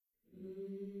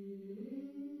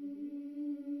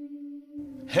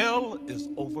Hell is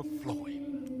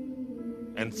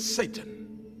overflowing, and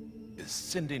Satan is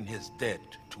sending his dead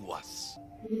to us.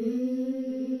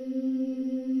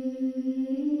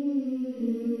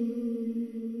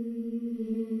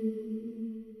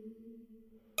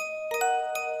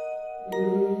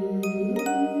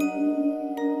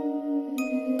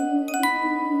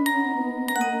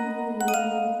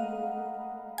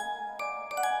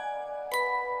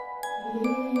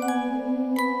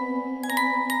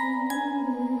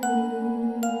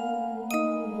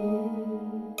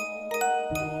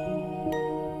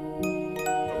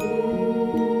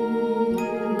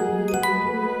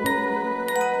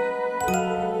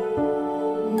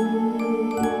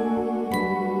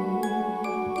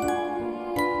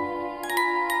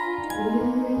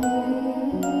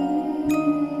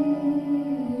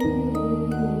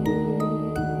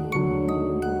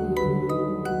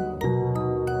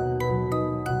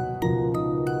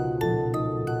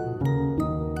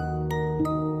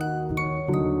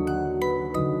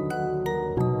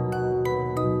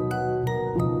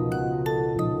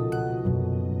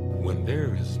 When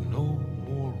there is no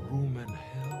more room in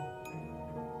hell,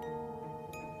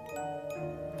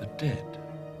 the dead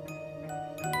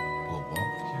will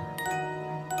walk the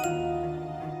earth.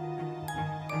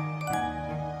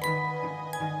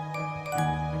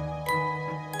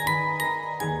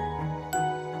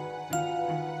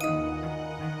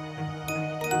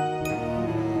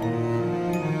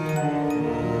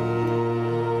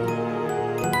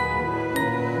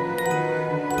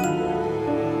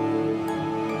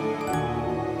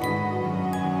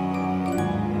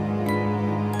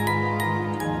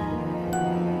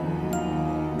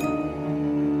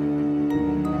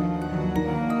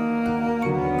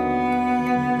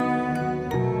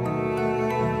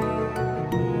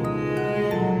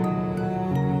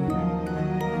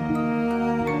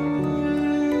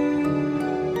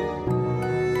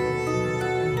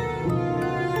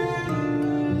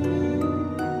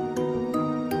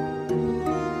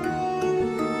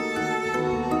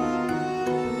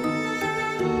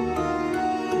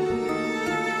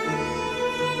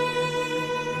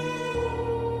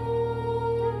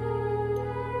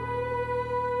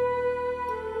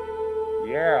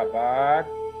 Yeah, bud.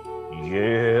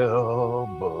 Yeah,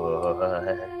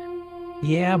 bud.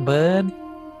 Yeah, bud.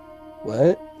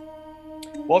 What?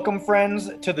 Welcome, friends,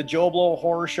 to the Joe Blow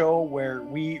Horror Show, where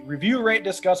we review, rate,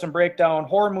 discuss, and break down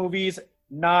horror movies,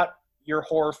 not your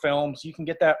horror films. You can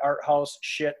get that art house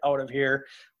shit out of here.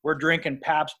 We're drinking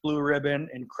Pabst Blue Ribbon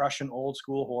and crushing old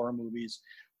school horror movies.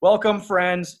 Welcome,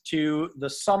 friends, to the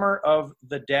Summer of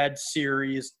the Dead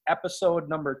series, episode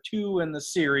number 2 in the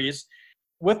series.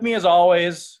 With me, as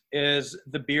always, is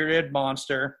the bearded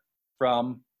monster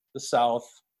from the South,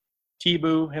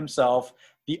 T-Boo himself,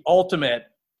 the ultimate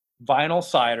vinyl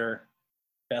cider,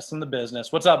 best in the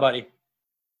business. What's up, buddy?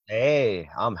 Hey,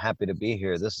 I'm happy to be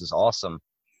here. This is awesome.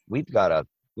 We've got a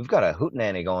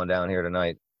hootenanny going down here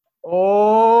tonight.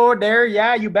 Oh, there,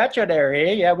 yeah, you betcha there,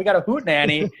 eh? Yeah, we got a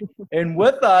hootenanny. And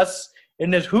with us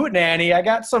in this hootenanny, I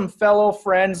got some fellow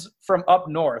friends from up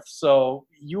north. So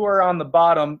you are on the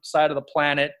bottom side of the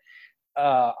planet.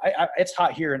 It's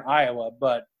hot here in Iowa,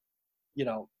 but, you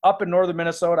know, up in northern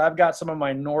Minnesota, I've got some of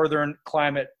my northern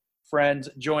climate friends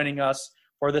joining us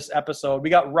for this episode.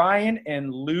 We got Ryan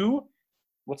and Lou.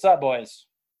 What's up, boys?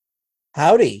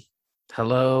 Howdy.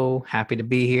 Hello. Happy to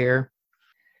be here.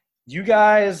 You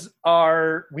guys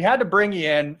we had to bring you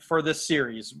in for this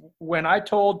series. When I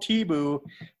told T-Boo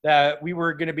that we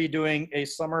were going to be doing a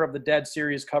Summer of the Dead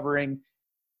series covering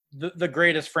the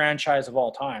greatest franchise of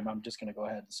all time, I'm just going to go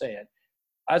ahead and say it.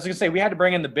 I was going to say we had to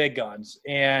bring in the big guns.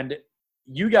 And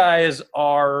you guys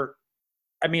are,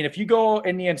 I mean, if you go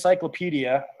in the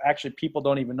encyclopedia, actually people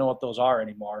don't even know what those are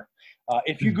anymore.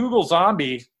 If you Google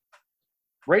zombie,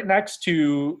 right next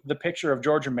to the picture of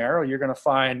George Romero, you're going to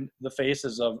find the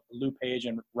faces of Lou Page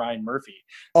and Ryan Murphy.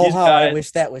 Oh, These how guys, I wish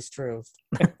that was true.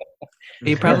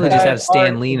 You probably just have guys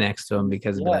Stan are- Lee next to him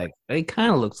because it'd be Yeah. like, he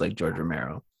kind of looks like George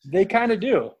Romero. they kind of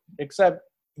do, except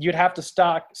you'd have to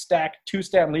stack 2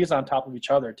 Stan Lees on top of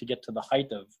each other to get to the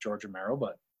height of George Romero.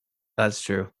 But That's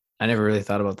true. I never really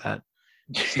thought about that.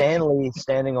 Stanley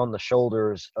standing on the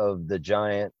shoulders of the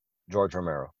giant George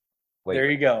Romero.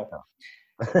 there you go.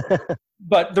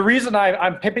 But the reason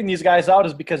I'm pimping these guys out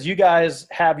is because you guys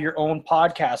have your own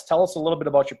podcast. Tell us a little bit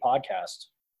about your podcast.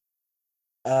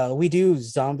 We do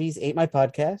Zombies Ate My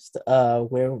Podcast,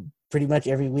 where pretty much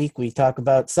every week we talk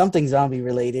about something zombie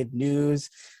related, news,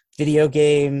 video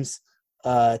games,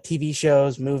 TV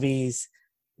shows, movies.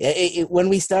 When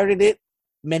we started it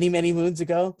many, many moons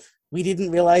ago, we didn't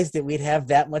realize that we'd have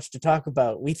that much to talk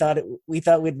about. We thought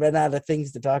we'd run out of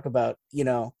things to talk about, you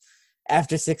know,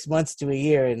 after 6 months to a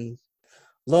year, and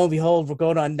lo and behold, we're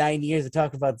going on 9 years to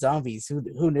talk about zombies.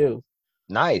 Who knew?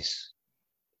 Nice.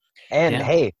 And Yeah.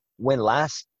 hey, when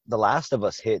The Last of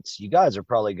Us hits, you guys are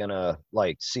probably gonna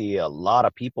like see a lot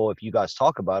of people if you guys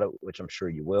talk about it, which I'm sure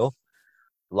you will.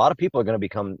 A lot of people are gonna be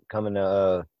coming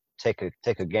to take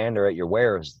a gander at your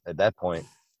wares at that point,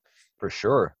 for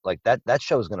sure. Like that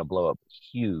show is gonna blow up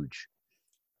huge.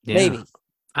 Yeah. Maybe.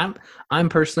 I'm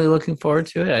personally looking forward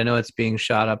to it. I know it's being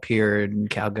shot up here in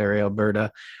Calgary,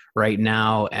 Alberta right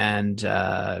now, and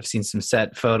I've seen some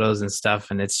set photos and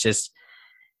stuff, and it's just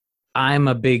I'm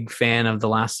a big fan of The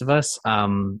Last of Us.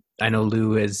 I know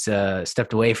Lou has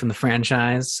stepped away from the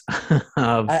franchise.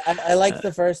 I liked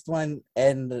the first one,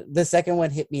 and the second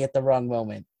one hit me at the wrong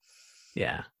moment.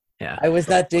 Yeah. I was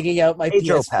not digging out my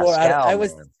Pedro PS4.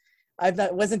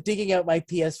 Pascal, Wasn't digging out my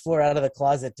PS4 out of the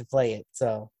closet to play it.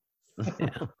 So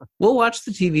Yeah. We'll watch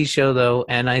the TV show though,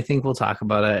 and I think we'll talk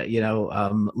about it.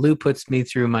 Lou puts me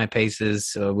through my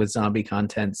paces with zombie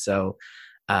content, so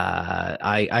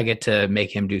I get to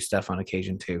make him do stuff on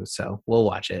occasion too. So we'll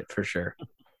watch it for sure.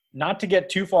 Not to get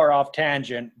too far off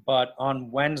tangent, but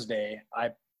on Wednesday, I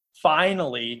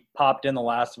finally popped in The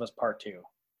Last of Us Part 2.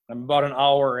 I'm about an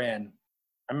hour in.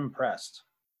 I'm impressed.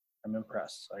 I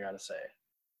gotta say.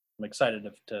 I'm excited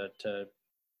to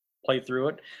play through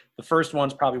it. The first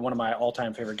one's probably one of my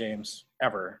all-time favorite games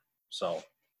ever. So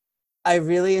I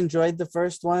really enjoyed the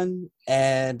first one,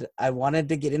 and I wanted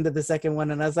to get into the second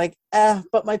one, and I was like,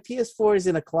 but my PS4 is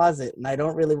in a closet, and I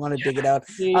don't really want to dig it out.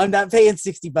 I'm not paying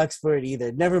 $60 for it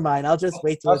either. Never mind. I'll just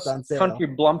wait till it's on sale. Country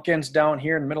blumpkins down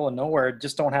here in the middle of nowhere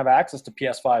just don't have access to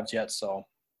PS5s yet, so.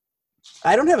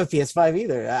 I don't have a PS5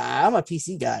 either. I'm a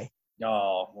PC guy.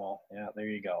 Oh, well, yeah, there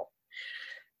you go.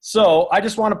 So I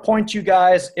just want to point you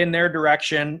guys in their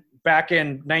direction. Back in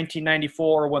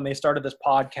 1994, when they started this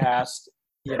podcast,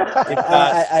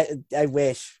 I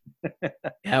wish.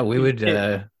 Yeah, we would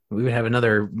have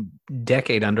another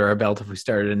decade under our belt if we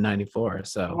started in '94.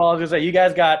 So, well, I was gonna say, you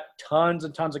guys got tons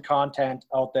and tons of content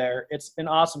out there. It's an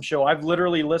awesome show. I've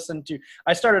literally listened to.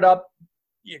 I started up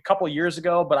a couple of years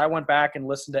ago, but I went back and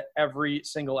listened to every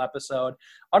single episode.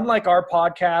 Unlike our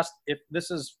podcast, if this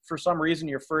is for some reason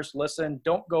your first listen,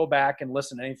 don't go back and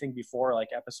listen to anything before like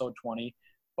episode 20.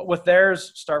 But with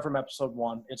theirs, start from episode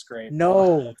 1. It's great.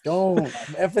 No, don't.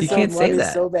 Episode can't 1 say is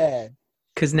that. so bad.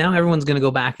 because now everyone's going to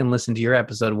go back and listen to your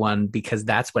episode 1 because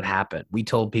that's what happened. We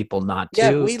told people not to,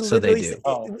 Yeah, we so they literally do.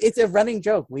 said, it's a running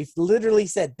joke. We've literally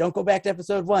said, don't go back to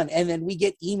episode 1. And then we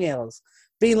get emails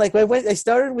being like, I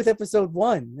started with episode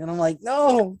 1. And I'm like,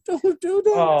 no, don't do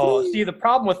that. Oh, please. see, the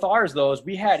problem with ours, though, is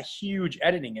we had huge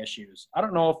editing issues. I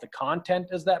don't know if the content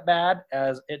is that bad,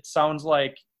 as it sounds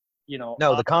like, you know.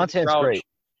 No, the content's great.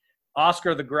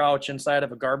 Oscar the Grouch inside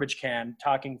of a garbage can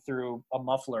talking through a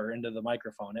muffler into the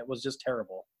microphone. It was just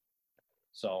terrible.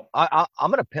 So I'm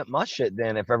gonna pimp my shit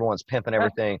then if everyone's pimping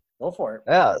everything. go for it.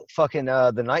 Yeah, fucking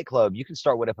the nightclub. You can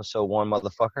start with episode 1,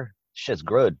 motherfucker. Shit's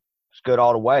good. It's good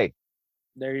all the way.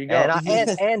 There you go.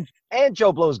 And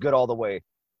Joe Blow's good all the way.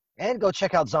 And go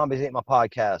check out Zombies Ate My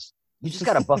Podcast. You just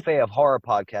got a buffet of horror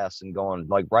podcasts and going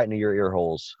like right into your ear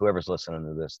holes. Whoever's listening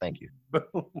to this, thank you.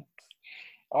 Boom.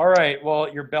 All right.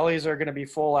 Well, your bellies are going to be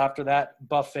full after that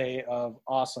buffet of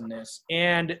awesomeness.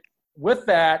 And with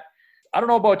that, I don't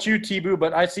know about you, T-Boo,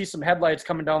 but I see some headlights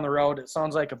coming down the road. It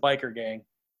sounds like a biker gang.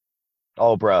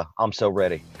 Oh, bruh, I'm so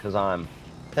ready because I'm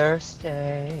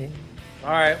thirsty.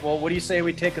 All right. Well, what do you say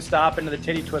we take a stop into the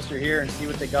Titty Twister here and see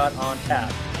what they got on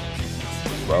tap?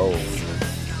 Bro.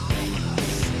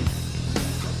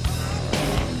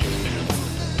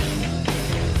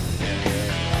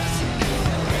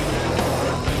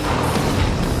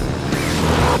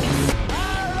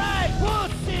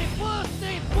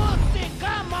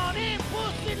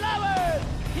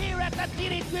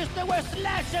 We're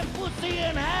slashing pussy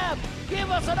in half. Give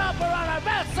us an offer on our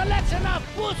best selection of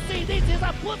pussy. This is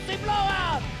a pussy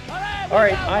blowout. All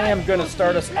right, I am going to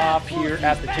start us off here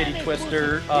at the Titty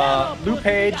Twister. Lou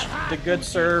Page, the good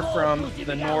sir from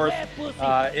the north,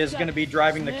 is going to be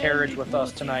driving the carriage with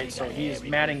us tonight. So he's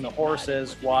manning the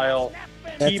horses while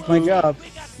That's my job.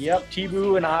 Yep,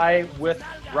 T-Boo and I with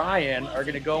Ryan are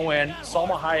going to go in.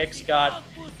 Salma Hayek's got,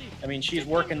 she's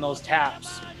working those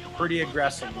taps pretty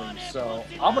aggressively. So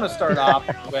I'm going to start off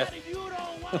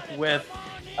with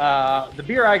the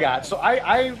beer I got. So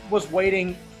I was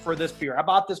waiting for this beer. I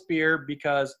bought this beer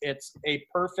because it's a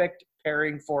perfect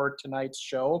pairing for tonight's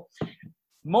show,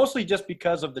 mostly just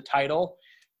because of the title.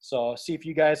 So see if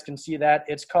you guys can see that.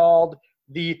 It's called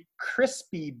the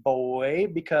Crispy Boy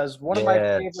because one of my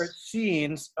favorite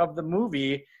scenes of the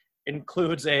movie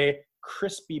includes a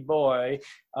crispy boy.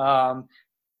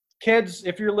 Kids,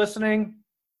 if you're listening,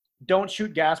 don't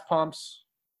shoot gas pumps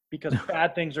because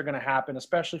bad things are going to happen,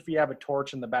 especially if you have a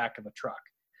torch in the back of the truck,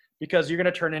 because you're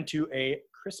going to turn into a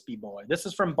crispy boy. This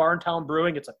is from Barntown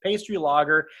Brewing. It's a pastry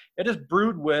lager. It is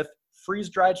brewed with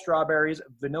freeze-dried strawberries,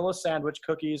 vanilla sandwich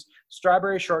cookies,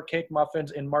 strawberry shortcake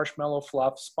muffins, and marshmallow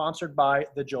fluff, sponsored by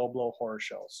the Joe Blow Horror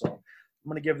Show. So I'm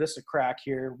going to give this a crack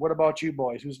here. What about you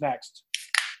boys? Who's next?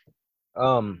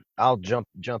 I'll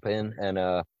jump in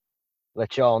and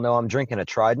let y'all know I'm drinking a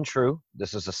tried and true.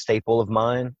 This is a staple of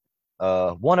mine.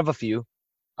 One of a few.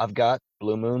 I've got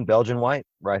Blue Moon Belgian White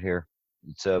right here.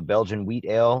 It's a Belgian wheat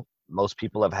ale. Most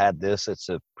people have had this. It's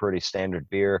a pretty standard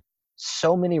beer.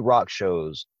 So many rock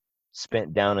shows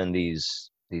spent down in these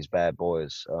bad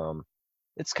boys.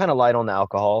 It's kind of light on the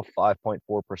alcohol,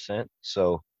 5.4%.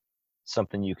 So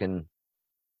something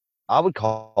I would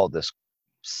call this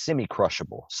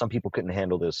semi-crushable. Some people couldn't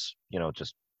handle this,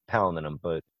 just pounding them,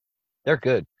 but they're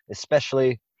good,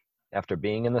 especially after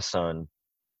being in the sun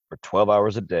for 12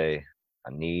 hours a day.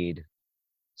 I need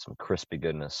some crispy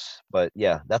goodness. But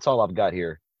yeah, that's all I've got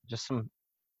here. Just some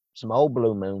old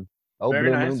Blue Moon. Very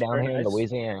Blue nice, Moon down very here in nice.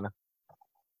 Louisiana.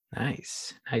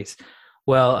 Nice.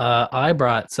 Well, I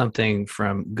brought something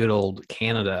from good old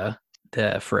Canada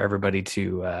for everybody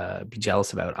to be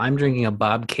jealous about. I'm drinking a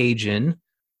Bob Cajun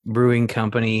Brewing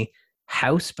Company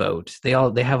Houseboat. They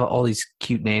have all these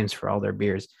cute names for all their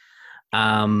beers.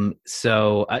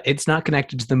 So it's not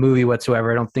connected to the movie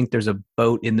whatsoever. I don't think there's a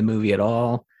boat in the movie at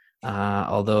all.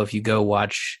 Although if you go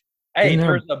watch, Hey,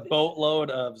 there's a boatload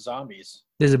of zombies.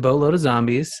 There's a boatload of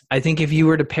zombies. I think if you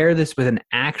were to pair this with an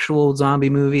actual zombie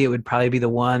movie, it would probably be the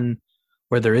one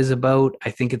where there is a boat.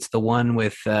 I think it's the one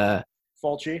with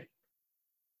Fulci.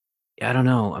 I don't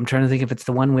know. I'm trying to think if it's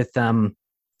the one with the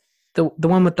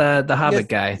one with the Hobbit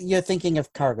guy. You're thinking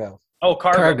of Cargo. Oh,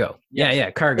 Cargo. Yes.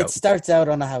 Yeah, Cargo. It starts out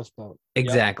on a houseboat.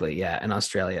 Exactly. Yeah, in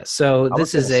Australia. So I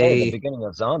this was is the beginning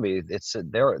of Zombie. It's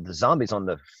the zombies on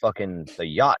the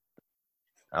yacht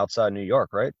outside New York,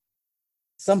 right?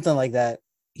 Something like that.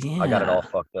 Yeah. I got it all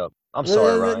fucked up. I'm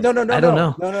sorry, Ryan. No. I don't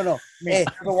know. No. Hey,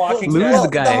 The Walking Lou's Dead. the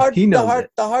guy. He knows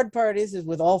it. The hard part is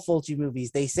with all Fulci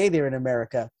movies, they say they're in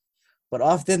America, but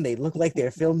often they look like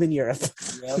they're filmed in Europe.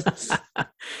 Yep.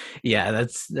 Yeah,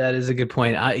 that is a good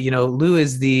point. Lou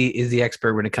is the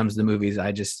expert when it comes to the movies.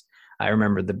 I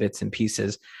remember the bits and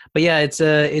pieces. But yeah, it's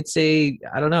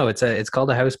I don't know. It's called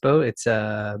a houseboat. It's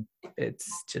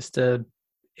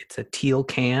a teal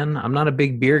can. I'm not a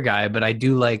big beer guy, but I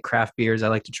do like craft beers. I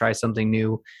like to try something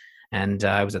new. And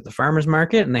I was at the farmer's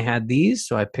market and they had these,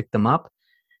 so I picked them up.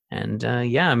 And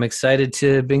I'm excited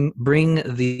to bring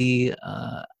the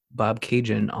Bob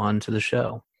Cajun onto the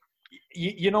show.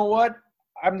 You know what?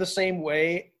 I'm the same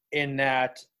way in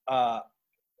that. I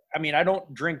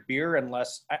don't drink beer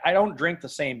unless I don't drink the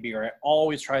same beer. I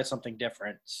always try something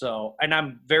different. So, and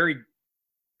I'm very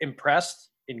impressed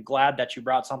and glad that you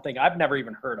brought something I've never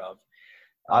even heard of.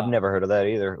 I've never heard of that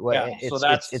either. Well, yeah,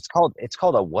 it's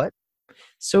called a what?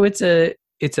 So it's a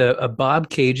Bob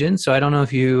Cajun. So I don't know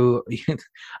if I'm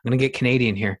going to get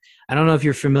Canadian here. I don't know if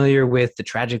you're familiar with the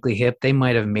Tragically Hip. They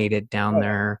might have made it down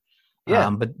there.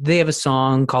 Yeah. But they have a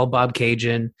song called Bob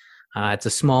Cajun. It's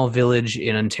a small village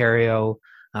in Ontario,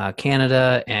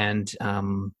 Canada. And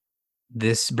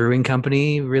this brewing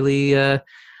company really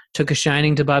took a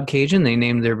shining to Bob Cajun. They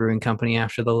named their brewing company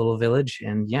after the little village.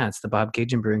 And yeah, it's the Bob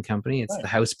Cajun Brewing Company. It's the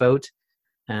houseboat.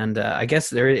 And I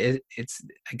guess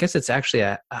it's actually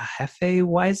a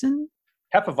Hefeweizen?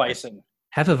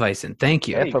 Hefeweizen. Thank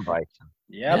you. Hefeweizen.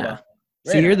 Yeah.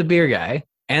 So you're the beer guy,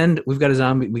 and we got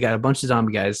a bunch of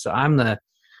zombie guys. So I'm the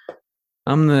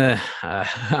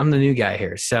new guy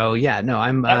here. So yeah,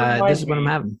 no, this is what I'm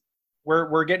having.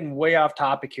 We're getting way off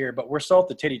topic here, but we're still at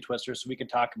the Titty Twister, so we can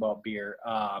talk about beer.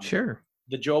 Sure.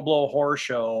 The Joe Blow Horror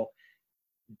Show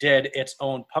did its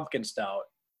own pumpkin stout,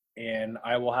 and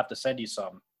I will have to send you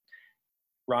some.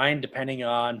 Ryan, depending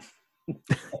on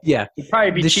yeah, it'd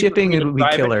probably be the shipping it would be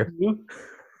killer.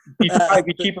 It'd probably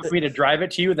be cheaper for me to drive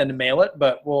it to you than to mail it,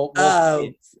 but we'll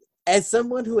see. As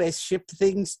someone who has shipped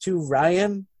things to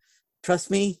Ryan, trust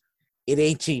me, it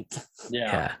ain't cheap.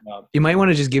 Yeah. You might want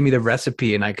to just give me the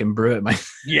recipe and I can brew it.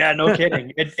 Yeah, no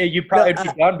kidding. You'd probably be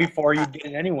done before you get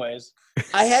it anyways.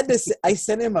 I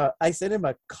sent him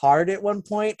a card at one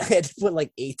point. I had to put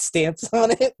like 8 stamps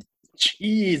on it.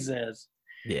 Jesus.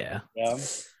 Yeah.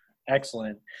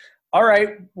 Excellent. All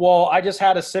right. Well, I just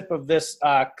had a sip of this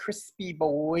crispy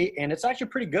boy, and it's actually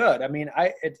pretty good. I mean,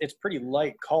 it's pretty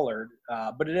light colored,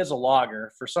 but it is a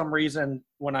lager. For some reason,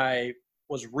 when I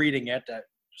was reading it,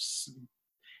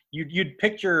 you'd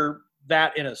picture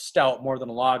that in a stout more than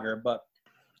a lager, but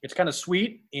It's kind of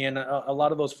sweet, and a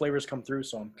lot of those flavors come through.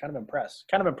 So I'm kind of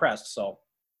impressed. So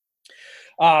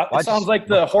it sounds like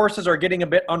the horses are getting a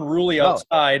bit unruly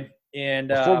outside. And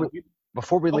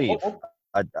before we leave,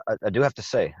 I do have to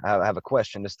say, I have a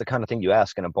question. It's the kind of thing you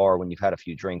ask in a bar when you've had a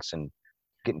few drinks and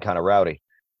getting kind of rowdy.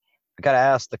 I got to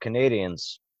ask the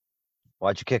Canadians,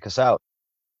 why'd you kick us out?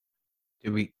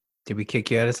 Did we kick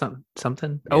you out of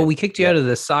something? Yeah. Oh, we kicked you out of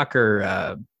the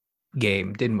soccer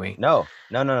game, didn't we? No.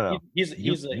 He's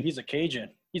a Cajun.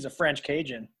 He's a French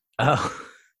Cajun. Oh,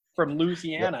 from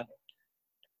Louisiana.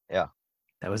 Yeah.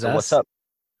 That was so us. What's up?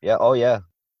 Yeah. Oh yeah.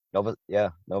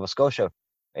 Nova Scotia.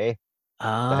 Hey.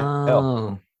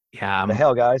 Oh. Yeah. The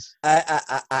hell, guys.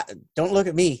 I don't look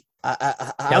at me.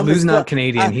 Lou's not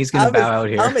Canadian. He's gonna bow out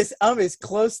here. I'm as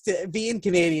close to being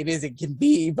Canadian as it can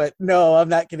be, but no, I'm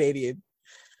not Canadian.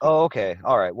 Oh, okay.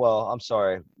 All right. Well, I'm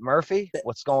sorry. Murphy,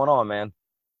 what's going on, man?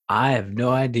 I have no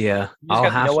idea. I'll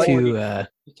have to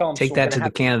take that to the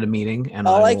Canada meeting, and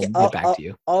I will get back to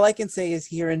you. All I can say is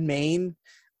here in Maine,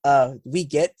 we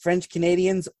get French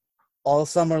Canadians all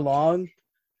summer long.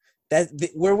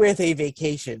 We're with a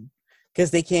vacation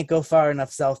because they can't go far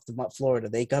enough south to Florida.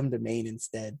 They come to Maine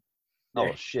instead.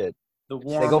 Oh, shit. The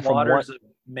warm waters of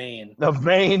Maine. Of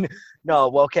Maine? No,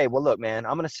 well, okay. Well, look, man,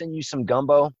 I'm going to send you some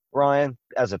gumbo, Ryan,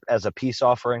 as a peace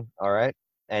offering, all right?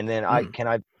 And then can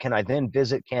I then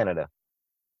visit Canada?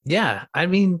 Yeah, I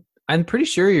mean, I'm pretty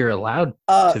sure you're allowed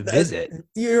to visit.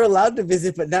 You're allowed to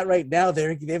visit, but not right now.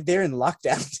 They're in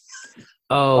lockdown.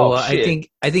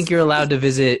 I think you're allowed to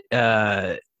visit.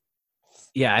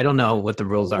 Yeah, I don't know what the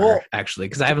rules are actually,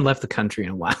 because I haven't left the country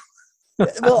in a while.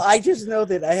 Well, I just know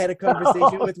that I had a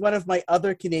conversation with one of my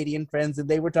other Canadian friends, and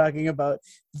they were talking about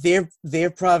their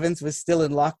province was still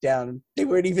in lockdown. They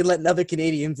weren't even letting other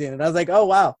Canadians in, and I was like, "Oh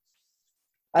wow,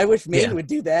 I wish Maine would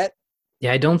do that."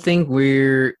 Yeah, I don't think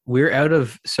we're out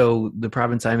of. So the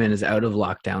province I'm in is out of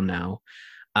lockdown now.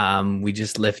 We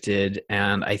just lifted,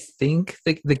 and I think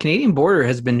the Canadian border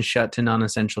has been shut to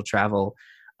non-essential travel,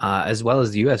 as well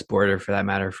as the U.S. border, for that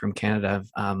matter, from Canada.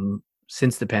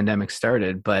 Since the pandemic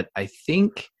started, but I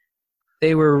think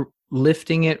they were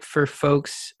lifting it for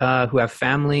folks who have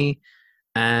family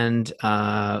and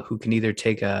who can either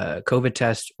take a COVID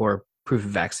test or proof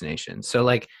of vaccination. So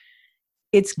like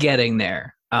it's getting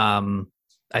there. I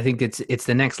think it's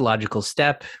the next logical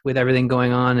step with everything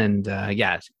going on. And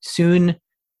soon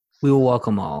we will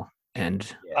welcome all. And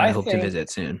I hope to visit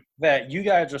soon. That you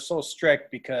guys are so strict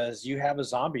because you have a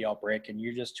zombie outbreak and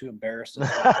you're just too embarrassed.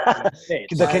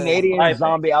 The Canadian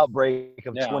zombie outbreak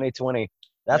of 2020.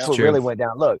 That's what really went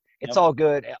down. Look, it's all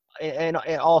good. In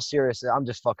all seriousness, I'm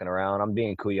just fucking around. I'm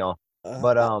being couillon.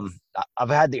 But I've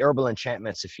had the herbal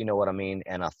enchantments, if you know what I mean,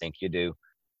 and I think you do.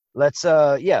 Let's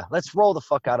roll the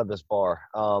fuck out of this bar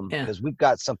because we've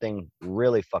got something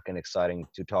really fucking exciting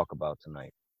to talk about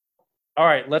tonight. All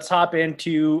right, let's hop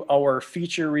into our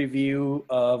feature review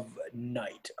of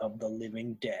Night of the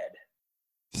Living Dead.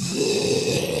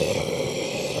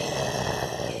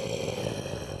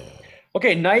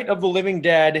 Okay, Night of the Living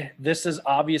Dead. This is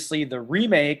obviously the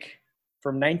remake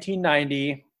from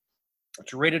 1990.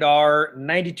 It's rated R,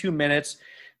 92 minutes.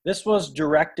 This was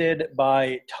directed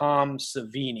by Tom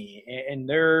Savini, and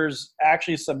there's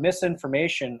actually some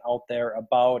misinformation out there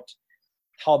about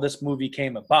how this movie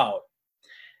came about.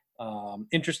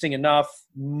 Interesting enough,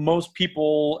 most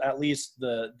people, at least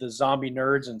the zombie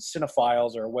nerds and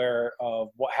cinephiles, are aware of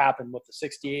what happened with the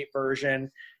 68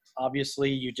 version.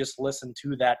 Obviously, you just listened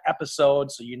to that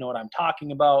episode, so you know what I'm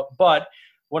talking about. But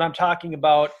what I'm talking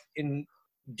about in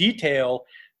detail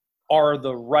are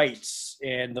the rights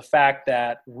and the fact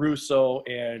that Russo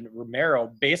and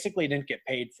Romero basically didn't get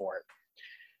paid for it.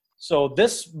 So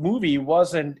this movie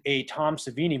wasn't a Tom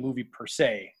Savini movie per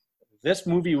se. This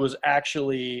movie was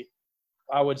actually,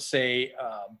 I would say,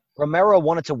 Romero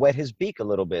wanted to wet his beak a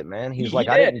little bit, man. He's like,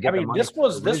 I didn't get the money this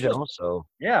was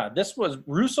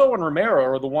Russo and Romero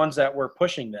are the ones that were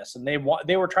pushing this, and they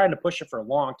were trying to push it for a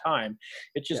long time.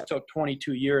 It just took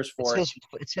 22 years for it.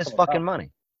 It's his fucking money.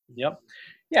 Yep.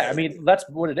 Yeah, I mean that's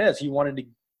what it is. He wanted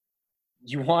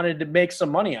to make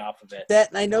some money off of it. That,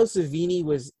 and I know Savini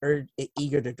was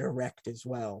eager to direct as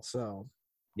well. So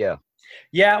yeah.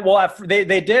 Yeah, well,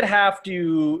 they did have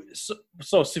to.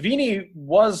 So Savini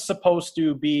was supposed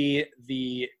to be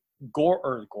the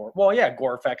gore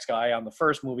effects guy on the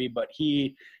first movie, but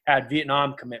he had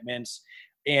Vietnam commitments,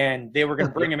 and they were going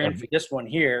to bring him in for this one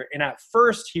here. And at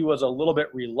first, he was a little bit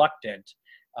reluctant.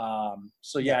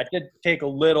 So it did take a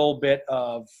little bit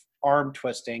of arm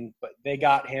twisting, but they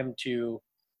got him to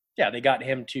Yeah, they got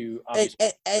him to And,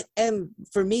 obviously. and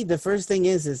for me, the first thing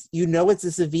is it's a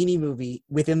Savini movie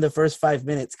within the first 5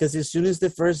 minutes, because as soon as the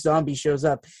first zombie shows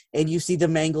up and you see the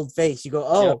mangled face, you go,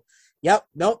 "Oh, yep,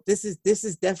 nope, this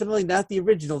is definitely not the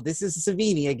original. This is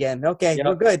Savini again. Okay, Yep.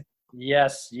 we're good."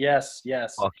 Yes.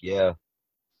 Fuck yeah.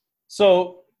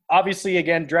 So obviously,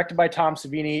 again, directed by Tom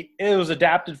Savini. It was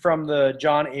adapted from the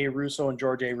John A. Russo and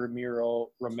George A. Romero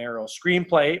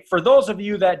screenplay. For those of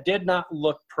you that did not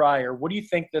look prior, what do you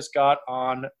think this got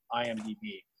on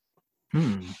IMDb?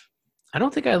 I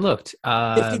don't think I looked.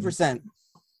 50%.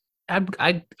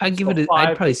 I'd give So it. five.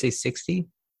 I'd probably say 60.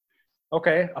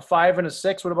 Okay, a 5 and a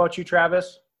 6. What about you,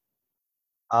 Travis?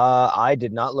 I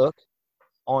did not look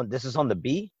on. This is on the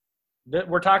B,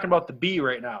 We're talking about the B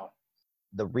right now.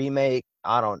 the remake.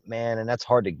 I don't, man, and that's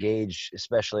hard to gauge.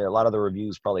 Especially a lot of the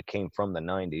reviews probably came from the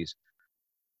 '90s.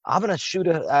 I'm gonna shoot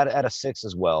at a 6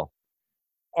 as well.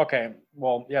 Okay,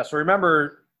 well, yeah. So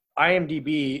remember,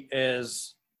 IMDb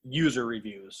is user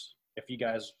reviews. If you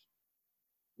guys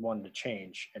wanted to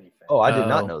change anything. Oh, I did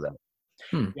not Oh. know that.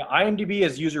 Yeah, IMDb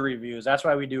is user reviews. That's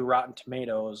why we do Rotten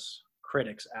Tomatoes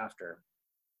critics after.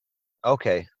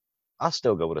 Okay, I'll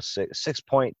still go with a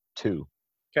 6.2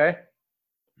 Okay.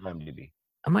 IMDb.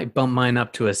 I might bump mine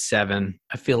up to a 7.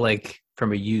 I feel like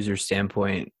from a user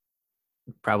standpoint,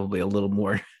 probably a little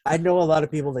more. I know a lot of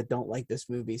people that don't like this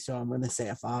movie, so I'm going to say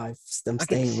a 5. I'm I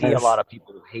staying can see with a lot of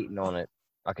people hating on it.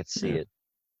 I could see it.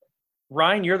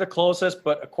 Ryan, you're the closest,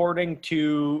 but according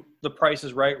to the Price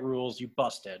is Right rules, you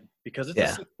busted because it's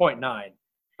a 6.9.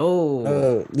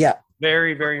 Oh, yeah.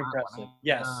 Very, very impressive.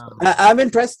 Yes. I'm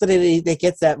impressed that it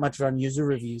gets that much on user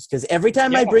reviews, because every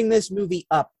time I Yeah. bring this movie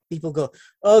up, people go,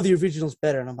 "Oh, the original's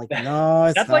better," and I'm like, "No,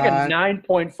 it's That's not." like a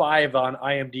 9.5 on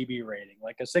IMDb rating.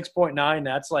 Like a 6.9,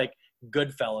 that's like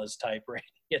Goodfellas type rating.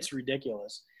 It's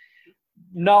ridiculous.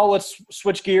 Now let's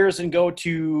switch gears and go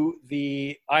to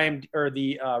the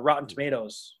Rotten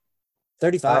Tomatoes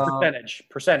 35.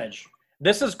 percentage.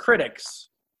 This is critics.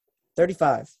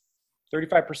 35.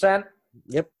 35%.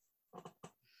 Yep.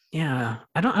 yeah.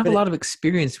 I don't have a lot of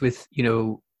experience with,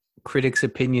 critics'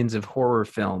 opinions of horror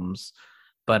films,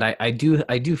 but I do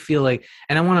feel like,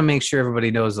 and I want to make sure everybody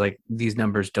knows, like, these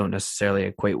numbers don't necessarily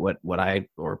equate what I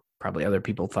or probably other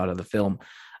people thought of the film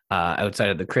outside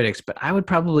of the critics, but I would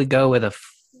probably go with a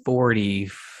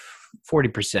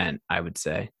 40%, I would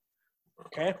say.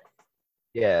 Okay.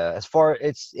 Yeah,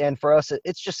 and for us,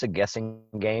 it's just a guessing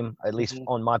game. At least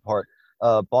on my part.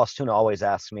 Boss Tuna always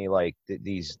asks me like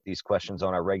these questions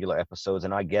on our regular episodes,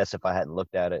 and I guess if I hadn't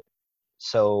looked at it.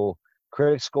 So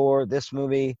critic score this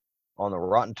movie on the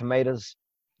Rotten Tomatoes,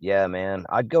 yeah, man,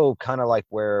 I'd go kind of like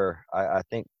where I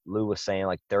think Lou was saying,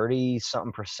 like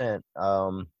 30-something%.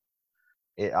 I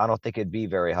don't think it'd be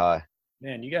very high.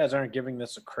 Man, you guys aren't giving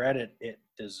this a credit it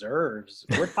deserves.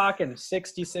 We're talking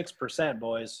 66%,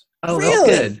 boys. Oh, Really?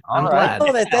 that's good. I'm All right. glad. Oh,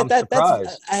 I'm that's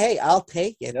surprised. hey, I'll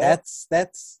take it. Yep.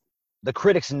 That's The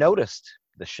critics noticed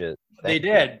the shit. They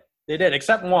did,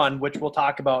 except one, which we'll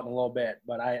talk about in a little bit.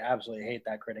 But I absolutely hate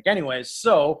that critic. Anyways,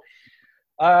 so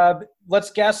let's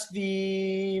guess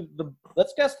the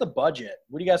budget.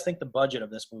 What do you guys think the budget of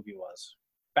this movie was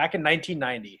back in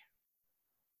 1990?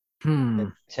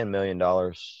 $10 million,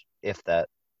 if that.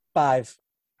 5.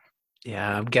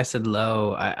 Yeah, I'm guessing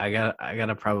low. I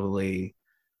gotta probably.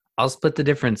 I'll split the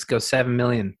difference. Go 7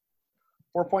 million.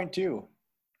 4.2.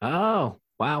 Oh,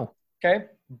 wow. Okay.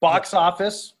 Box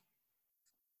office,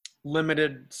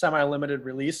 semi-limited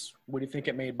release. What do you think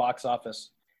it made box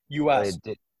office? U.S.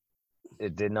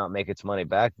 It did not make its money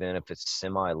back then. If it's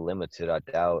semi-limited, I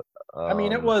doubt.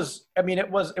 It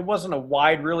wasn't a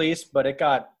wide release, but it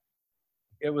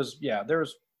was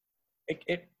a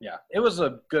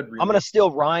good release. I'm gonna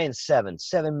steal Ryan's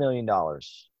 $7 million.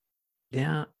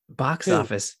 Yeah, box 2.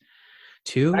 office.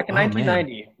 2? Back in Oh, man.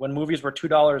 1990, when movies were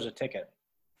 $2 a ticket.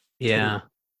 Yeah.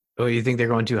 Oh, you think they're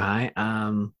going too high? 2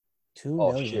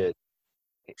 Oh million. shit!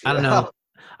 I don't know.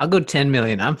 I'll go 10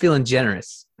 million. I'm feeling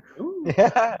generous. Ooh.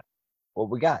 What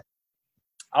we got?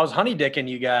 I was honeydicking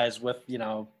you guys with,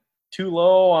 too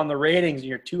low on the ratings and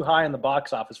you're too high in the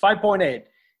box office. 5.8.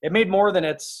 It made more than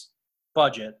its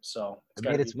budget, so It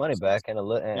made its money back and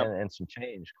and some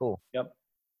change. Cool. Yep.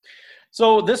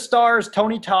 So this stars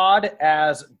Tony Todd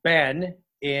as Ben,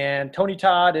 and Tony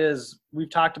Todd we've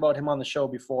talked about him on the show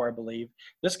before, I believe.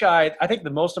 This guy, I think the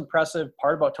most impressive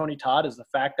part about Tony Todd is the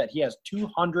fact that he has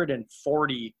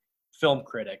 240 film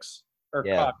critics or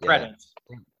credits.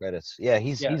 Credits. Yeah,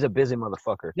 he's a busy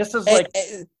motherfucker. This is like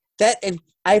that, and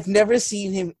I've never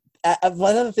seen him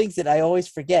one of the things that I always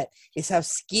forget is how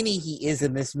skinny he is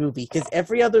in this movie. Because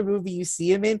every other movie you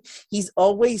see him in, he's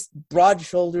always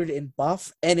broad-shouldered and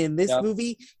buff, and in this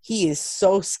movie, he is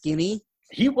so skinny.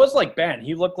 He was like Ben.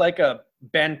 He looked like a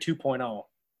Ben 2.0.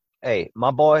 Hey,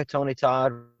 my boy Tony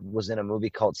Todd was in a movie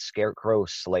called Scarecrow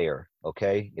Slayer.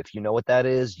 Okay, if you know what that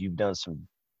is, you've done some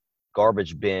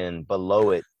garbage bin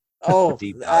below it. Oh,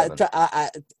 Deep diving.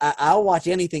 I'll watch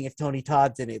anything if Tony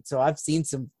Todd's in it. So I've seen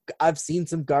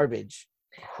some garbage.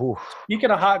 Whew.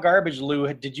 Speaking of hot garbage,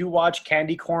 Lou, did you watch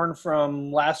Candy Corn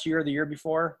from last year or the year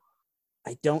before?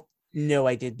 I don't know.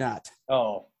 I did not.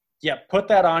 Oh, yeah. Put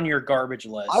that on your garbage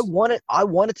list. I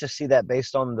wanted to see that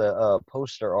based on the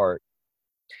poster art.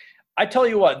 I tell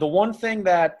you what, the one thing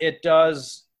that it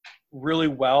does really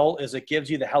well is it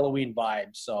gives you the Halloween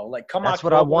vibe. So, like, That's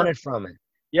what I wanted from it.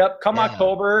 Yep,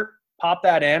 October, pop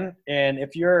that in, and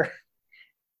if you're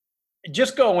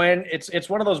just go in. It's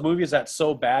one of those movies that's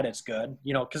so bad it's good,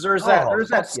 you know, because there's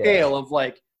that scale of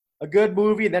like a good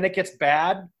movie, then it gets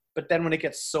bad, but then when it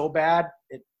gets so bad,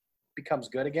 it becomes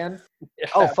good again.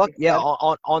 Oh fuck yeah!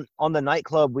 On the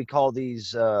nightclub, we call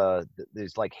these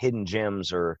like hidden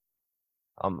gems or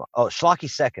schlocky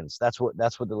seconds. That's what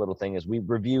the little thing is. We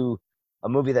review a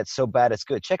movie that's so bad it's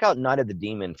good. Check out Night of the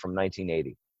Demon from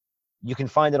 1980. You can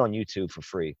find it on YouTube for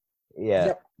free. Yeah,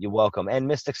 yep. You're welcome. And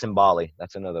Mystics in Bali.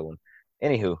 That's another one.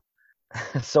 Anywho,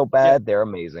 so bad, they're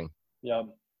amazing. Yeah.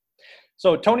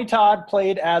 So Tony Todd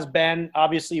played as Ben.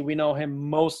 Obviously, we know him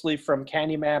mostly from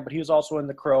Candyman, but he was also in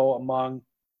The Crow, among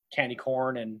Candy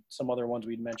Corn and some other ones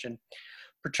we'd mentioned.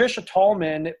 Patricia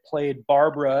Tallman played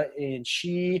Barbara, and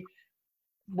she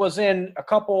was in a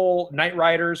couple Night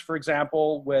Riders, for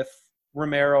example, with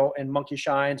Romero and Monkey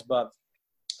Shines, but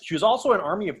she was also in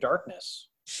Army of Darkness.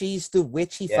 She's the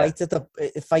witch he fights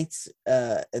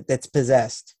that's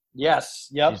possessed. Yes.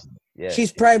 Yep.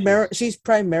 She's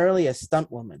primarily a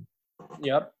stunt woman.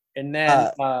 Yep. And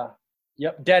then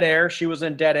Dead Air. She was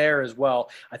in Dead Air as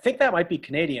well. I think that might be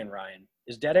Canadian, Ryan.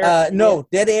 Is Dead Air? No,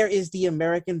 Dead Air is the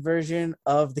American version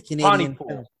of the Canadian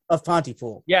film of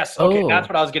Pontypool. Yes. Okay, that's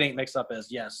what I was getting mixed up as.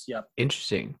 Yes. Yep.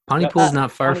 Interesting. Pontypool is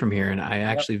not far from here, and I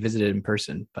actually visited in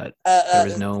person, but there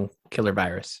was no killer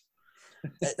virus.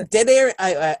 Dead Air,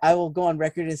 I will go on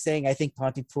record as saying I think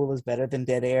Pontypool is better than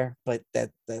Dead Air, but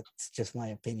that's just my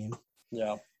opinion.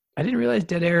 Yeah. I didn't realize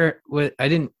Dead Air. I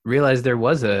didn't realize there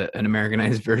was an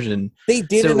Americanized version. They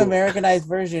did an Americanized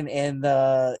version, and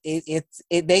it's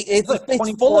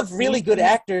full of really good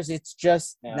actors. It's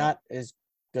just not as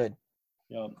good.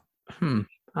 Yeah. I'll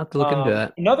have to look into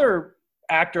that. Another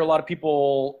actor a lot of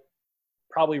people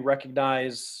probably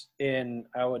recognize in,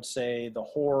 I would say, the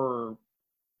horror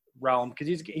realm,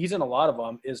 because he's in a lot of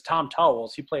them, is Tom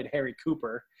Towles. He played Harry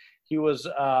Cooper. He was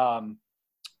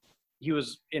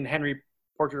in Henry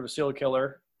Portrait of a Serial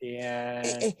Killer,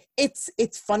 and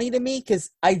it's funny to me because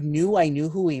I knew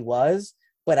who he was,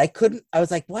 but I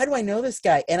was like, why do I know this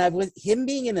guy? And I was him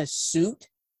being in a suit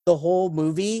the whole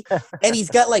movie, and he's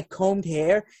got like combed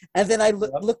hair, and then I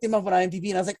looked him up on IMDb,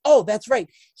 and I was like, oh, that's right,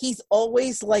 he's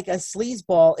always like a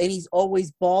sleazeball, and he's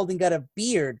always bald and got a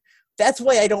beard. That's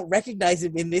why I don't recognize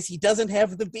him in this. He doesn't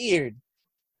have the beard.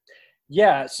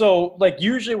 Yeah, so like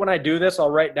usually when I do this,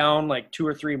 I'll write down like 2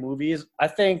 or 3 movies. I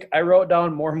think I wrote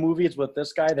down more movies with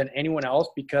this guy than anyone else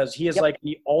because he is like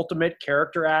the ultimate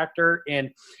character actor,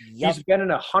 and he's been in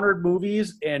 100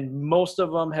 movies, and most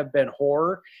of them have been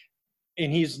horror,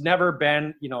 and he's never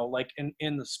been, like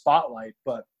in the spotlight.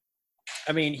 But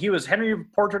I mean, he was Henry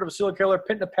Portrait of a Serial Killer,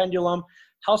 Pit in a Pendulum,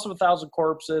 House of a Thousand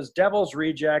Corpses, Devil's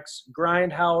Rejects,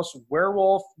 Grindhouse,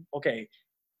 Werewolf. Okay,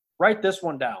 write this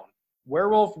one down.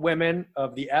 Werewolf Women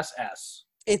of the SS.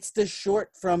 It's the short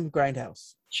from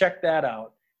Grindhouse. Check that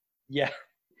out. Yeah.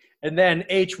 And then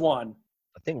H1.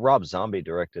 I think Rob Zombie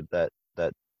directed that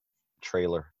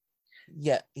trailer.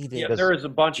 Yeah, he did. Yeah, there is a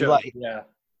bunch of Yeah,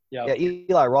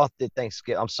 Eli Roth did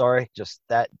Thanksgiving. I'm sorry, just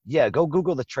that. Yeah, go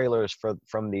Google the trailers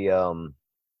from the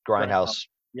Grindhouse.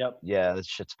 Yep. Yeah, that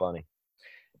shit's funny.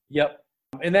 Yep.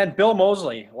 And then Bill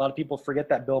Moseley. A lot of people forget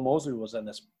that Bill Moseley was in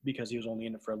this because he was only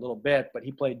in it for a little bit, but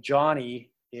he played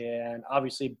Johnny, and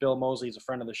obviously Bill Moseley is a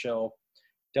friend of the show.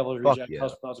 Devil's Rejects,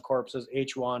 House of a Thousand Corpses,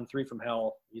 H1, 3 from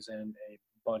Hell. He's in a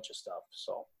bunch of stuff.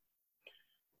 So,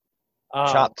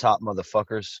 Chop top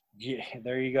motherfuckers. Yeah,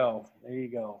 there you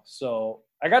go. So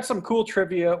I got some cool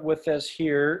trivia with this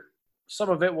here. Some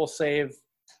of it we'll save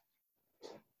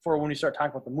for when we start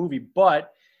talking about the movie,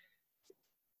 but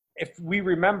if we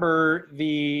remember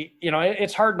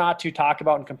it's hard not to talk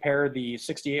about and compare the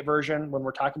 68 version when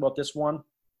we're talking about this one.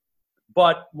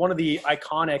 But one of the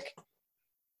iconic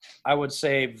I would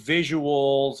say,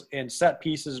 visuals and set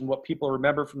pieces, and what people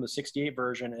remember from the 68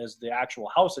 version is the actual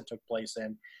house it took place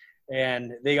in.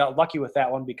 And they got lucky with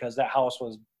that one because that house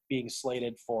was being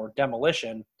slated for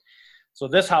demolition. So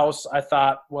this house, I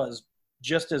thought, was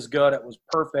just as good. It was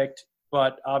perfect.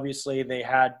 But obviously they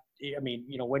had, I mean,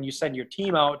 you know, when you send your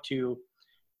team out to,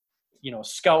 you know,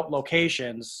 scout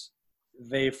locations,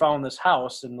 they found this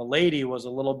house, and the lady was a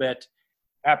little bit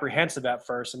apprehensive at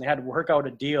first, and they had to work out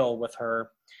a deal with her.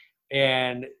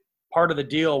 And part of the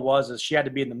deal is she had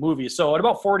to be in the movie. So at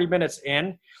about 40 minutes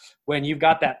in, when you've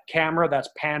got that camera that's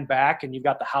panned back and you've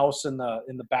got the house in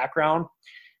the background,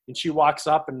 and she walks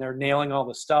up and they're nailing all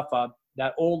the stuff up,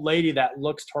 that old lady that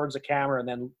looks towards the camera and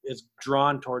then is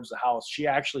drawn towards the house, she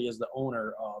actually is the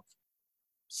owner of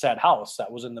said house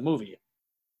that was in the movie.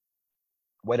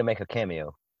 Way to make a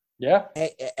cameo. Yeah.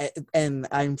 And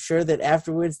I'm sure that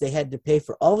afterwards they had to pay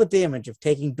for all the damage of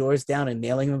taking doors down and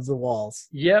nailing them to the walls.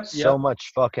 Yep. So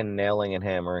much fucking nailing and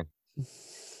hammering.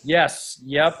 Yes.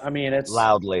 Yep. I mean, it's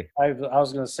loudly. I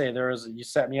was going to say you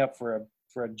set me up for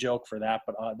a joke for that,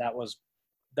 but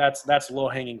that's low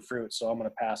hanging fruit. So I'm going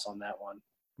to pass on that one.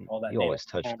 All that you always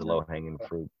touch the low hanging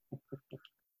fruit.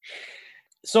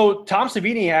 So Tom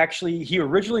Savini he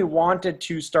originally wanted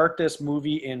to start this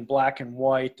movie in black and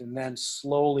white and then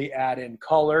slowly add in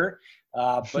color,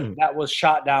 but that was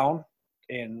shot down.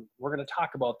 And we're going to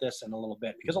talk about this in a little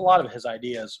bit because a lot of his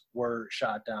ideas were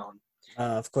shot down.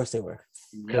 Of course they were.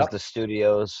 Because the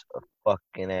studios are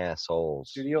fucking assholes.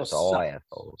 Studios all suck.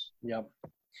 assholes. Yep.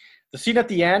 The scene at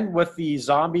the end with the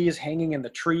zombies hanging in the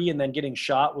tree and then getting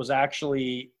shot was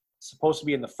actually supposed to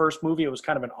be in the first movie. It was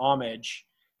kind of an homage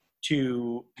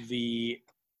to the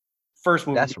first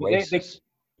movie. That's racist.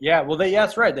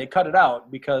 That's right. They cut it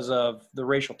out because of the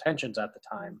racial tensions at the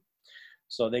time.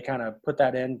 So they kind of put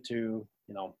that in to,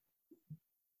 you know,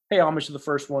 pay homage to the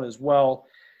first one as well.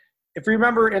 If you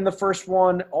remember in the first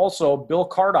one, also Bill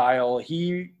Cardile,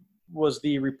 he was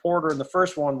the reporter in the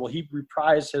first one. Well, he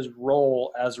reprised his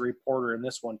role as a reporter in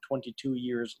this one 22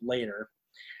 years later.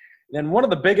 And one of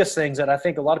the biggest things that I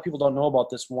think a lot of people don't know about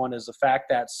this one is the fact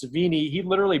that Savini, he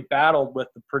literally battled with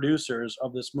the producers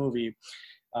of this movie.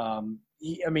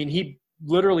 He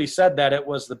literally said that it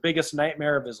was the biggest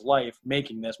nightmare of his life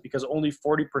making this because only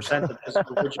 40% of his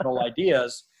original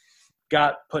ideas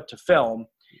got put to film.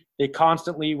 They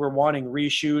constantly were wanting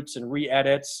reshoots and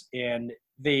re-edits, and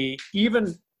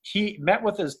he met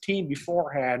with his team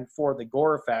beforehand for the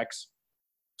gore effects.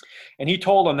 And he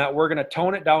told them that we're going to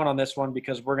tone it down on this one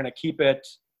because we're going to keep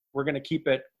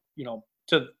it, you know,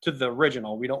 to the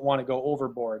original. We don't want to go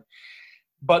overboard.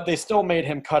 But they still made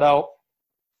him cut out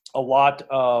a lot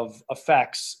of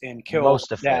effects and kill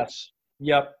most effects.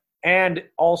 Yep. And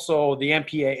also the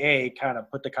MPAA kind of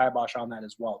put the kibosh on that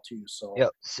as well too. So yeah,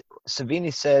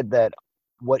 Savini said that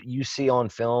what you see on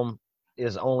film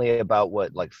is only about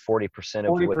 40%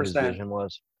 of what his vision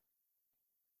was.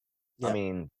 Yep. I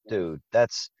mean, dude,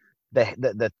 that's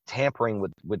the tampering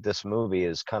with this movie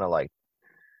is kind of like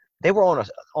they were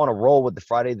on a roll with the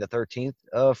Friday the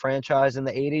 13th franchise in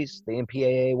the 80s. The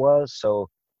MPAA was. So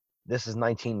this is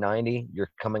 1990. You're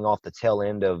coming off the tail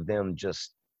end of them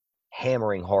just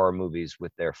hammering horror movies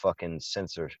with their fucking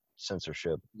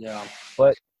censorship. Yeah.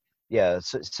 But yeah,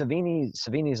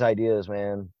 Savini's ideas,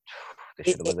 man.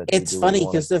 It's funny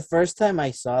because the first time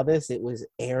I saw this, it was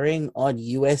airing on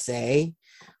USA.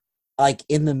 Like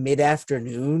in the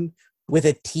mid-afternoon with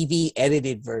a TV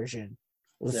edited version.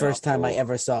 The first time I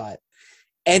ever saw it.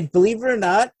 And believe it or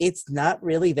not, it's not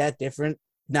really that different.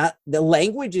 The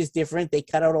language is different. They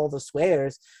cut out all the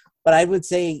swears. But I would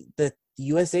say the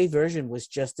USA version was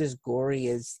just as gory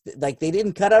as... Like, they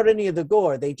didn't cut out any of the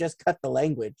gore. They just cut the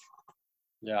language.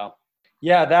 Yeah.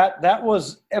 Yeah, that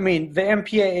was... I mean, the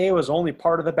MPAA was only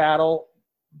part of the battle.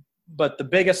 But the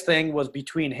biggest thing was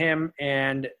between him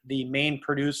and the main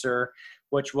producer,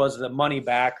 which was the money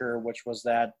backer, which was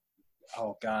that,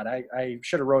 oh God, I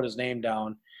should have wrote his name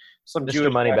down. Some Mr.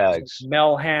 Jewish Moneybags.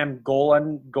 Melham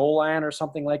Golan or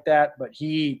something like that. But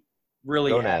he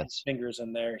really Gonads. had his fingers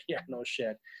in there. Yeah, no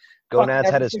shit. Gonads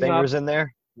had his fingers in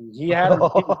there? He had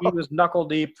he was knuckle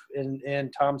deep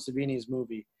in Tom Savini's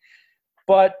movie.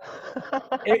 But,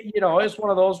 it's one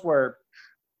of those where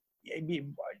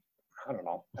I don't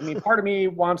know. I mean, part of me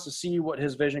wants to see what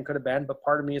his vision could have been, but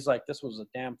part of me is like, this was a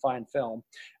damn fine film.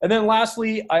 And then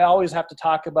lastly, I always have to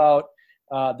talk about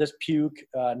this puke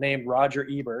named Roger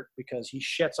Ebert because he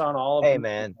shits on all of them.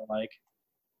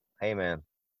 Hey, man.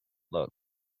 Look.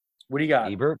 What do you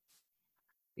got?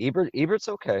 Ebert's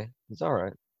okay. He's all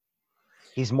right.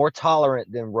 He's more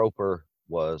tolerant than Roper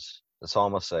was. That's all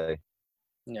I'm going to say.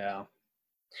 Yeah.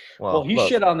 Well, he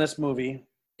shit on this movie.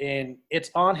 and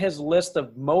it's on his list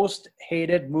of most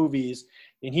hated movies.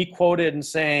 And he quoted in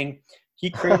saying he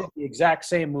created the exact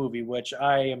same movie, which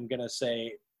I am gonna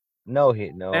say. No.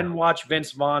 Then watch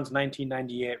Vince Vaughn's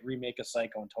 1998 remake of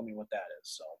Psycho and tell me what that is.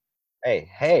 So.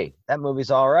 Hey, that movie's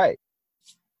all right.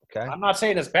 Okay. I'm not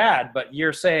saying it's bad, but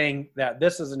you're saying that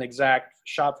this is an exact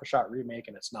shot-for-shot remake,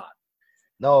 and it's not.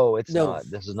 No, it's No. not.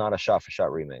 This is not a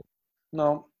shot-for-shot remake.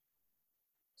 No.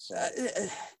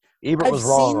 Ebert I've was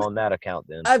wrong seen- on that account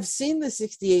then. I've seen the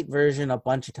 68 version a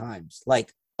bunch of times,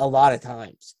 like a lot of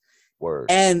times.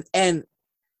 Word. And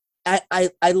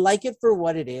I like it for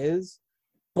what it is,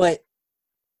 but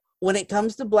when it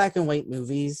comes to black and white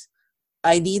movies,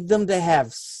 I need them to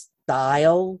have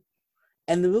style,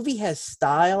 and the movie has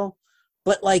style,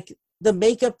 but like the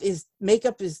makeup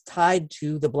is tied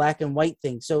to the black and white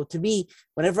thing. So to me,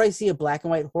 whenever I see a black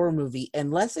and white horror movie,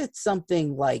 unless it's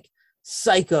something like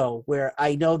Psycho, where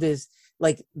I know there's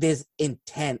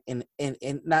intent, and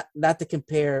not to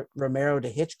compare Romero to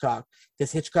Hitchcock,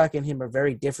 because Hitchcock and him are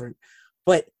very different,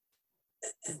 but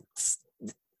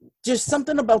just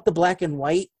something about the black and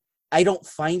white, I don't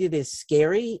find it as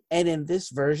scary. And in this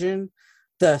version,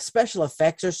 the special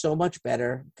effects are so much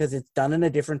better because it's done in a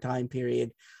different time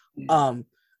period.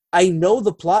 I know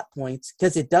the plot points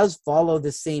because it does follow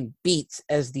the same beats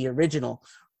as the original,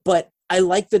 but I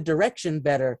like the direction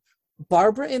better.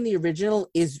 Barbara in the original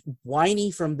is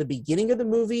whiny from the beginning of the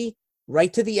movie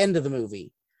right to the end of the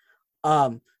movie.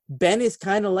 Ben is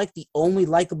kind of like the only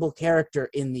likable character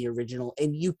in the original,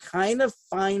 and you kind of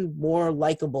find more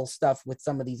likable stuff with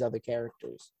some of these other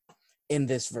characters in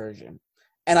this version,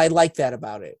 and I like that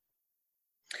about it.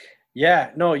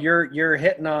 Yeah, no, you're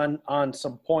hitting on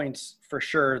some points for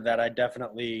sure that I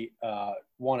definitely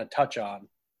want to touch on.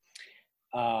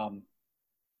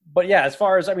 But yeah, as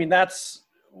far as, I mean, that's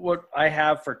what I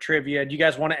have for trivia. Do you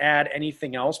guys want to add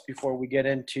anything else before we get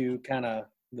into kind of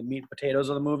the meat and potatoes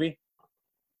of the movie?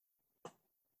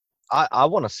 I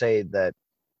want to say that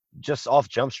just off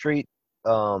Jump Street,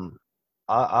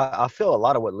 I feel a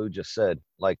lot of what Lou just said,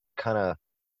 like, kind of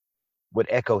would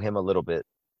echo him a little bit.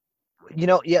 You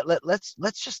know, yeah.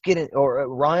 Let's just get in. Or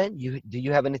Ryan, do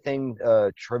you have anything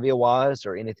trivia wise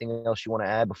or anything else you want to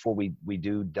add before we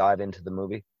do dive into the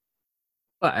movie?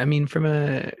 Well, I mean, from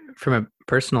a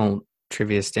personal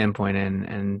trivia standpoint,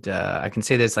 and I can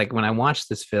say this: like when I watched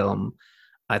this film,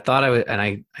 I thought I was, and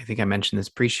I think I mentioned this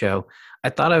pre-show. I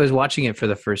thought I was watching it for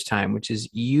the first time, which is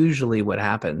usually what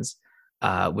happens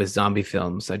with zombie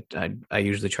films. I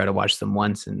usually try to watch them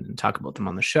once and talk about them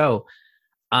on the show.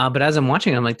 But as I'm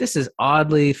watching, I'm like, this is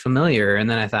oddly familiar. And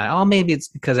then I thought, oh, maybe it's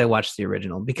because I watched the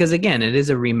original. Because again, it is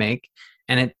a remake,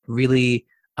 and it really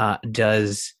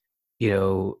does,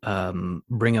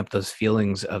 bring up those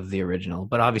feelings of the original.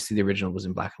 But obviously, the original was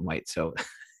in black and white, so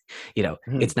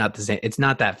it's not the same. It's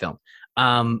not that film.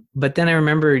 But then I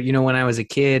remember, when I was a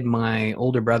kid, my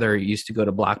older brother used to go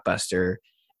to Blockbuster,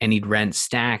 and he'd rent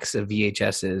stacks of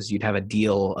VHSs. You'd have a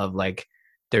deal of like,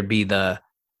 there'd be the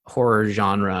horror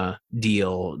genre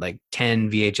deal, like 10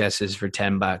 VHSs for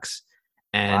 $10,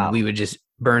 and Wow. we would just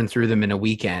burn through them in a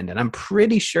weekend. And I'm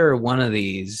pretty sure one of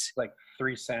these Like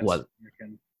 3 cents. was,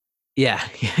 yeah,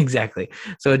 exactly.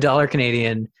 So $1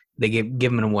 Canadian, they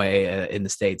give them away in the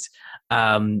States.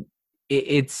 I'm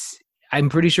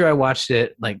pretty sure I watched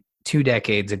it like 2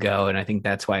 decades ago, and I think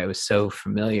that's why it was so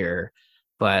familiar.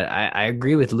 But I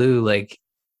agree with Lou. Like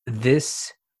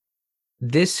this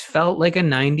felt like a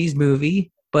 90s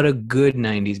movie, but a good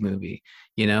 90s movie,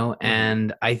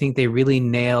 and I think they really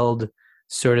nailed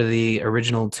sort of the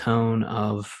original tone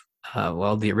of,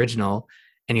 the original,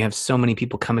 and you have so many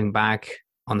people coming back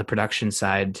on the production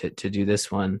side to do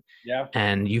this one. Yeah.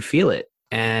 And you feel it.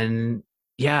 And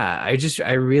yeah,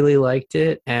 I really liked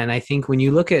it. And I think when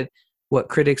you look at what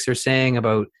critics are saying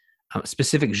about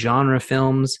specific genre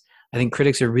films, I think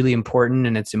critics are really important,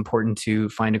 and it's important to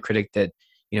find a critic that,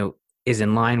 is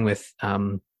in line with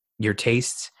your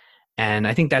tastes. And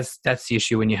I think that's the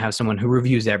issue when you have someone who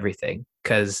reviews everything,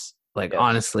 because Yes.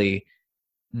 honestly,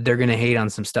 they're going to hate on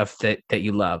some stuff that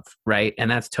you love. Right.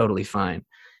 And that's totally fine.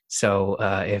 So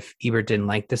if Ebert didn't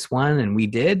like this one and we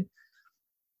did,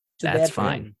 Too that's bad for him.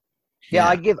 fine. Yeah,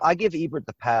 I give Ebert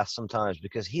the pass sometimes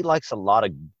because he likes a lot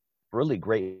of really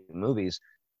great movies.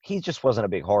 He just wasn't a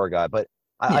big horror guy, but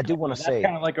I do want to That's say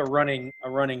kind of like a running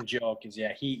joke. Is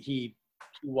he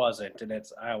wasn't, and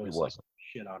I always he wasn't.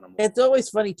 shit on him. It's always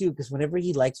funny too, because whenever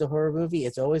he likes a horror movie,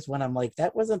 it's always when I'm like,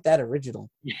 that wasn't that original.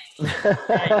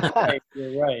 Right,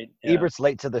 you're right. Yeah. Ebert's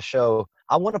late to the show.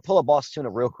 I want to pull a Boss Tuna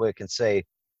real quick and say,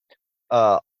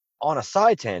 on a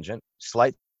slight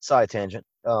side tangent,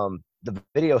 the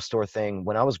video store thing,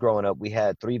 when I was growing up, we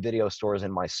had 3 video stores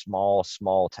in my small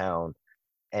town.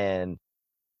 And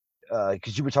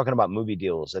because you were talking about movie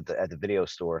deals at the video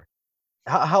store.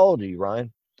 How old are you,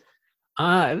 Ryan?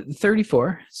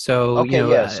 34. So Okay,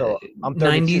 yeah. So I'm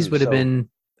 32. 90s would have So been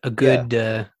a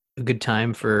good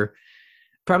time for,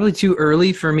 probably too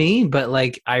early for me, but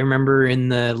like I remember in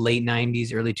the late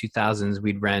 90s, early 2000s,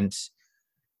 we'd rent.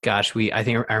 Gosh, I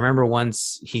remember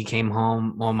once he came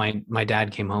home. Well, my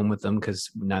dad came home with them because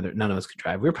none of us could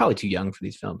drive. We were probably too young for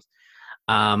these films.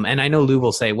 And I know Lou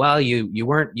will say, "Well, you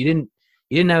didn't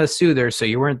have a soother, so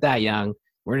you weren't that young.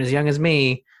 Weren't as young as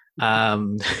me."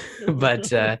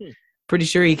 But pretty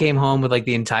sure he came home with like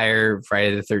the entire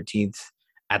Friday the 13th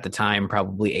at the time,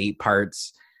 probably 8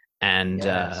 parts. And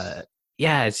yes.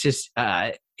 yeah, it's just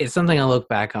it's something I look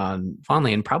back on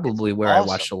fondly, and probably It's where I awesome.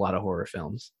 watched a lot of horror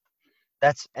films.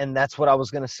 That's what I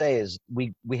was gonna say is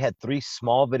we had 3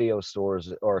 small video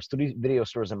stores, or 3 video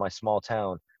stores in my small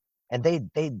town, and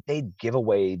they'd give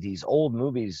away these old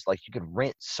movies. Like, you could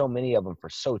rent so many of them for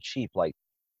so cheap, like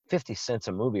 50 cents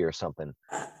a movie or something.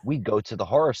 We'd go to the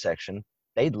horror section.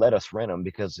 They'd let us rent them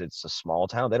because it's a small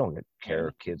town. They don't care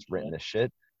if kids renting this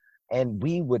shit. And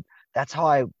we would. That's how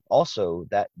I also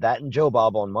that and Joe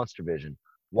Bob on Monster Vision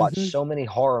watched Mhm. so many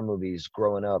horror movies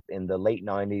growing up in the late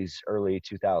 90s, early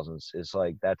 2000s. It's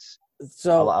like that's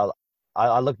So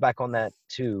I look back on that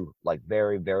too, like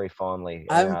very, very fondly.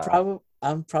 And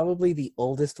I'm probably the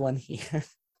oldest one here.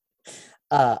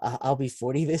 I'll be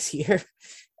 40 this year,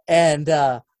 and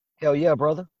hell yeah,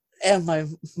 brother. and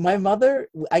my mother.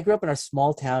 I grew up in a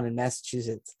small town in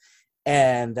Massachusetts,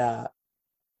 and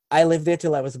I lived there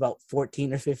till I was about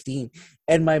 14 or 15.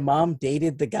 And my mom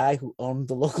dated the guy who owned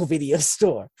the local video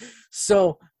store.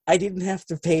 So I didn't have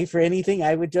to pay for anything.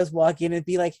 I would just walk in and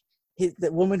be like,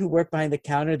 the woman who worked behind the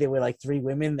counter, there were like 3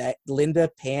 women, that Linda,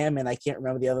 Pam, and I can't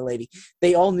remember the other lady.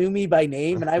 They all knew me by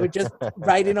name, and I would just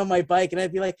ride in on my bike, and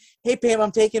I'd be like, "Hey, Pam,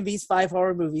 I'm taking these 5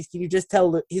 horror movies. Can you just tell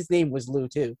Lou?" His name was Lou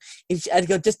too. And I'd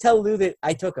go, "Just tell Lou that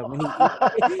I took them."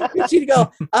 And she'd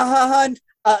go, "Hon,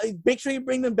 make sure you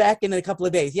bring them back in a couple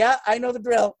of days." Yeah, I know the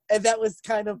drill. And that was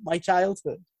kind of my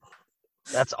childhood.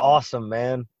 That's awesome,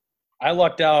 man. I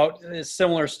lucked out. A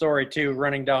similar story too,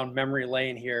 running down memory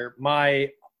lane here. My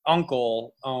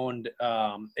uncle owned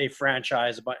a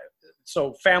franchise, but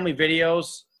so Family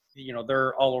Videos,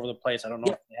 they're all over the place. I don't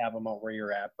know if they have them out where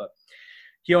you're at, but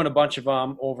he owned a bunch of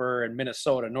them over in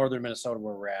Minnesota, northern Minnesota,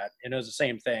 where we're at. And it was the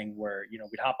same thing where,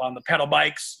 we'd hop on the pedal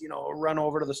bikes, run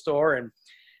over to the store, and,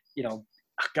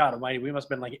 God almighty, we must have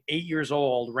been like 8 years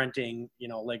old renting,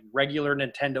 like regular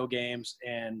Nintendo games.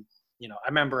 And, I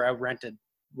remember I rented,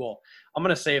 well, I'm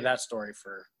going to save that story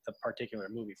for the particular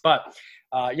movie, but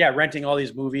renting all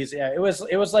these movies. Yeah, it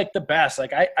was like the best.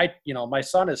 Like my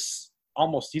son is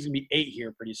he's going to be 8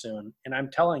 here pretty soon. And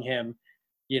I'm telling him,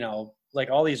 like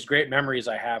all these great memories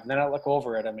I have. And then I look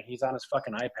over at him and he's on his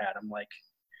fucking iPad. I'm like,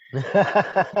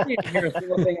 you didn't hear a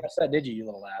single thing I said, did you, you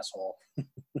little asshole?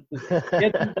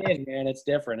 Man, it's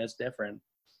different. It's different.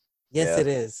 Yes, Yeah. it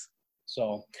is.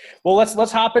 So, well,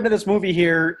 let's hop into this movie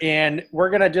here, and we're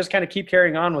gonna just kind of keep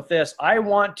carrying on with this. I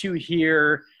want to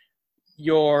hear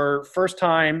your first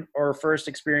time or first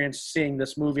experience seeing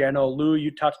this movie. I know, Lou,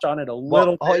 you touched on it a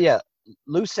little bit. Oh yeah,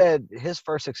 Lou said his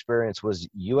first experience was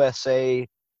USA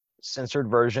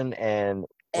censored version, and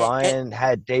Ryan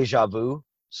had Deja Vu.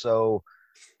 So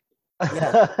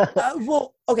Yeah.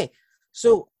 Well, okay.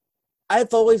 So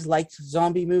I've always liked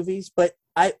zombie movies, but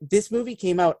this movie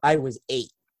came out, I was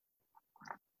 8.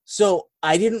 So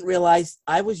I didn't realize,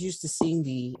 I was used to seeing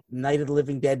the Night of the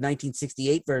Living Dead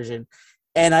 1968 version.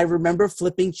 And I remember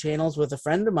flipping channels with a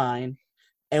friend of mine,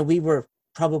 and we were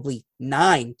probably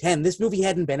 9, 10. This movie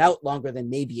hadn't been out longer than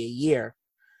maybe a year.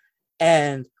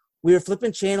 And we were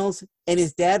flipping channels, and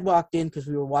his dad walked in because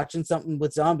we were watching something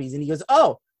with zombies. And he goes,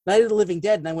 "Oh, Night of the Living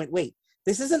Dead." And I went, "Wait,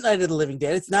 this isn't Night of the Living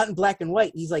Dead. It's not in black and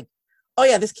white." And he's like, "Oh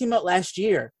yeah, this came out last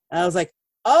year." And I was like,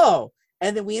 "Oh."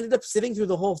 And then we ended up sitting through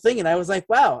the whole thing, and I was like,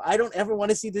 "Wow, I don't ever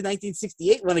want to see the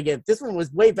 1968 one again. This one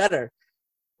was way better."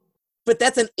 But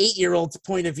that's an 8-year-old's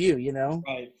point of view,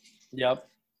 Right. Yep.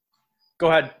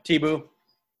 Go ahead, T-Boo.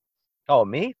 Oh,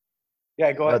 me?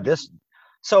 Yeah, go ahead.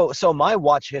 So my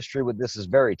watch history with this is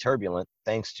very turbulent,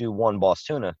 thanks to one Boss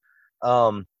Tuna.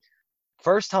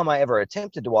 First time I ever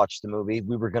attempted to watch the movie,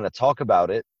 we were going to talk about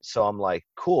it. So I'm like,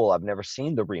 cool, I've never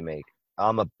seen the remake.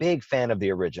 I'm a big fan of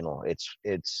the original.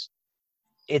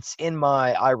 It's in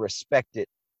my I respect it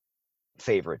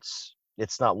favorites.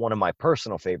 It's not one of my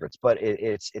personal favorites, but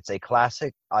it's a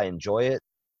classic. I enjoy it.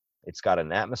 It's got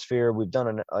an atmosphere. We've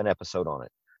done an episode on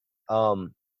it.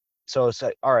 So it's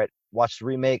like, all right, watched the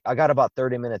remake. I got about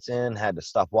 30 minutes in, had to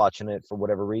stop watching it for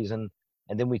whatever reason,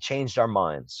 and then we changed our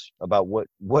minds about what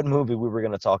movie we were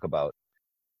going to talk about.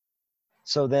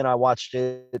 So then I watched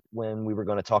it when we were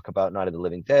going to talk about Night of the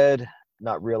Living Dead,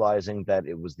 not realizing that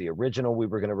it was the original we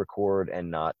were going to record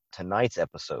and not tonight's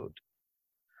episode.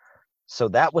 So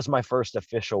that was my first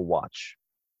official watch.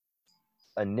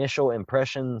 Initial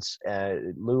impressions,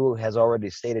 Lou has already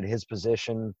stated his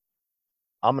position.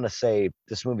 I'm going to say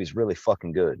this movie's really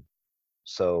fucking good.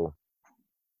 So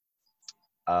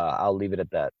I'll leave it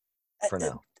at that for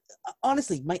now.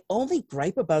 Honestly, my only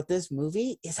gripe about this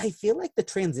movie is I feel like the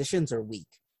transitions are weak.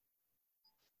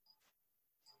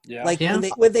 Yeah. Like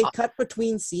when they cut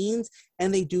between scenes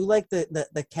and they do like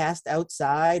the cast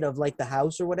outside of like the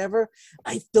house or whatever,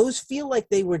 those feel like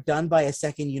they were done by a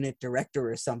second unit director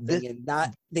or something and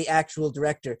not the actual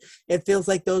director. It feels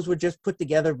like those were just put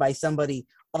together by somebody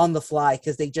on the fly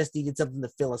because they just needed something to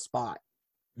fill a spot.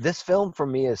 This film for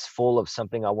me is full of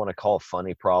something I want to call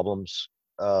funny problems.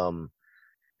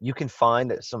 You can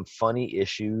find some funny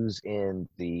issues in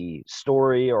the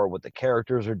story or what the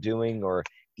characters are doing, or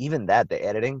even the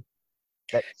editing,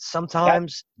 that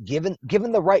sometimes given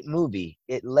the right movie,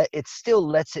 it still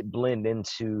lets it blend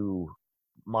into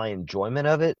my enjoyment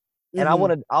of it. And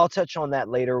I'll touch on that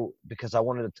later because I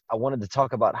wanted to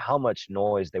talk about how much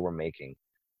noise they were making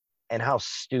and how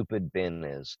stupid Ben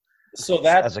is. So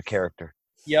that as a character.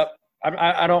 Yep.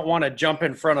 I don't want to jump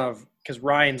in front of, because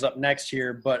Ryan's up next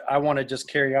here, but I want to just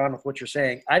carry on with what you're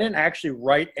saying. I didn't actually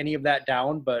write any of that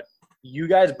down, but you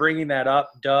guys bringing that up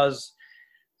does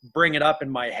bring it up in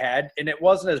my head. And it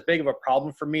wasn't as big of a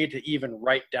problem for me to even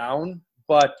write down,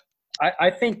 but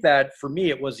I think that for me,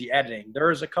 it was the editing. There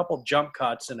was a couple jump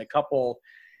cuts and a couple,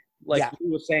 like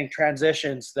you were saying,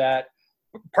 transitions that,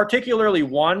 particularly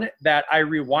one that I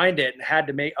rewind it and had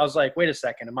to make, I was like, wait a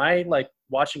second, am I like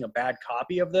watching a bad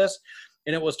copy of this?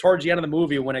 And it was towards the end of the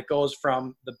movie when it goes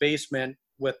from the basement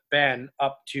with Ben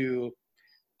up to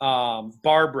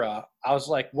Barbara. I was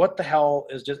like, what the hell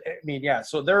is just, I mean, yeah.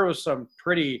 So there was some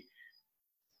pretty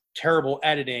terrible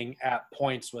editing at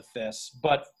points with this,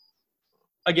 but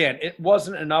again, it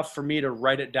wasn't enough for me to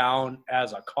write it down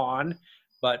as a con.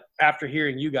 But after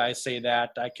hearing you guys say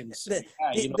that, I can see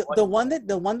the one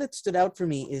that stood out for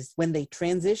me is when they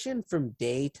transition from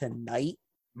day to night.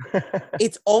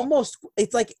 It's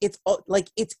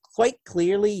quite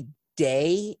clearly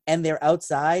day and they're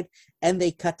outside and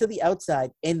they cut to the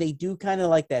outside and they do kind of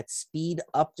like that speed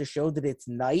up to show that it's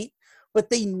night,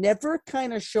 but they never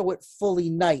kind of show it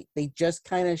fully night. They just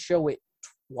kind of show it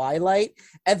twilight,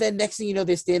 and then next thing you know,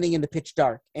 they're standing in the pitch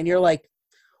dark and you're like,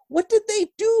 what did they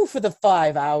do for the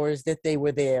 5 hours that they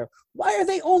were there? Why are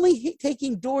they only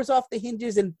taking doors off the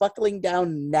hinges and buckling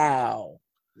down now?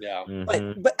 Yeah.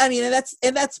 Mm-hmm. But I mean, and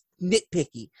that's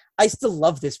nitpicky. I still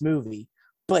love this movie,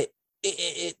 but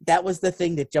that was the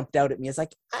thing that jumped out at me. It's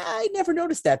like, I never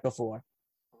noticed that before.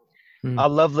 I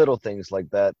love little things like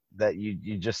that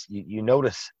you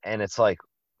notice, and it's like,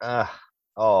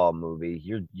 movie,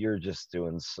 you're just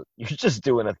doing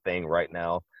a thing right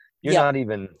now. You're not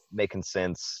even making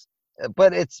sense,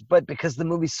 but because the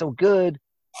movie's so good,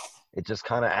 it just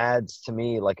kind of adds to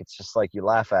me. Like, it's just like you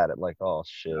laugh at it, like, oh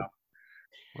shit,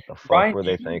 what the fuck Brian, were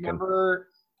they thinking? Remember,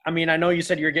 I mean, I know you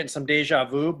said you're getting some deja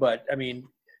vu, but I mean,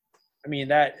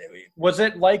 that was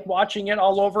it like watching it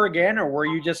all over again, or were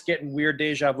you just getting weird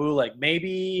deja vu? Like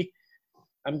maybe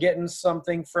I'm getting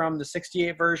something from the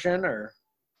 '68 version, or.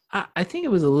 I think it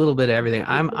was a little bit of everything.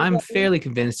 I'm fairly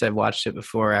convinced I've watched it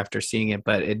before after seeing it,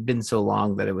 but it'd been so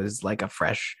long that it was like a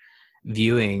fresh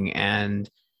viewing. And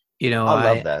I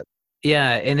love that.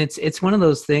 Yeah, and it's one of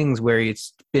those things where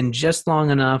it's been just long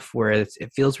enough where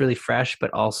it feels really fresh,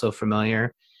 but also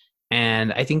familiar.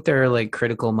 And I think there are like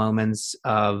critical moments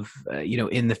of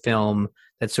in the film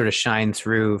that sort of shine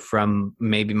through from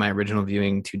maybe my original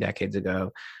viewing 2 decades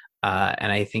ago, and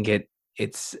I think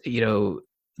it's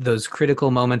those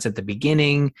critical moments at the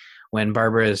beginning when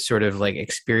Barbara is sort of like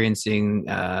experiencing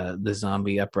the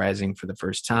zombie uprising for the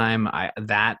first time.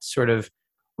 That sort of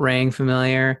rang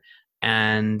familiar.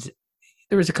 And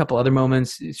there was a couple other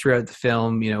moments throughout the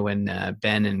film, when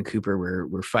Ben and Cooper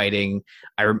were fighting.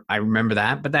 I remember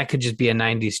that, but that could just be a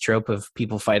 90s trope of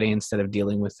people fighting instead of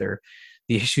dealing with the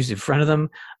issues in front of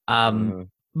them.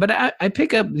 But I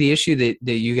pick up the issue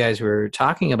that you guys were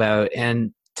talking about,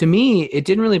 and to me, it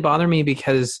didn't really bother me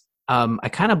because I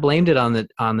kind of blamed it on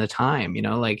the time,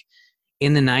 like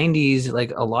in the 90s,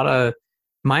 like a lot of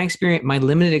my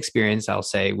limited experience, I'll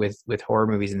say, with horror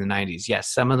movies in the 90s.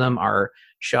 Yes, some of them are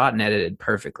shot and edited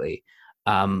perfectly.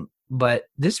 But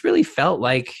this really felt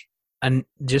like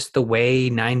just the way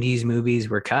 90s movies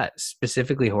were cut,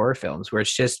 specifically horror films, where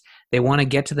it's just they want to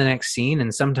get to the next scene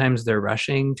and sometimes they're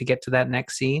rushing to get to that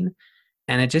next scene,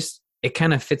 and it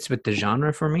kind of fits with the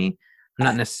genre for me. I'm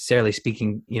not necessarily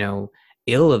speaking,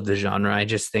 ill of the genre. I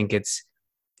just think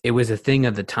it was a thing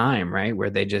of the time, right? Where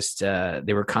they just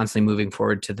they were constantly moving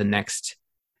forward to the next,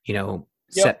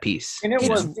 set piece. And it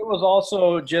was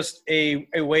also just a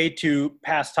way to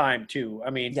pass time too. I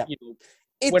mean,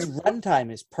 its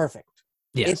runtime is perfect.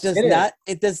 Yes.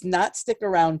 It does not stick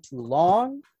around too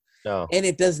long. No. And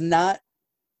it does not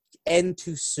end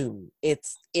too soon.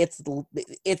 It's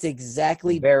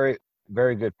exactly very,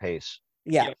 very good pace.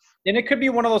 Yeah. And it could be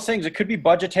one of those things. It could be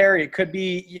budgetary. It could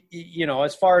be,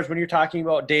 as far as when you're talking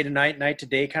about day to night, night to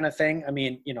day kind of thing. I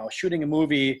mean, shooting a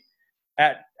movie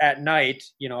at night,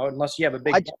 unless you have a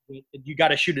big budget, you got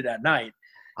to shoot it at night.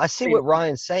 I see what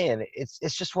Ryan's saying.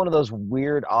 It's just one of those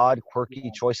weird, odd,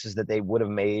 quirky choices that they would have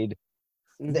made.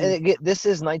 Mm-hmm. This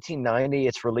is 1990.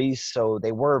 It's released, so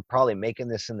they were probably making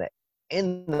this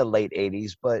in the late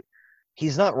 80s. But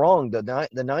he's not wrong. The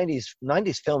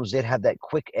 90s films did have that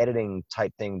quick editing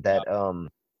type thing that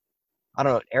I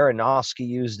don't know. Aronofsky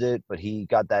used it, but he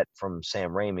got that from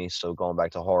Sam Raimi. So going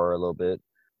back to horror a little bit,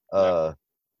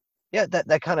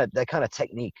 that kind of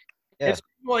technique. Yeah.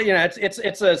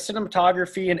 It's a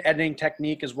cinematography and editing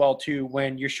technique as well too.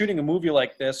 When you're shooting a movie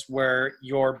like this, where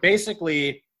you're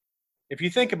basically, if you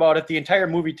think about it, the entire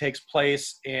movie takes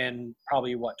place in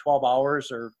probably 12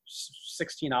 hours or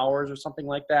 16 hours or something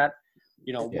like that.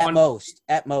 At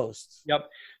most. Yep.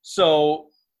 So,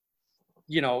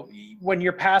 when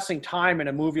you're passing time in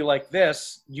a movie like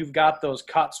this, you've got those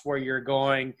cuts where you're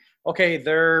going, okay,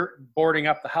 they're boarding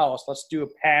up the house. Let's do a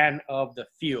pan of the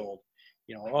field.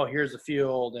 Here's the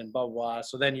field and blah, blah, blah.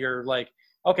 So then you're like,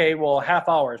 okay, well, half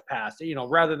hour has passed,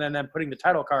 rather than them putting the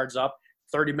title cards up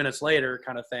 30 minutes later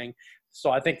kind of thing.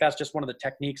 So I think that's just one of the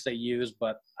techniques they use.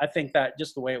 But I think that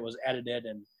just the way it was edited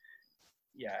and,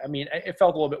 it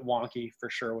felt a little bit wonky for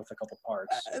sure with a couple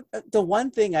parts. The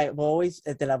one thing I've always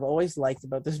liked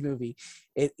about this movie,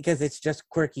 because it's just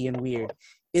quirky and weird,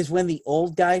 is when the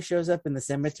old guy shows up in the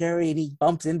cemetery and he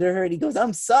bumps into her and he goes,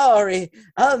 I'm sorry.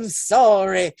 And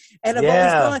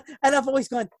I've always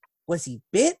gone, was he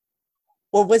bit?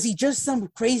 Or was he just some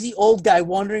crazy old guy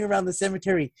wandering around the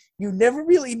cemetery? You never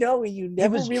really know, and you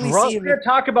never really see him. We're going to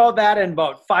talk about that in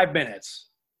about 5 minutes.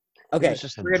 Okay.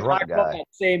 We're going to talk about that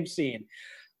same scene.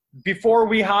 Before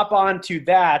we hop on to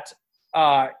that,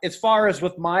 as far as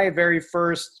with my very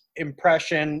first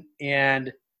impression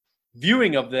and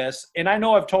viewing of this, and I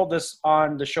know I've told this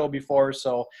on the show before,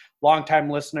 so longtime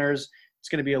listeners, it's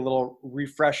going to be a little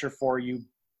refresher for you,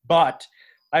 but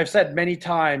I've said many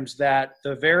times that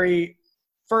the very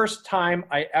first time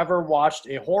I ever watched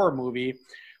a horror movie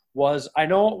was, I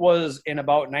know it was in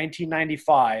about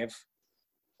 1995,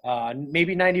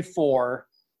 maybe 94,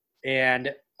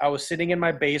 and I was sitting in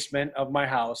my basement of my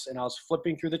house and I was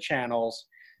flipping through the channels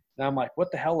and I'm like,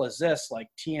 what the hell is this? Like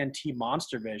TNT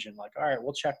Monster Vision. Like, all right,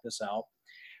 we'll check this out.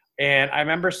 And I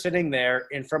remember sitting there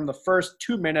and from the first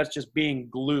 2 minutes just being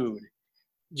glued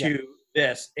to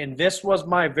this. And this was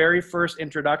my very first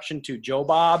introduction to Joe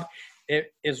Bob.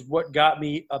 It is what got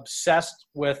me obsessed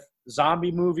with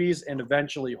zombie movies and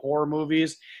eventually horror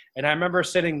movies. And I remember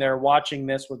sitting there watching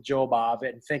this with Joe Bob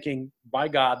and thinking, by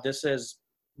God, this is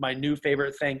my new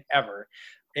favorite thing ever.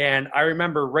 And I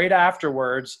remember right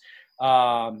afterwards,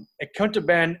 it couldn't have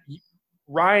been,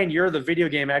 Ryan, you're the video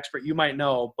game expert, you might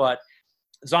know, but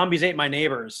Zombies Ate My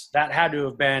Neighbors, that had to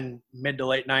have been mid to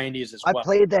late 90s as well. I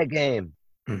played that game.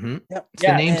 Mm-hmm. Yep. It's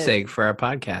the namesake for our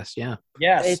podcast. Yeah.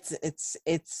 Yes.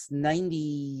 It's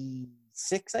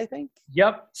 96, I think.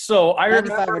 Yep. So I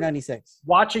 95 remember or 96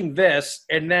 watching this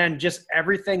and then just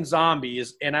everything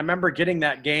zombies. And I remember getting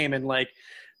that game and like,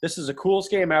 this is the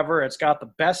coolest game ever. It's got the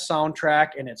best soundtrack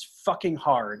and it's fucking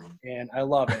hard. And I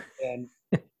love it. And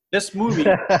this movie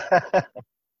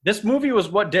was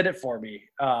what did it for me.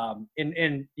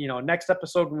 In next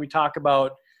episode when we talk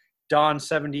about Dawn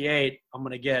 78,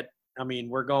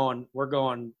 we're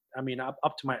going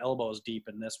up to my elbows deep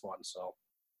in this one. So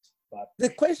but the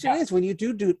question is, when you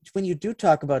do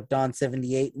talk about Dawn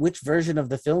 78, which version of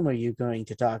the film are you going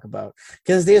to talk about?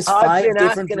 Because there's 5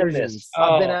 different versions.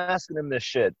 I've been asking him this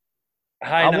shit.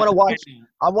 I want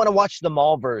to watch the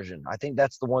mall version. I think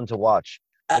that's the one to watch.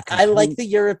 I like the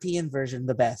European version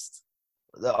the best.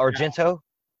 The Argento?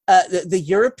 The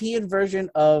European version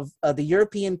of the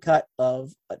European cut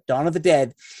of Dawn of the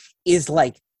Dead is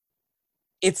like,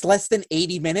 it's less than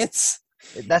 80 minutes.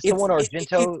 That's the one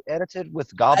Argento edited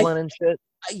with Goblin and shit?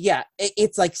 Yeah,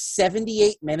 it's like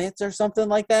 78 minutes or something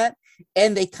like that.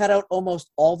 and they cut out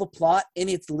almost all the plot, and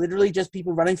it's literally just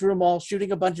people running through a mall,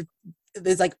 shooting a bunch of.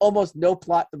 There's like almost no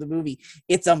plot to the movie.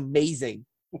 It's amazing.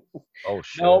 Oh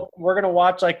shit. No, we're gonna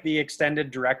watch like the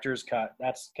extended director's cut.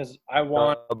 That's because I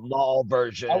want The mall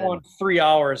version. I want 3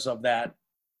 hours of that.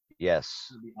 Yes,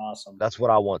 It'd be awesome. that's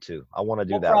what I want to. I want to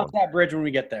do We'll that cross one. that bridge when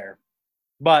we get there.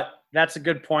 But that's a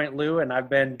good point, Lou, and I've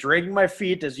been dragging my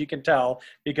feet, as you can tell,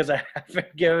 because I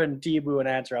haven't given T-Boo an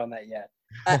answer on that yet.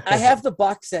 I have the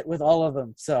box set with all of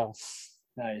them, so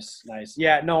Nice.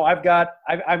 Yeah, no, I've got.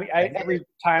 Every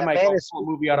time I pull a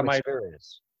movie out of my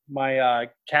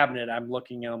cabinet, I'm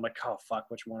looking and I'm like, oh fuck,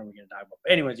 which one are we gonna die about?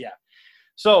 Anyways, yeah.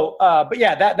 So, but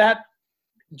yeah, that.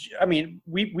 I mean,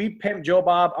 we pimped Joe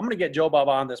Bob. I'm gonna get Joe Bob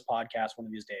on this podcast one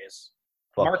of these days.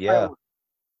 Fuck Mark yeah. Howard,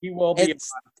 he will be.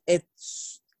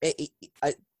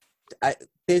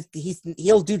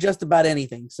 He'll do just about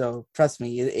anything. So trust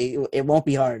me, it won't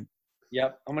be hard.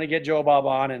 Yep, I'm gonna get Joe Bob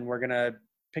on, and we're gonna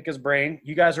pick his brain.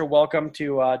 You guys are welcome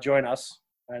to join us.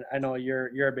 I know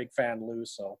you're a big fan, Lou.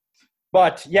 So,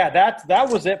 but yeah, that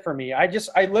was it for me. I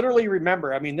literally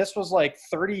remember. I mean, this was like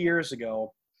 30 years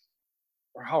ago,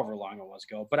 or however long it was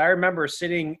ago. But I remember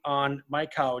sitting on my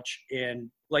couch and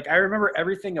like I remember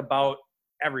everything about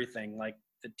everything, like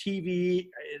the TV.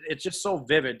 It's just so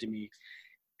vivid to me,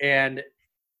 and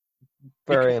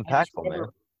Very because I just impactful, remember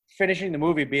man. finishing the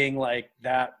movie being like,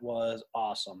 that was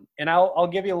awesome. And I'll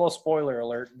give you a little spoiler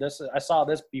alert. I saw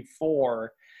this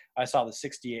before I saw the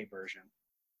 68 version.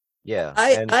 Yeah.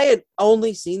 I had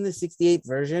only seen the 68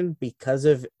 version because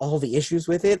of all the issues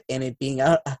with it and it being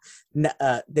out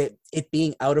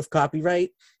of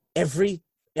copyright. Every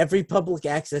public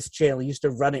access channel used to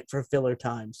run it for filler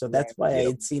time. So that's why I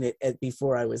had seen it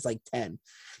before I was like 10.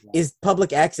 Yeah. Is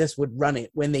public access would run it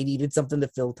when they needed something to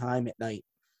fill time at night.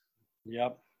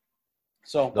 Yep.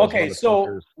 So, Those okay, so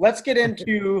motherfuckers. let's get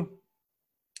into,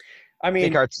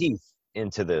 Sink our teeth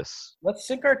into this. let's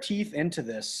sink our teeth into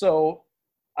this. So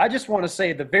I just want to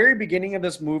say the very beginning of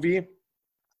this movie,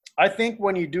 I think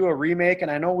when you do a remake,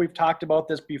 and I know we've talked about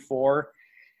this before,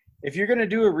 if you're going to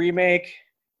do a remake,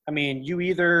 I mean,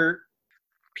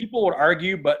 people would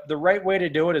argue, but the right way to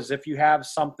do it is if you have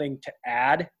something to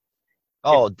add.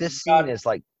 Oh, If this you've got- scene is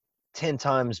like 10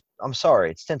 times. I'm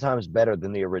sorry, it's 10 times better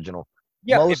than the original.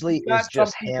 Yeah, if Mosley you've got is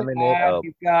just something to hamming it add, up.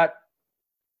 You've got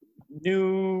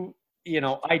new,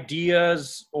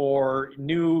 ideas or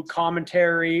new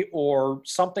commentary or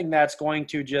something that's going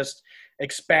to just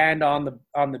expand on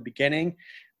the beginning.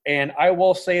 And I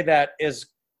will say that as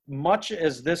much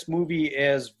as this movie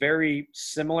is very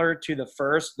similar to the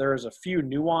first, there's a few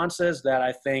nuances that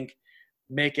I think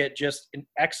make it just an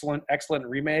excellent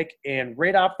remake. And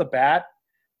right off the bat,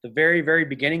 the very, very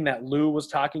beginning that Lou was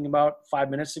talking about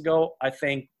 5 minutes ago, I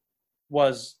think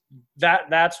was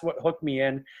that's what hooked me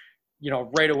in,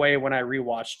 right away when I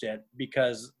rewatched it,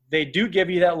 because they do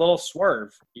give you that little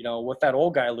swerve, with that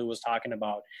old guy Lou was talking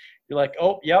about. You're like,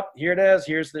 oh, yep, here it is.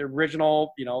 Here's the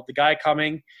original, the guy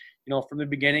coming, from the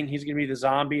beginning, he's going to be the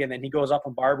zombie. And then he goes up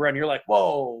on Barbara and you're like,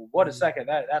 whoa, what a second.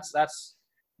 That's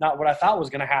not what I thought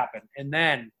was going to happen. And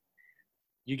then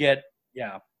you get,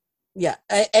 yeah. Yeah,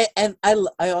 and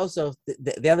I also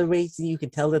the other way you can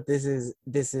tell that this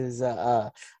is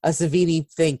a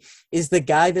Savini thing is the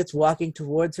guy that's walking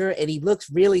towards her and he looks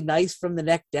really nice from the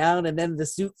neck down, and then the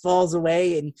suit falls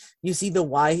away and you see the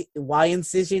Y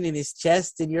incision in his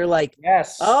chest and you're like,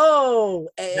 yes, oh,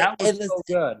 that was so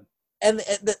good, and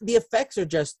the effects are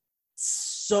just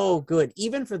so good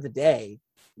even for the day.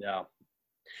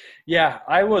 Yeah,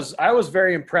 I was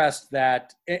very impressed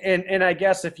that, and I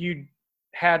guess if you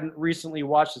hadn't recently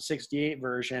watched the 68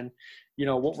 version,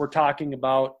 what we're talking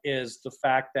about is the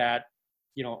fact that,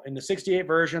 in the 68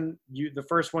 version, the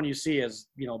first one you see is,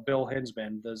 Bill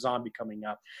Hinsman, the zombie coming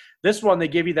up. This one, they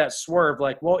give you that swerve,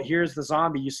 like, well, here's the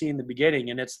zombie you see in the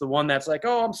beginning, and it's the one that's like,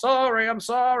 oh, I'm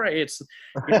sorry. It's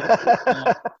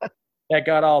that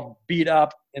got all beat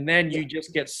up, and then you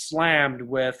just get slammed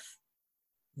with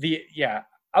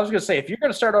I was going to say, if you're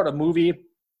going to start out a movie,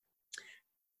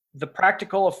 the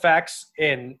practical effects,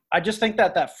 and I just think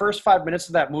that first 5 minutes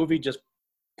of that movie just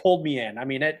pulled me in. I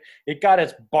mean, it got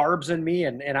its barbs in me,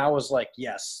 and I was like,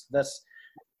 yes, that's.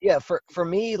 Yeah, for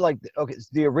me, like, okay,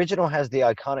 the original has the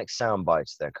iconic sound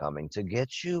bites that coming to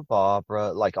get you,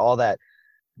 Barbara, like all that.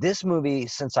 This movie,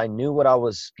 since I knew what I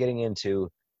was getting into,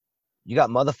 you got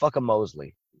motherfucker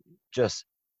Mosley just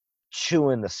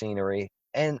chewing the scenery,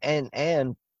 and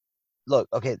look,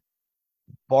 okay,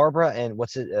 Barbara and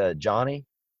Johnny,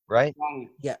 right?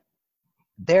 Yeah.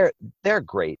 They're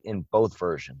great in both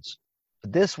versions.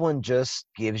 But this one just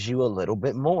gives you a little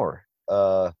bit more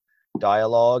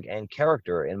dialogue and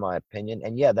character, in my opinion.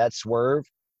 And yeah, that swerve,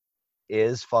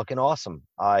 is fucking awesome.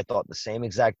 I thought the same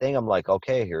exact thing. I'm like,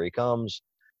 okay, here he comes.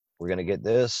 We're gonna get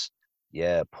this.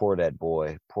 Yeah, pour that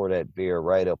boy, pour that beer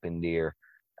right up in there.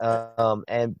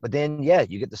 But then yeah,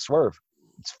 you get the swerve.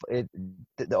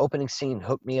 The opening scene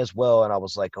hooked me as well, and I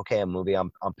was like, okay, a movie,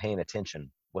 I'm paying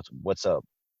attention. What's up?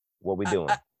 What we doing?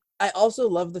 I also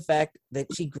love the fact that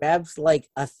she grabs like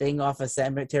a thing off a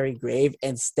cemetery grave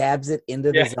and stabs it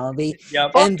into the zombie.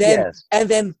 Yep. And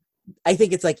then I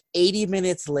think it's like 80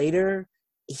 minutes later,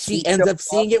 she ends up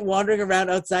seeing it wandering around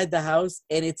outside the house,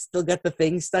 and it's still got the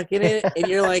thing stuck in it. And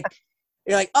you're like,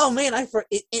 oh man,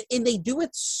 and they do it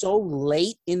so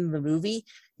late in the movie.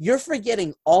 You're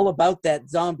forgetting all about that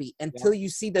zombie until you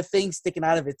see the thing sticking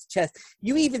out of its chest.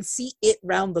 You even see it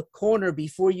round the corner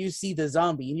before you see the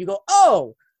zombie, and you go,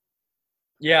 oh.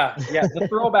 Yeah. The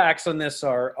throwbacks on this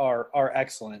are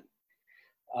excellent.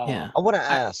 Yeah. I want to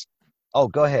ask. Oh,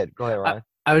 go ahead, Ryan.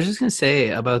 I was just gonna say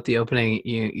about the opening.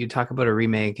 You talk about a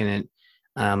remake, and it,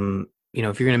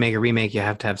 if you're gonna make a remake, you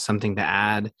have to have something to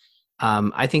add.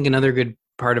 I think another good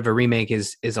part of a remake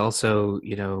is also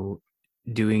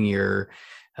doing your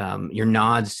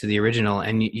nods to the original.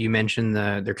 And you mentioned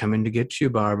they're coming to get you,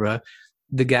 Barbara.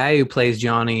 The guy who plays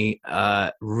Johnny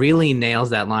really nails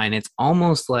that line. It's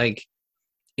almost like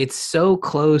it's so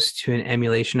close to an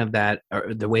emulation of that,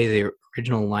 or the way the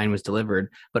original line was delivered,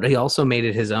 but he also made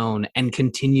it his own and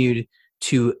continued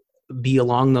to be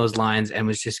along those lines, and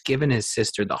was just giving his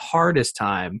sister the hardest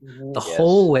time the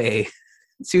whole way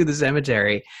to the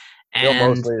cemetery. Bill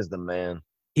And Moseley is the man.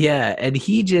 Yeah, and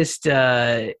he just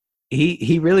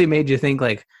he really made you think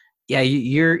like, yeah,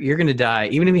 you're gonna die,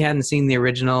 even if you hadn't seen the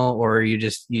original, or you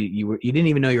didn't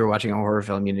even know you were watching a horror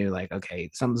film. You knew like, okay,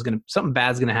 something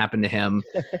bad's gonna happen to him,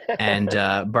 and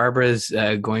Barbara's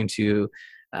going to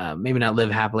maybe not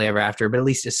live happily ever after, but at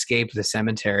least escape the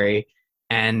cemetery.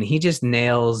 And he just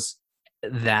nails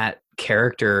that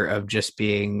character of just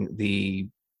being the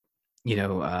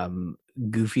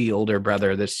goofy older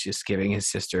brother that's just giving his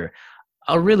sister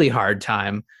a really hard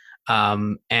time,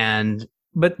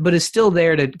 but is still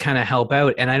there to kind of help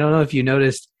out. And I don't know if you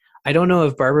noticed, I don't know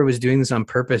if Barbara was doing this on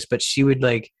purpose, but she would,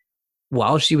 like,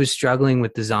 while she was struggling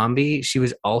with the zombie, she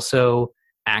was also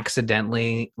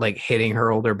accidentally like hitting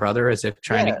her older brother as if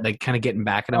trying to like kind of getting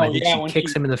back at him. I think she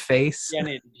kicks him in the face.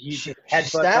 Yeah, she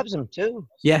stabs him too.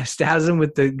 Yeah, stabs him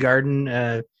with the garden,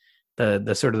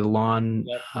 the sort of the lawn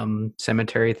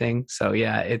cemetery thing. So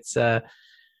yeah, it's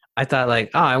I thought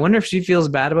like, oh, I wonder if she feels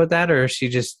bad about that, or if she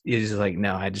just is like,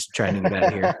 no, I just trying to get out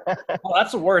of here. Well,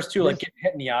 that's the worst too. Like getting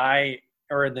hit in the eye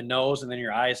or in the nose, and then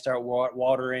your eyes start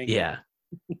watering. Yeah.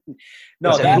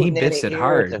 No, he bits it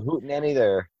hard. The hootenanny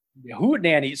there.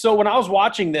 Hootenanny. So when I was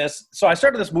watching this, so I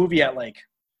started this movie at like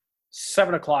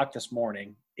 7:00 this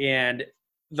morning, and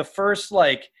the first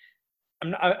I'd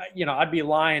be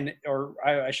lying, or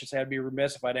I should say I'd be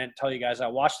remiss if I didn't tell you guys I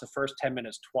watched the first 10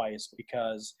 minutes twice,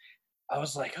 because I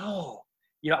was like, I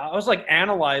was like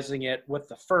analyzing it with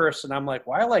the first, and I'm like,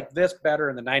 well, I like this better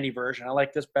in the 90 version. I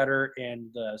like this better in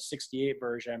the 68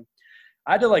 version.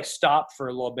 I had to like stop for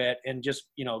a little bit and just,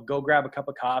 go grab a cup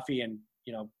of coffee and,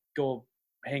 go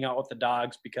hang out with the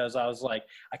dogs, because I was like,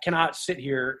 I cannot sit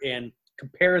here and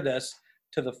compare this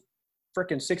to the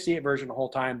freaking 68 version the whole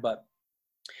time. But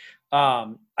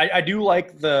I do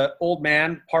like the old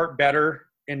man part better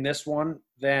in this one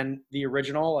than the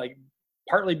original, like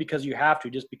partly because you have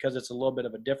to, just because it's a little bit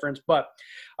of a difference. But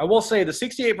I will say the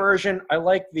 68 version, I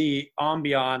like the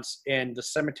ambiance in the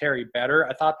cemetery better.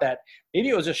 I thought that maybe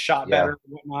it was just shot better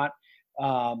and whatnot.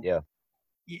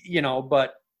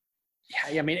 But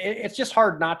yeah, I mean, it's just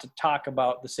hard not to talk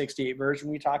about the 68 version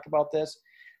when we talk about this.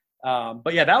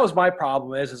 But yeah, that was my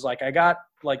problem is like, I got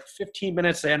like 15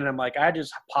 minutes in and I'm like, I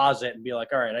just pause it and be like,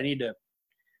 all right, I need to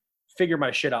figure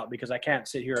my shit out, because I can't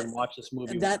sit here and watch this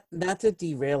movie. Not to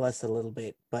derail us a little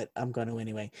bit, but I'm going to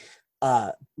anyway.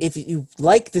 If you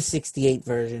like the 68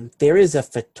 version, there is a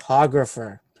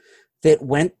photographer that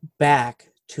went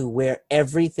back to where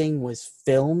everything was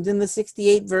filmed in the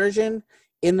 68 version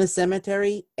in the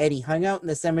cemetery, and he hung out in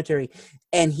the cemetery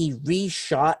and he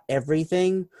reshot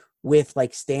everything with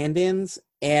like stand-ins,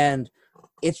 and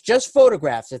it's just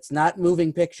photographs. It's not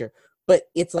moving picture, but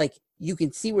it's like you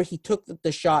can see where he took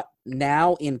the shot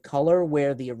now in color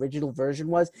where the original version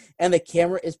was, and the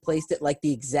camera is placed at like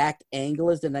the exact angle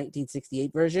as the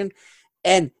 1968 version,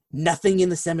 and nothing in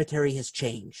the cemetery has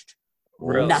changed.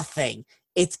 Really? Nothing.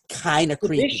 It's kind of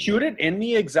creepy. Did they shoot it in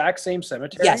the exact same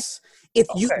cemetery? Yes.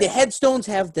 The headstones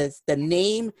have the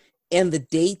name and the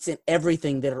dates and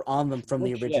everything that are on them from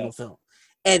the original film.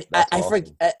 And That's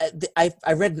awesome.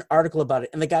 I read an article about it,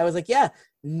 and the guy was like, "Yeah,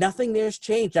 nothing there's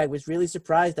changed." I was really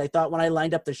surprised. I thought when I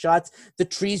lined up the shots, the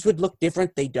trees would look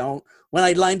different. They don't. When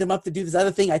I lined them up to do this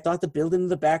other thing, I thought the building in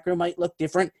the background might look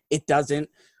different. It doesn't.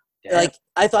 Damn. Like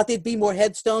I thought there'd be more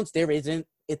headstones. There isn't.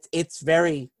 It's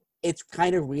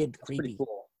kind of weird, That's pretty creepy.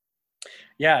 cool.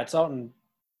 Yeah, it's out in.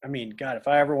 I mean, God, if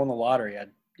I ever won the lottery,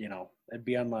 it'd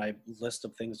be on my list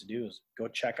of things to do is go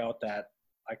check out that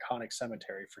iconic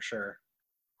cemetery for sure.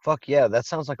 Fuck yeah, that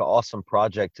sounds like an awesome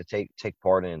project to take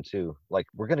part in too. Like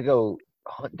we're gonna go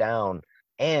hunt down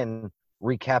and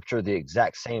recapture the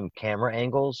exact same camera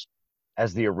angles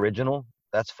as the original.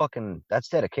 That's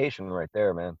dedication right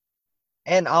there, man.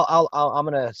 And I'm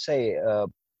gonna say,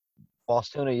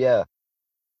 Boss Tuna, yeah.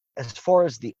 As far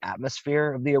as the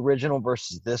atmosphere of the original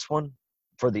versus this one,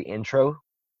 for the intro,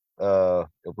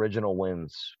 original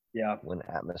wins Yeah. when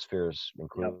atmosphere is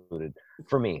included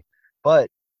for me. But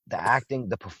the acting,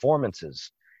 the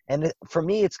performances, and for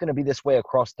me, it's going to be this way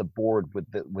across the board with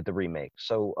the remake.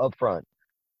 So up front,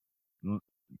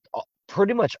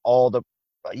 pretty much all the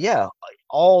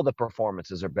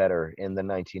performances are better in the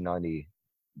 1990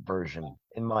 version,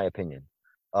 in my opinion.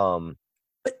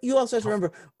 But you also have to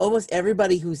remember, almost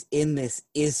everybody who's in this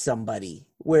is somebody,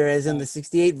 whereas in the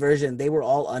 '68 version, they were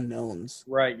all unknowns.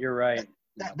 Right, you're right.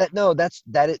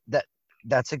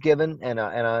 That's a given, and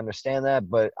I understand that,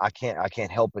 but I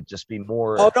can't help but just be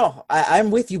more. Oh no, I'm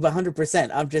with you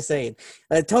 100%. I'm just saying,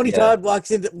 Tony Todd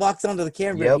walks onto the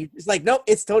camera. Yep. And he's like, nope,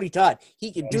 it's Tony Todd.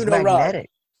 He can do He's no wrong.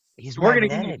 magnetic. We're going to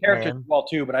get into magnetic, characters man. as well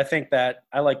too, but I think that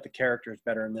I like the characters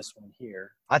better in this one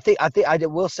here. I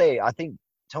will say I think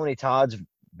Tony Todd's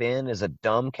Ben is a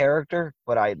dumb character,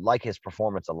 but I like his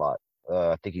performance a lot.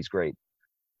 I think he's great,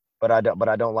 but I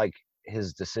don't like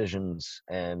his decisions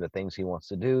and the things he wants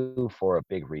to do for a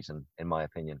big reason, in my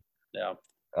opinion. Yeah.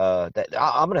 I'm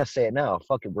gonna say it now.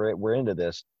 Fuck it, we're into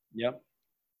this. Yep.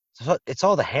 So it's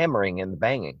all the hammering and the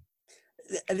banging.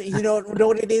 You know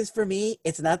what it is for me?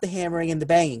 It's not the hammering and the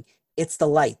banging. It's the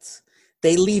lights.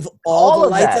 They leave all the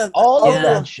lights on. All of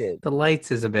that shit. The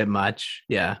lights is a bit much.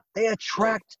 Yeah. They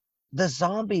attract the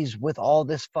zombies with all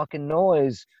this fucking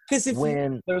noise. Because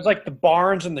there's like the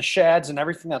barns and the sheds and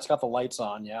everything that's got the lights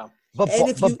on. Yeah.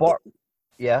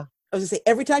 Yeah. I was gonna say,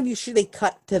 every time they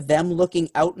cut to them looking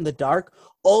out in the dark,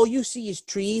 all you see is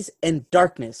trees and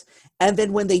darkness. And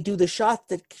then when they do the shots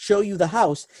that show you the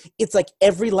house, it's like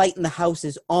every light in the house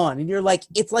is on, and you're like,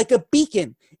 it's like a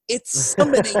beacon. It's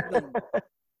summoning them.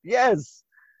 Yes.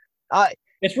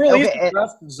 It's really easy for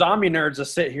us zombie nerds to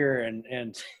sit here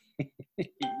and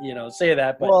say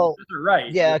that, but they're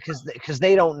right. Yeah, because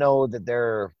they don't know that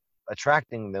they're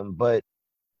attracting them, but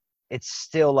it's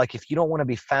still like if you don't want to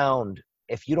be found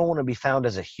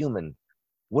as a human,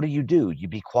 what do? You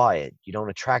be quiet. You don't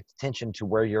attract attention to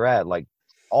where you're at. Like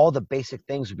all the basic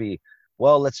things would be,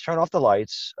 well, let's turn off the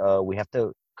lights. We have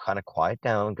to kind of quiet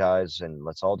down, guys, and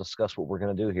let's all discuss what we're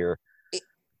gonna do here.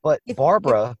 But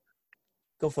Barbara,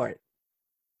 go for it.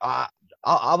 I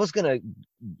was gonna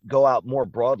go out more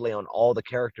broadly on all the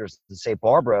characters and say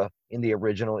Barbara in the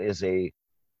original is a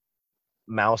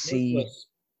mousy. Worthless.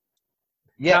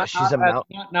 Yeah, she's a mouse.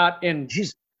 Not in.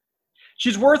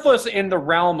 She's worthless in the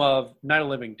realm of Night of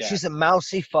Living Dead. She's a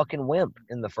mousy fucking wimp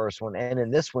in the first one, and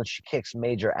in this one she kicks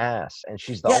major ass, and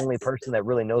she's the only person that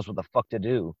really knows what the fuck to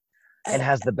do, and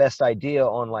has the best idea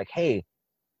on like, hey,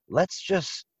 let's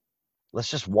just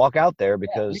walk out there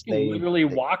because they literally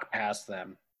walk past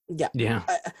them. Yeah.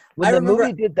 When the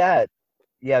movie did that,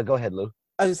 yeah, go ahead, Lou.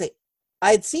 I was gonna say, I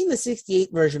had seen the '68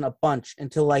 version a bunch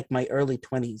until like my early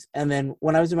 20s, and then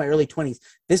when I was in my early 20s,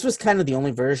 this was kind of the only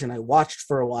version I watched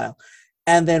for a while.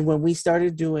 And then when we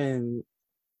started doing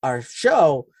our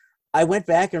show, I went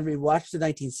back and rewatched the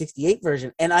 1968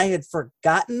 version, and I had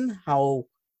forgotten how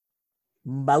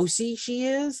mousy she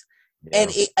is. Yeah.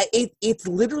 And it's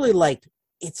literally like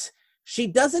she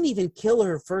doesn't even kill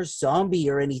her first zombie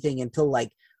or anything until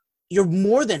like you're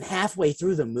more than halfway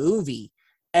through the movie,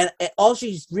 and all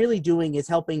she's really doing is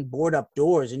helping board up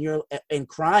doors, and you're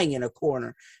crying in a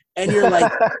corner, and you're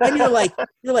like,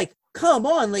 come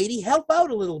on, lady, help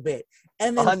out a little bit.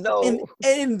 And then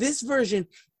in this version,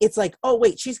 it's like, oh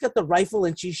wait, she's got the rifle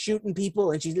and she's shooting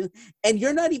people, and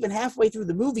you're not even halfway through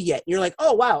the movie yet. You're like,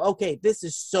 oh wow, okay, this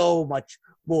is so much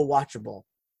more watchable.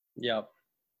 Yep.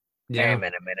 Yeah.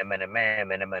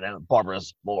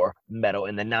 Barbara's more metal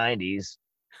in the 90s.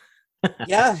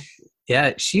 Yeah.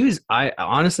 Yeah, she was. I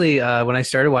honestly, when I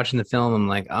started watching the film, I'm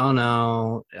like, oh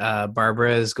no,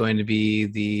 Barbara is going to be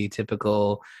the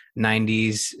typical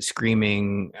 '90s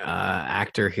screaming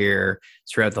actor here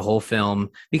throughout the whole film.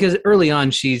 Because early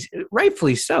on, she's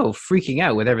rightfully so freaking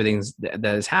out with everything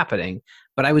that is happening.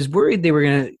 But I was worried they were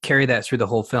going to carry that through the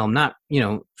whole film, not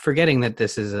forgetting that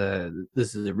this is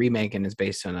a remake and is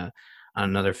based on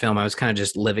another film. I was kind of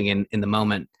just living in the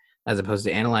moment as opposed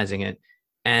to analyzing it.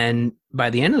 And by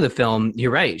the end of the film,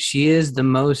 you're right. She is the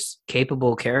most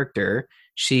capable character.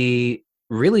 She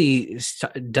really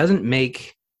doesn't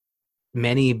make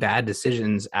many bad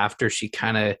decisions after she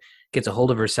kind of gets a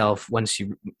hold of herself once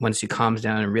she calms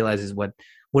down and realizes what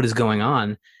is going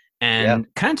on, and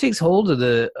kind of takes hold of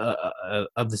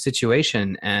the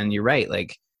situation. And you're right.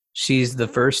 Like, she's the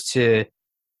first to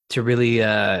really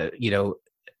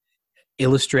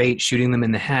illustrate shooting them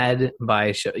in the head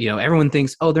by everyone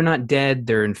thinks, oh, they're not dead,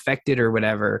 they're infected or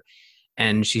whatever,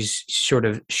 and she's sort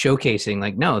of showcasing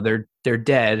like, no, they're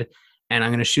dead, and I'm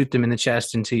going to shoot them in the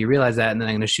chest until you realize that, and then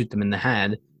I'm going to shoot them in the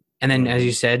head. And then, as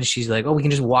you said, she's like, oh, we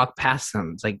can just walk past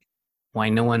them. It's like, why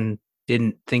no one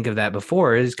didn't think of that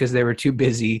before is because they were too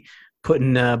busy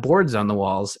putting boards on the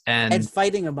walls and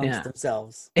fighting amongst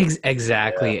themselves.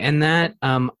 Exactly. And that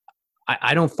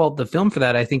I don't fault the film for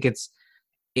that. I think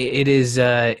it is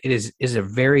a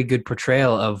very good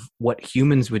portrayal of what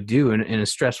humans would do in a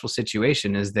stressful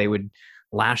situation, is they would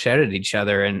lash out at each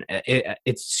other, and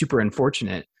it's super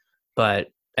unfortunate. But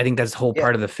I think that's the whole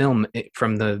part of the film,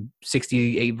 from the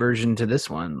 '68 version to this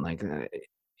one. Like,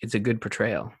 it's a good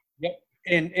portrayal. Yep.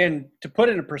 And to put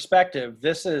it in perspective,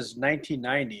 this is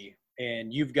 1990,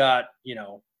 and you've got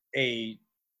a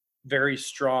very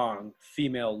strong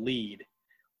female lead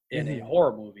in a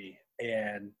horror movie,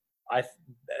 and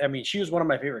I mean, she was one of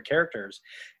my favorite characters.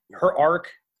 Her arc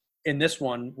in this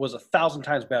one was 1,000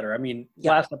 times better. I mean,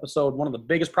 last episode, one of the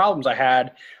biggest problems I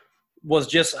had was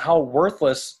just how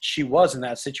worthless she was in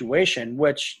that situation,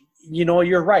 which,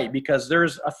 you're right, because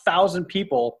there's 1,000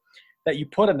 people that you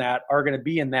put in that are going to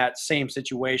be in that same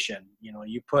situation.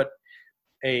 You put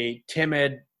a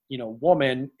timid,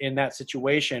 woman in that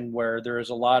situation where there's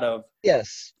a lot of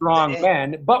strong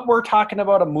men, but we're talking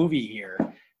about a movie here.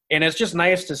 And it's just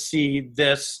nice to see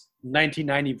this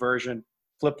 1990 version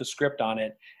flip the script on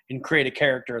it and create a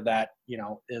character that,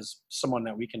 is someone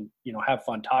that we can, have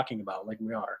fun talking about like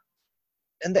we are.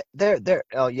 And they're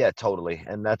oh yeah, totally.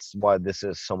 And that's why this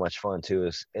is so much fun too,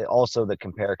 is also the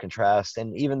compare contrast.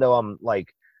 And even though I'm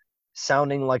like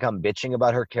sounding like I'm bitching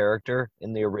about her character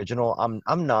in the original,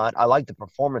 I'm not. I like the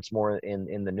performance more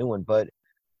in the new one, but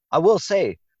I will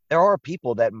say there are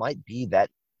people that might be that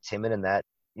timid and that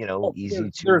easy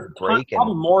to break.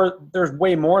 There's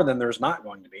way more than there's not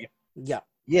going to be.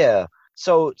 Yeah.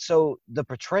 So the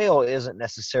portrayal isn't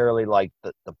necessarily like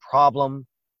the problem.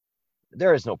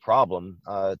 There is no problem.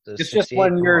 It's just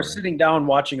when you're sitting down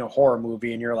watching a horror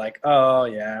movie and you're like, oh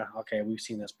yeah, okay, we've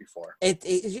seen this before.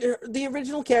 The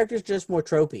original character is just more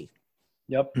tropey.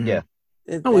 Yep. Mm-hmm. Yeah.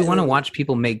 We want to watch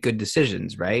people make good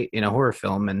decisions, right, in a horror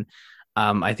film, and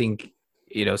I think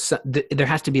there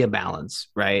has to be a balance,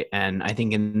 right? And I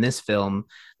think in this film,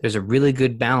 there's a really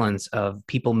good balance of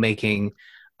people making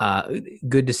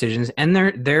good decisions, and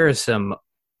there are some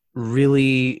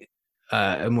really,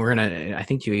 and I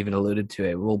think you even alluded to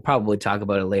it. We'll probably talk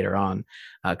about it later on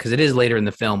because it is later in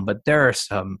the film, but there are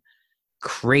some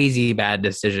crazy bad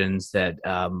decisions that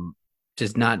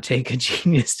does not take a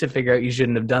genius to figure out you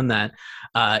shouldn't have done that,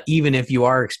 even if you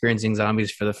are experiencing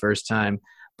zombies for the first time.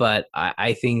 But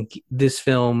I think this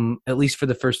film, at least for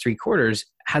the first three quarters,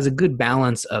 has a good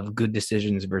balance of good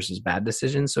decisions versus bad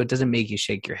decisions. So it doesn't make you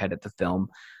shake your head at the film.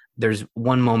 There's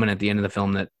one moment at the end of the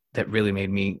film that really made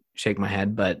me shake my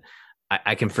head, but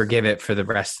I can forgive it for the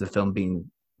rest of the film being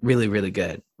really, really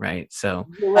good, right? So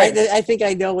I think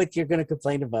I know what you're going to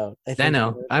complain about. I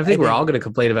know. I think we're all going to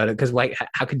complain about it because, like,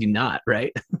 how could you not,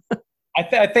 right?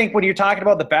 I think when you're talking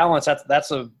about the balance,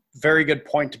 that's a very good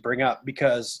point to bring up,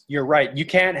 because you're right. You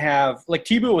can't have, like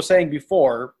T-Boo was saying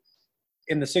before,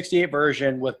 in the 68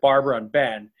 version with Barbara and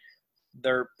Ben,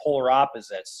 they're polar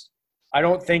opposites. I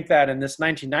don't think that in this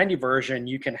 1990 version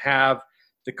you can have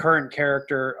the current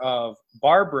character of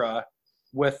Barbara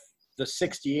with the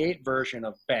 68 version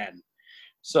of Ben.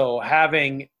 So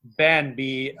having Ben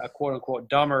be a quote-unquote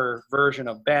dumber version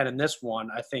of Ben in this one,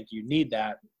 I think you need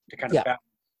that to kind of balance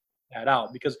that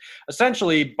out, because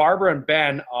essentially Barbara and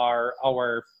Ben are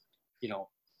our,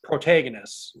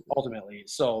 protagonists ultimately.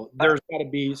 So there's got to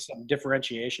be some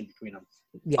differentiation between them.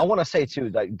 I want to say too,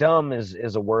 like, dumb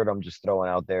is a word I'm just throwing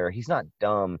out there. He's not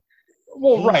dumb.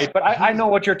 Well, right, but I know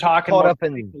what you're talking about. Up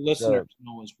in the listeners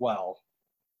know as well.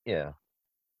 Yeah.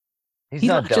 He's he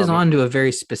not latches dumb. on to a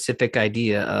very specific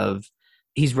idea of,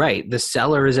 he's right. The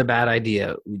cellar is a bad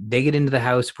idea. They get into the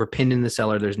house. We're pinned in the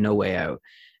cellar. There's no way out.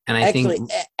 And I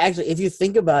think Actually, if you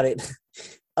think about it,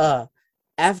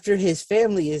 after his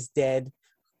family is dead,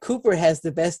 Cooper has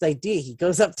the best idea. He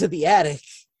goes up to the attic.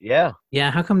 Yeah.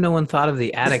 yeah, how come no one thought of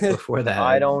the attic before that?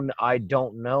 I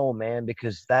don't know, man,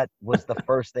 because that was the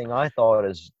first thing I thought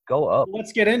is go up.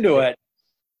 Let's get into it.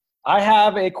 I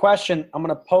have a question I'm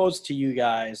going to pose to you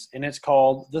guys, and it's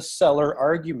called the cellar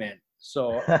argument.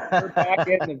 So we're back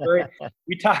in the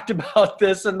we talked about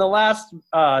this in the last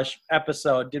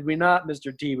episode, did we not,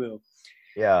 Mr. Tibu?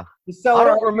 Yeah. The cellar I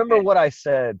don't argument. remember what I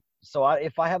said. So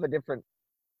if I have a different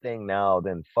thing now,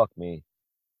 then fuck me.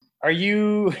 Are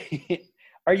you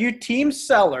team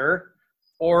cellar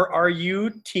or are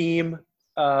you team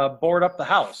board up the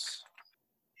house?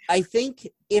 I think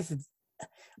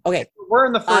We're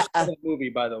in the first movie,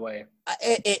 by the way.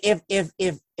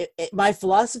 if my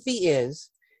philosophy is,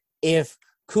 if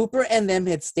Cooper and them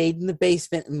had stayed in the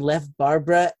basement and left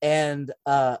Barbara and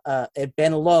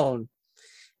Ben alone,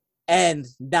 and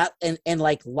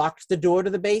like locked the door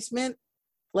to the basement,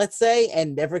 let's say,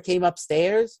 and never came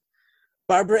upstairs,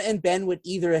 Barbara and Ben would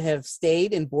either have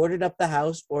stayed and boarded up the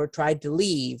house or tried to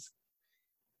leave,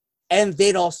 and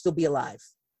they'd all still be alive.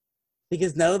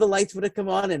 Because none of the lights would have come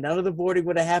on and none of the boarding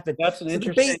would have happened. That's an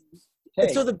interesting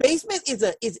take. So the basement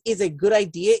is a good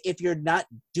idea if you're not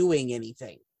doing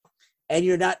anything and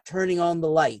you're not turning on the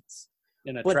lights.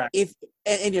 And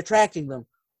attracting them.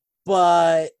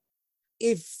 But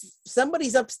if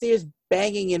somebody's upstairs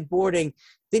banging and boarding,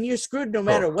 then you're screwed no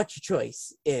matter what your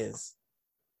choice is.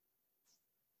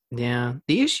 Yeah.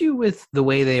 The issue with the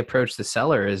way they approach the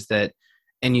cellar is that,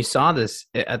 and you saw this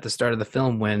at the start of the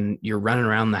film when you're running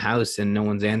around the house and no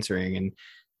one's answering and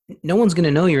no one's going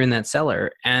to know you're in that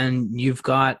cellar. And you've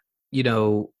got,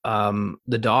 the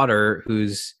daughter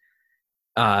who's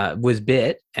was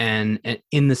bit and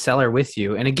in the cellar with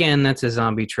you. And again, that's a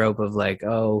zombie trope of like,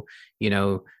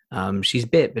 she's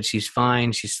bit, but she's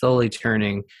fine. She's slowly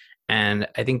turning. And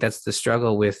I think that's the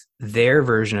struggle with their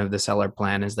version of the cellar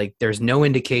plan is like, there's no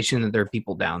indication that there are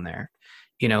people down there.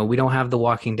 We don't have the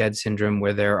Walking Dead syndrome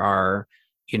where there are,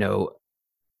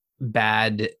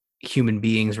 bad human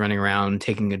beings running around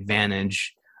taking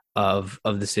advantage of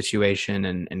the situation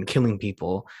and killing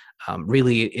people.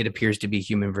 Really, it appears to be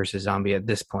human versus zombie at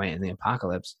this point in the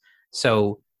apocalypse.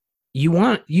 So you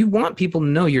want people to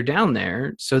know you're down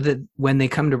there so that when they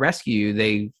come to rescue you,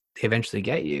 they eventually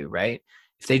get you, right?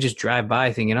 If they just drive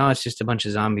by thinking, oh, it's just a bunch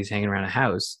of zombies hanging around a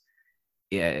house,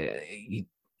 yeah,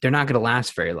 they're not going to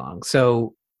last very long.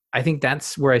 So I think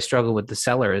that's where I struggle with the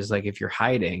cellar is like, if you're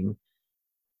hiding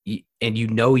and you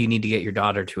need to get your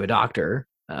daughter to a doctor,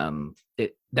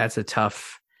 that's a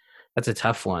tough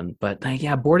one. But like,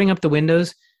 yeah, boarding up the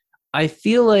windows, I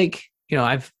feel like,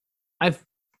 I've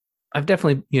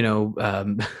definitely,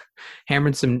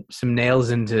 hammered some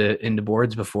nails into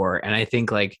boards before. And I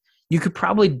think like you could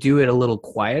probably do it a little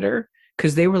quieter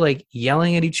because they were like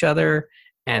yelling at each other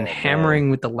and hammering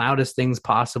with the loudest things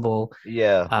possible.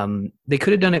 Yeah. They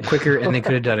could have done it quicker and they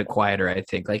could have done it quieter, I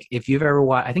think. Like if you've ever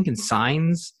watched, I think in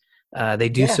Signs, they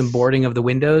do some boarding of the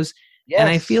windows. Yes. And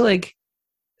I feel like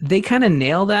they kind of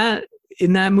nail that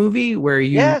in that movie where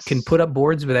you can put up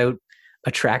boards without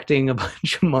attracting a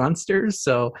bunch of monsters.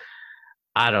 So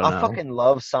I don't know. I fucking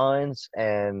love Signs,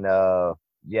 and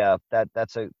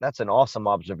that's an awesome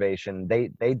observation.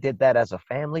 They did that as a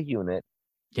family unit,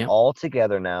 all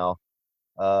together now.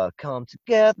 Come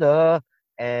together,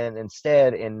 and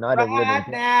instead in Night of Living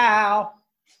now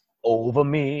over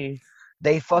me,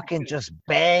 they fucking just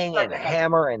bang and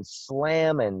hammer and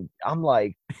slam, and I'm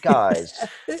like, guys,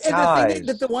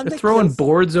 they're throwing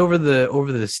boards over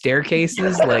the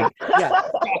staircases. Like,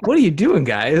 what are you doing,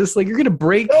 guys? Like, you're gonna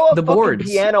break the boards.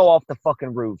 Piano off the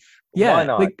fucking roof. Yeah, why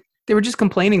not? Like they were just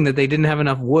complaining that they didn't have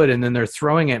enough wood, and then they're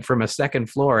throwing it from a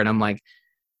second floor, and I'm like,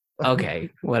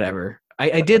 okay, whatever.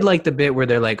 I did like the bit where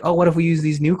they're like, oh, what if we use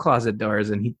these new closet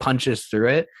doors? And he punches through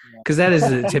it. Because that is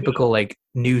the typical, like,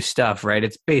 new stuff, right?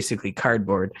 It's basically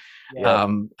cardboard. Yeah.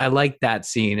 I like that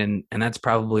scene. And that's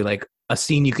probably, like, a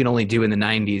scene you can only do in the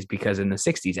 90s because in the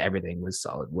 60s, everything was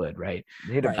solid wood, right?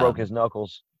 He'd have broke his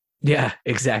knuckles. Yeah,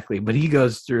 exactly. But he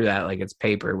goes through that like it's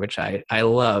paper, which I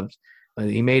loved.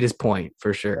 He made his point,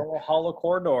 for sure. Oh, hollow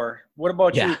corridor. What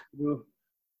about you?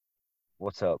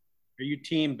 What's up? Are you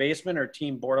team basement or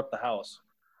team board up the house?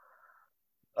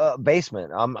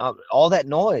 Basement. I'm all that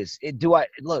noise.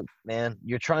 Look, man,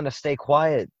 you're trying to stay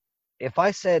quiet. If I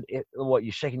said what,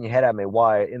 you shaking your head at me?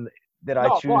 Why? Did I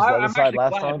choose the other side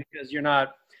last time? Because you're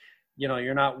not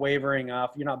wavering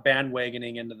off. You're not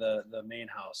bandwagoning into the main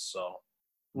house. So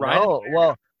No,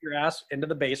 well, your ass into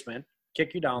the basement,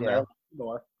 kick you down Yeah. there, lock the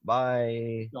door.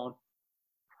 bye. Going.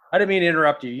 I didn't mean to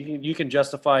interrupt you. You can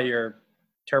justify your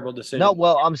terrible decision. No,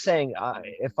 well, I'm saying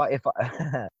if I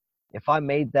if I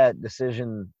made that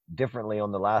decision differently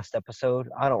on the last episode,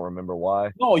 I don't remember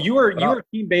why. No, you were But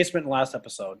team basement in last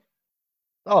episode.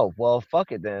 Oh well,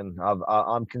 fuck it then.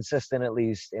 I'm consistent at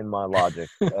least in my logic.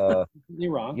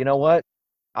 You're wrong. You know what?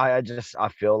 I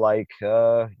feel like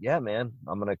yeah, man.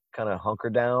 I'm gonna kind of hunker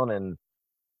down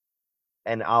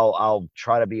and I'll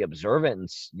try to be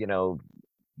observant and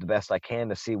the best I can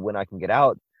to see when I can get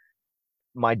out.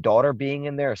 My daughter being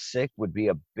in there sick would be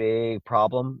a big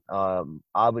problem.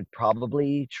 I would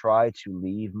probably try to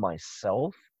leave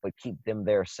myself, but keep them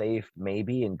there safe,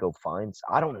 maybe, and go find.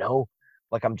 I don't know.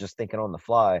 Like I'm just thinking on the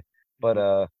fly,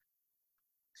 but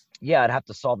yeah, I'd have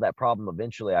to solve that problem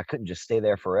eventually. I couldn't just stay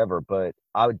there forever, but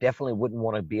I definitely wouldn't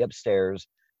want to be upstairs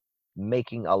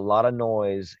making a lot of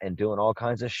noise and doing all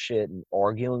kinds of shit and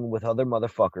arguing with other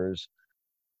motherfuckers.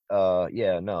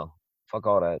 Yeah, no, fuck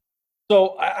all that.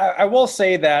 So I will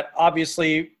say that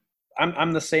obviously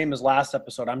I'm the same as last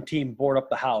episode. I'm team board up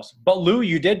the house. But Lou,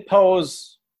 you did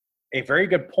pose a very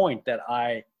good point that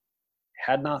I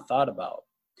had not thought about.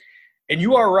 And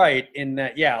you are right in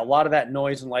that, yeah, a lot of that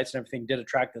noise and lights and everything did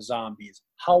attract the zombies.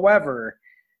 However,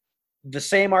 the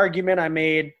same argument I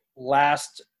made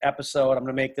last episode, I'm going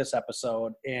to make this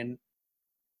episode. And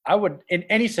I would, in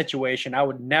any situation, I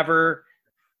would never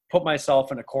put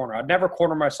myself in a corner. I'd never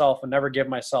corner myself and never give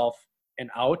myself an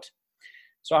out.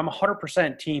 So I'm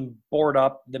 100% team board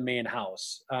up the main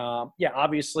house. Yeah,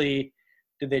 obviously,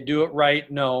 did they do it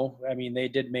right? No. I mean, they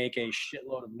did make a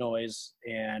shitload of noise.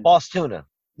 And Boss Tuna,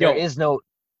 there Yo. is no.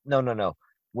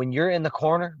 When you're in the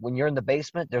corner, when you're in the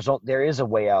basement, there is a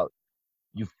way out.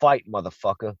 You fight,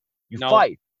 motherfucker. You No.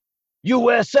 fight.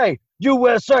 USA,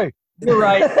 USA. You're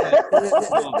right.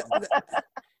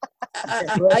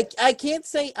 I can't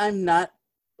say I'm not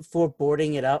for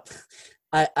boarding it up.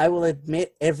 I will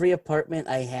admit every apartment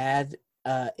I had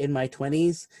in my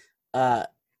 20s,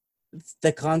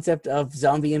 the concept of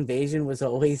zombie invasion was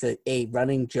always a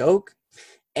running joke.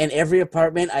 And every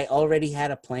apartment, I already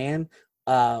had a plan.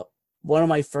 One of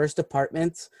my first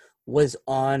apartments was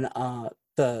on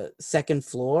the second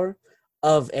floor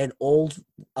of an old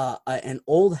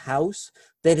house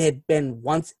that had been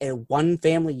once a one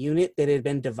family unit that had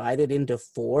been divided into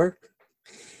 4.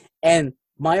 And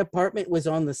my apartment was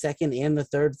on the second and the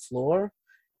third floor.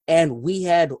 And we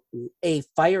had a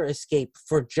fire escape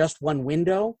for just one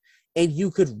window, and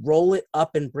you could roll it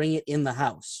up and bring it in the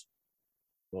house.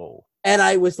 Whoa. And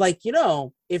I was like,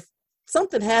 if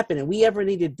something happened and we ever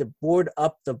needed to board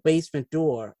up the basement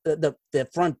door, the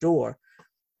front door,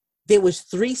 there was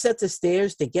 3 sets of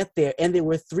stairs to get there, and there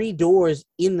were 3 doors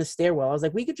in the stairwell. I was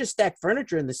like, we could just stack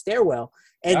furniture in the stairwell,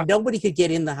 and nobody could get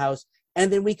in the house,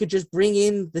 and then we could just bring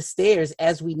in the stairs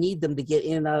as we need them to get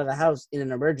in and out of the house in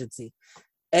an emergency.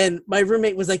 And my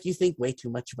roommate was like, you think way too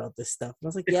much about this stuff. And I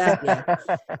was like, yeah.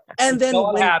 And then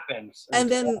happens. And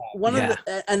then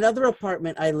another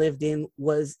apartment I lived in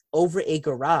was over a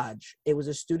garage. It was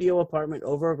a studio apartment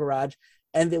over a garage,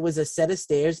 and there was a set of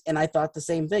stairs, and I thought the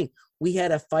same thing. We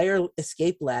had a fire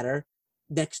escape ladder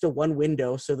next to one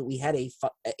window so that we had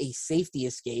a safety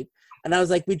escape. And I was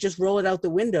like, we just roll it out the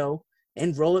window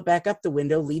and roll it back up the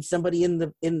window, leave somebody in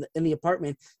the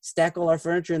apartment, stack all our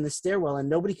furniture in the stairwell, and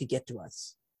nobody could get to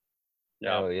us.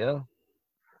 Yeah. Oh yeah.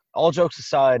 All jokes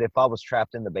aside, if I was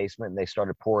trapped in the basement and they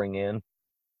started pouring in,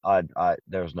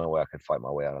 there's no way I could fight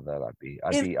my way out of that.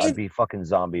 I'd be fucking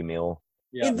zombie meal.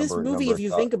 Yeah. In this movie, if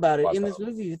you think about it,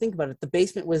 the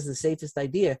basement was the safest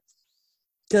idea,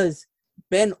 because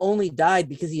Ben only died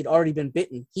because he had already been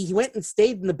bitten. He went and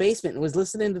stayed in the basement and was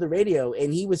listening to the radio,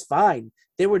 and he was fine.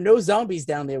 There were no zombies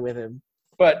down there with him.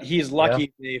 But he's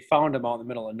lucky they found him out in the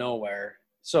middle of nowhere.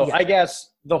 So Yeah. I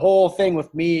guess the whole thing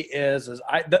with me is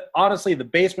honestly, the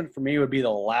basement for me would be the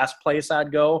last place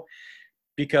I'd go,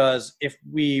 because if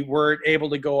we were able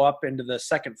to go up into the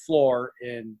second floor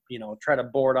and, try to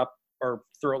board up or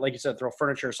throw, like you said, throw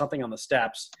furniture or something on the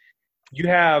steps, you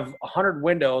have 100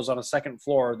 windows on a second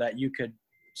floor that you could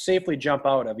safely jump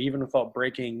out of, even without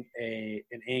breaking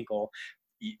an ankle.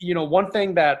 One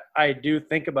thing that I do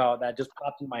think about that just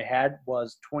popped in my head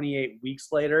was 28 Weeks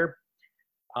Later.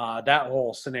 That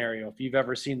whole scenario, if you've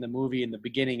ever seen the movie, in the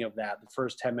beginning of that, the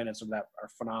first 10 minutes of that are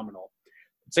phenomenal.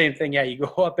 Same thing, yeah, you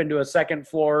go up into a second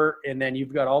floor, and then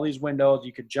you've got all these windows.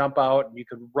 You could jump out, and you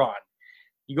could run.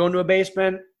 You go into a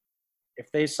basement, if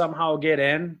they somehow get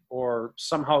in or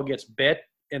somehow gets bit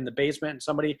in the basement and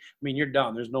somebody, you're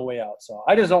done. There's no way out. So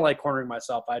I just don't like cornering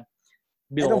myself. I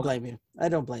don't blame you.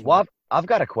 Well, I've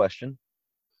got a question.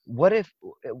 what if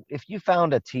you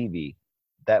found a TV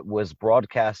that was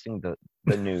broadcasting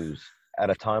the news at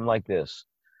a time like this?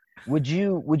 Would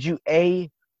you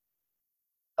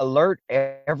alert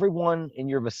everyone in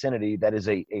your vicinity that is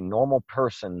a normal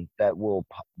person that will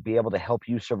be able to help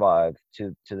you survive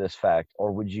to this fact,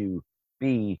 or would you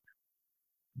be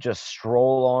just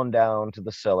stroll on down to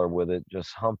the cellar with it,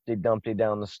 just Humpty Dumpty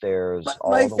down the stairs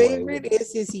all My the way favorite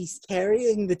is he's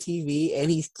carrying the TV and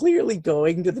he's clearly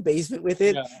going to the basement with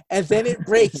it, Yeah. and then it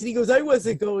breaks and he goes, "I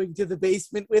wasn't going to the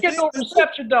basement with Get it." no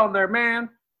reception down there, man.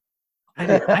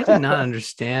 I did not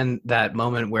understand that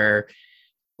moment where,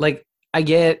 like, I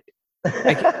get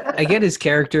his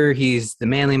character. He's the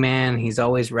manly man. He's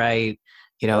always right.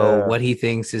 What he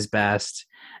thinks is best.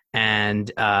 And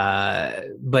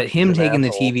but him taking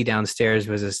the TV downstairs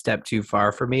was a step too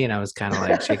far for me, and I was kind of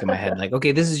like shaking my head, like,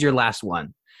 okay, this is your last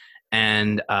one.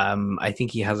 And I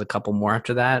think he has a couple more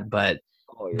after that, but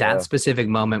that specific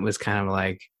moment was kind of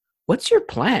like, what's your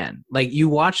plan? Like, you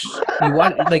watch,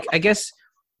 like, I guess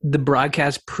the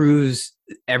broadcast proves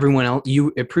everyone else,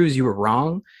 it proves you were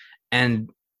wrong,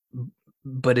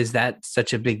 but is that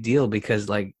such a big deal? Because,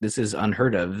 like, this is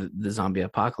unheard of, the zombie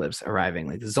apocalypse arriving.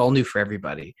 Like, this is all new for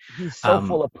everybody. He's so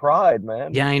full of pride,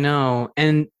 man. Yeah, I know.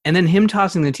 And then him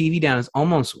tossing the TV down is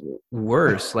almost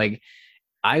worse. Like,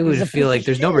 I would feel like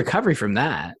there's no recovery from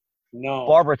that. No.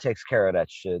 Barbara takes care of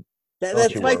that shit.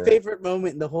 That's my favorite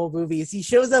moment in the whole movie is he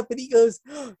shows up and he goes,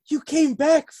 "Oh, you came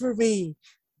back for me."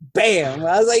 Bam.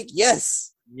 I was like,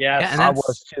 yes. Yes. Yeah, and I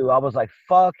was too. I was like,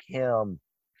 fuck him.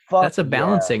 That's a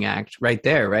balancing act right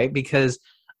there, right? Because,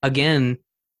 again,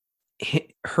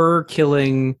 her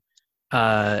killing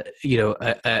a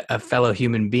fellow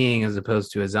human being as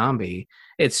opposed to a zombie,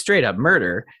 it's straight up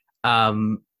murder.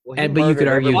 But you could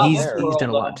argue he's done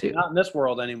a lot too. Not in this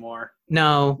world anymore.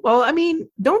 No. Well, I mean,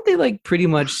 don't they, like, pretty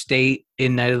much state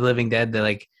in Night of the Living Dead that,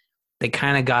 like, they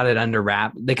kind of got it under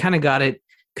wrap? They kind of got it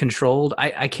controlled.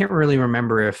 I can't really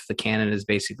remember if the canon is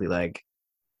basically like,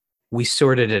 we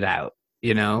sorted it out,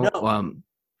 No.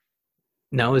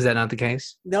 No, is that not the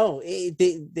case? No,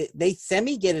 they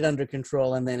semi get it under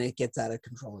control and then it gets out of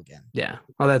control again. Yeah.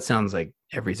 Well, that sounds like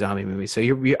every zombie movie. So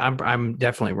I'm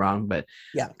definitely wrong, but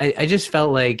yeah, I just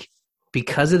felt like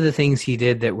because of the things he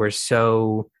did that were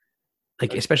so,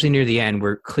 like, especially near the end,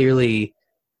 were clearly,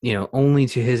 only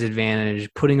to his advantage,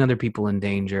 putting other people in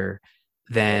danger.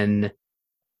 Then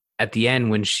at the end,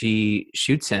 when she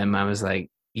shoots him, I was like,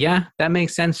 yeah, that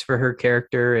makes sense for her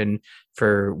character and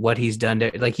for what he's done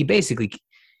to, like,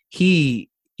 he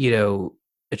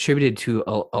attributed to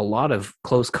a lot of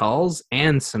close calls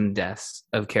and some deaths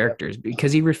of characters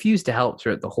because he refused to help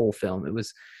throughout the whole film. It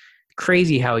was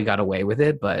crazy how he got away with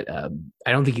it, but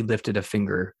I don't think he lifted a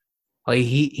finger. Like,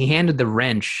 he handed the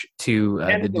wrench to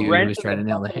the dude who was trying to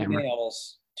nail the hammer.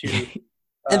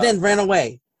 And then ran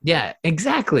away. Yeah,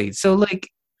 exactly. So, like,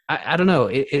 I don't know.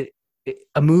 This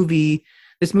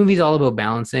movie's all about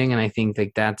balancing, and I think,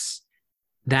 like,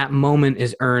 that moment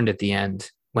is earned at the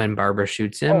end when Barbara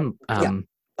shoots him.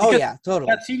 Yeah, totally.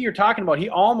 That scene you're talking about, he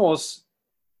almost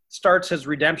starts his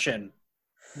redemption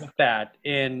with that.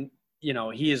 And,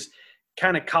 he is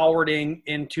kind of cowarding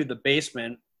into the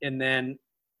basement. And then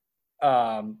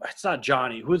it's not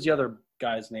Johnny. Who's the other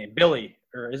guy's name? Billy.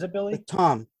 Or is it Billy?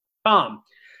 Tom.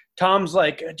 Tom's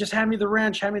like, just hand me the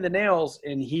wrench, hand me the nails.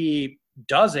 And he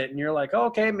does it. And you're like, oh,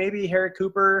 okay, maybe Harry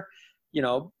Cooper,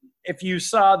 if you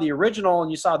saw the original and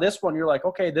you saw this one, you're like,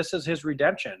 okay, this is his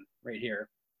redemption right here.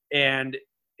 And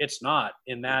it's not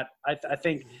in that. I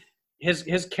think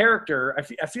his character,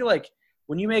 I feel like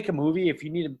when you make a movie, if you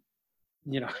need to,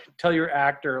 tell your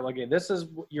actor, like, hey, this is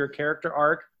your character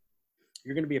arc,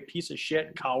 you're going to be a piece of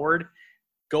shit coward.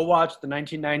 Go watch the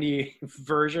 1990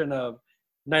 version of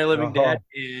Night of the Living Dead,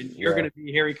 and you're going to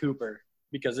be Harry Cooper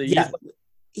because he's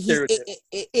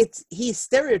he's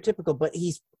stereotypical, but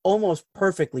he's almost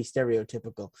perfectly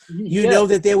stereotypical.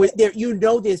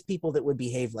 That there's people that would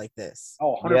behave like this.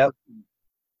 Oh, 100%. Yep.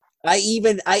 I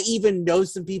even know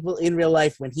some people in real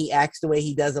life. When he acts the way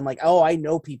he does, I'm like, oh, I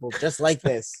know people just like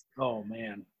this. Oh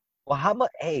man. Well, how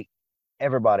much? Hey,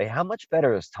 everybody, how much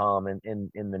better is Tom in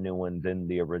the new one than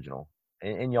the original?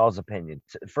 In y'all's opinion?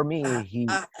 For me, I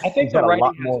think he's got a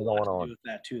lot more going on with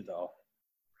that too, though.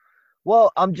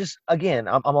 Well, I'm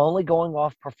only going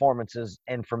off performances,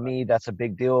 and for me, that's a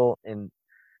big deal. And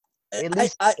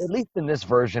at least in this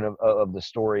version of the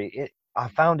story, I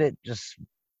found it just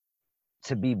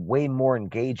to be way more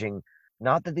engaging.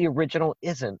 Not that the original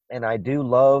isn't, and I do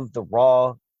love the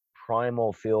raw,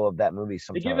 primal feel of that movie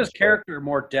sometimes. They give his character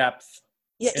more depth.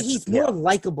 Yeah, he's more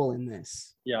likable in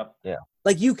this. Yeah.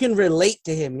 Like, you can relate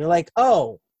to him. You're like,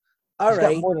 oh, all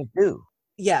right. Got more to do.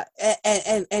 Yeah,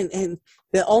 and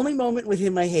the only moment with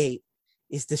him I hate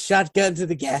is the shotgun to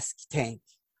the gas tank.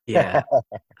 Yeah,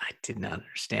 I did not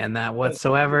understand that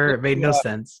whatsoever. It made no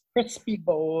sense. Crispy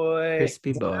boy.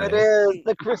 Crispy boy. It is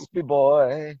the crispy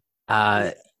boy.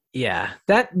 Yeah.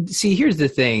 Here's the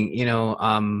thing,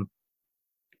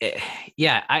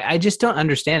 yeah, I just don't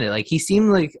understand it. Like, he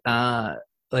seemed like a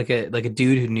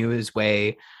dude who knew his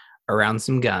way around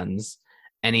some guns,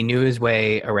 and he knew his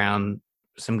way around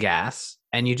some gas,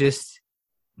 and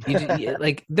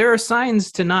like, there are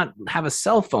signs to not have a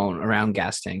cell phone around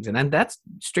gas tanks, and that's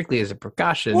strictly as a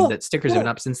precaution. That stickers have been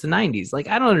up since the 90s. Like,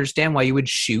 I don't understand why you would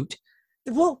shoot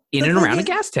in and around a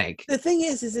gas tank. The thing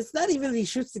is it's not even that he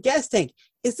shoots the gas tank.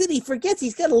 It's that he forgets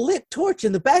he's got a lit torch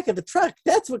in the back of the truck.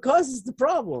 That's what causes the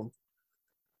problem.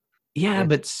 Yeah,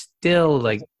 but still,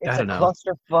 like, I don't know. It's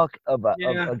a clusterfuck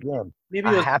again, Maybe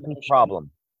a happy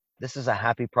problem. This is a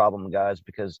happy problem, guys,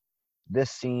 because this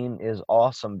scene is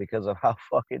awesome because of how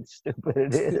fucking stupid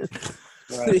it is.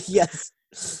 Right. Yes.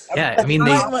 Yeah, I mean,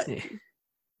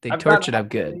 they torch it up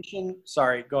good.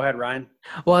 Sorry, go ahead, Ryan.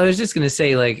 Well, I was just gonna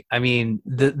say, like, I mean,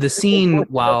 the scene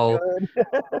while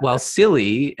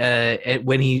silly,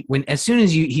 when as soon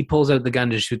as he pulls out the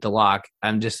gun to shoot the lock,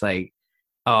 I'm just like,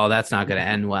 oh, that's not gonna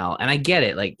end well. And I get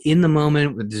it. Like, in the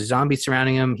moment with the zombies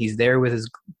surrounding him, he's there with his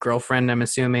girlfriend, I'm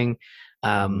assuming.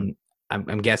 I'm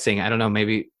guessing. I don't know.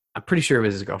 Maybe I'm pretty sure it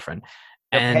was his girlfriend.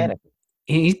 And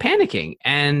he's panicking,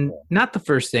 and not the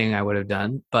first thing I would have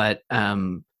done, but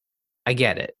I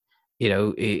get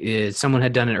it. Someone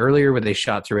had done it earlier where they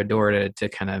shot through a door to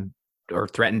kind of, or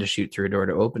threatened to shoot through a door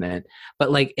to open it.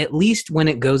 But, like, at least when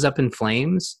it goes up in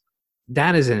flames,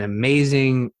 that is an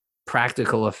amazing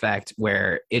practical effect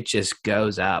where it just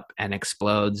goes up and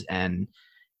explodes and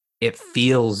it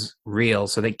feels real.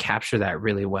 So they capture that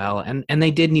really well. And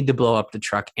they did need to blow up the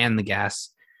truck and the gas,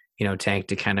 tank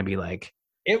to kind of be like.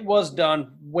 It was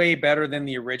done way better than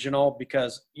the original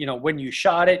because, when you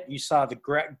shot it, you saw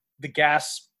the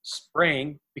gas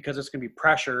spraying because it's going to be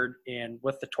pressured, and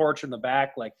with the torch in the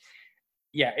back, like,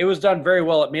 yeah, it was done very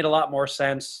well. It made a lot more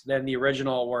sense than the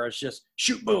original where it's just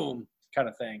shoot, boom kind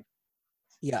of thing.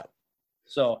 Yeah.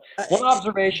 So one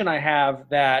observation I have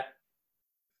that,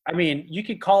 I mean, you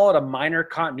could call it a minor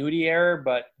continuity error,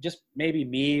 but just maybe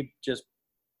me just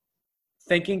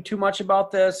thinking too much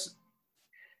about this.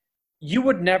 You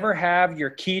would never have your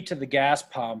key to the gas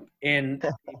pump in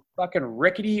a fucking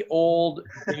rickety old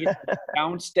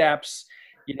down steps,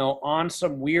 on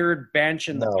some weird bench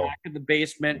in the back of the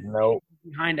basement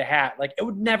behind a hat. Like, it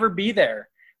would never be there.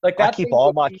 Like, that. I keep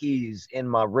all my keys in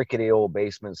my rickety old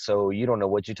basement, so you don't know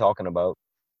what you're talking about.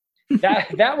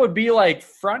 That would be like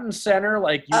front and center.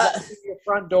 Like, you walk through your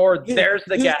front door, there's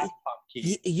the gas pump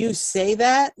key. You say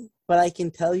that, but I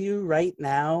can tell you right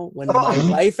now, when my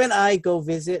wife and I go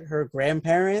visit her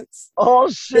grandparents, oh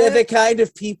shit, they're the kind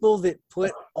of people that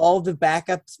put all the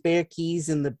backup spare keys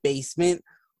in the basement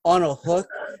on a hook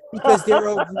because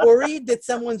they're worried that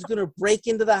someone's going to break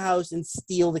into the house and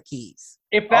steal the keys.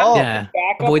 If that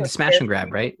avoid the smash and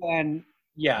grab, right? Then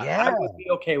I would be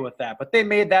okay with that. But they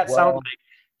made that sound like,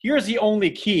 here's the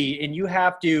only key, and you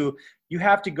have to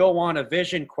go on a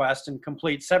vision quest and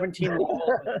complete 17 levels.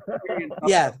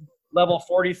 Yeah. Level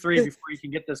 43 before you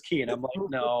can get this key. And I'm like,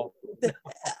 no.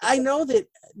 I know that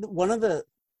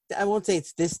I won't say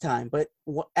it's this time, but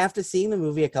after seeing the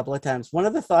movie a couple of times, one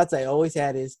of the thoughts I always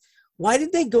had is, why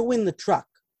did they go in the truck?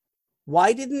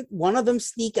 Why didn't one of them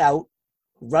sneak out,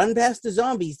 run past the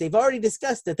zombies? They've already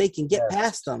discussed that they can get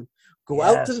past them. Go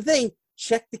out to the thing,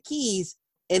 check the keys,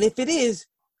 and if it is,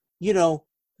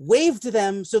 wave to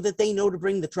them so that they know to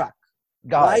bring the truck.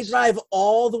 Why drive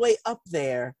all the way up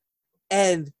there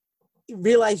and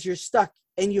realize you're stuck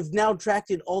and you've now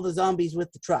attracted all the zombies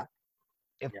with the truck?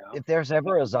 If there's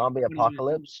ever a zombie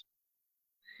apocalypse,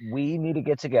 we need to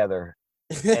get together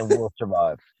and we'll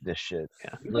survive this shit.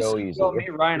 Yeah. Real easy. Me,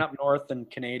 Ryan, up north in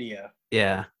Canada.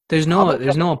 Yeah. There's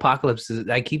no apocalypses.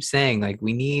 I keep saying, like,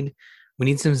 we need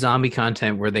some zombie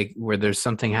content where there's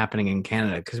something happening in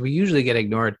Canada, because we usually get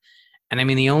ignored. And I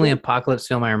mean, the only apocalypse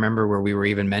film I remember where we were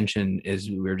even mentioned is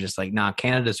we were just like, nah,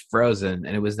 Canada's frozen.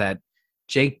 And it was that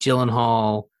Jake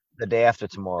Gyllenhaal, The Day After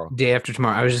Tomorrow. Day After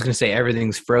Tomorrow. I was just going to say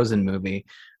Everything's Frozen movie,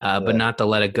 but not the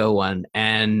Let It Go one.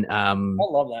 And I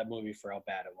love that movie for how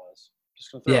bad it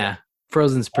was.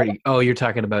 Frozen's pretty. Oh, you're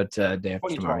talking about Day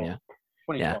After Tomorrow,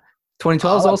 yeah.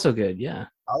 2012 is also good, yeah.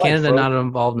 Canada Frozen. Not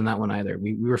involved in that one either.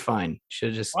 We were fine. Should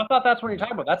have just. I thought that's what you're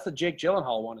talking about. That's the Jake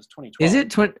Gyllenhaal one. Is 2012? Is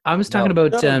it? I was talking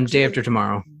about Day After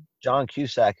Tomorrow. John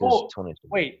Cusack is 22.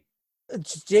 Wait,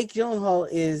 Jake Gyllenhaal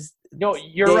is. No,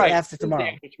 you're right. After Tomorrow.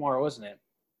 Day After Tomorrow, isn't it?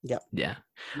 Yep. Yeah.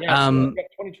 Yeah.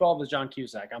 2012 is John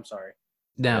Cusack. I'm sorry.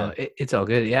 No, it's all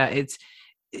good. Yeah,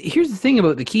 here's the thing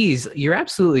about the keys. You're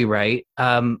absolutely right.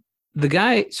 The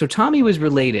guy, so Tommy was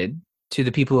related to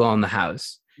the people who own the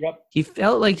house. Yep. He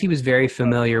felt like he was very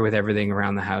familiar with everything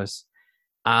around the house.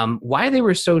 Why they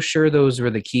were so sure those were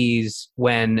the keys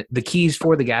when the keys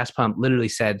for the gas pump literally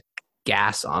said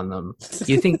gas on them?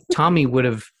 You think Tommy would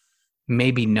have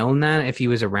maybe known that if he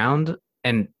was around?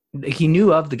 And he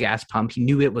knew of the gas pump. He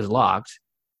knew it was locked.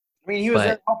 I mean, he was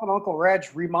there helping Uncle Reg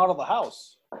remodel the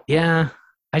house. Yeah,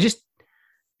 I just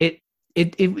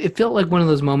it felt like one of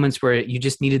those moments where you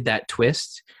just needed that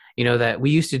twist. You know, that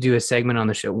we used to do a segment on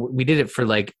the show. We did it for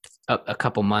like a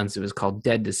couple months. It was called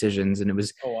Dead Decisions, and it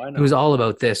was all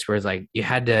about this, where it's like you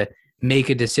had to make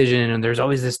a decision, and there's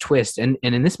always this twist. And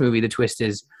in this movie, the twist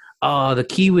is, oh, the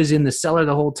key was in the cellar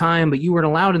the whole time, but you weren't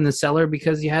allowed in the cellar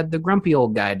because you had the grumpy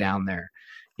old guy down there.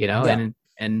 You know,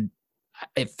 and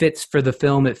it fits for the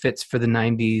film. It fits for the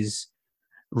 '90s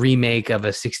remake of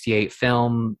a '68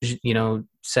 film. You know,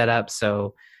 setup.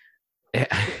 So.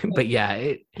 But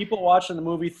yeah, people watching the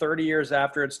movie 30 years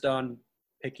after it's done,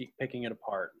 picking it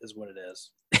apart is what it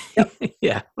is.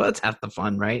 Yeah, well, that's half the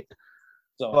fun, right?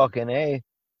 So fucking A.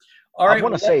 All right, I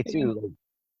want to say too.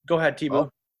 Go ahead,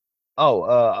 T-Boo.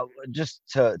 Just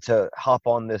to hop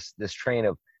on this train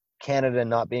of Canada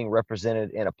not being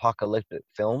represented in apocalyptic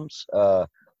films.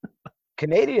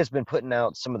 Canada has been putting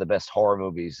out some of the best horror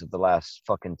movies of the last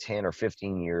fucking 10 or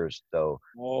 15 years, though.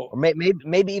 Or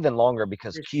maybe even longer,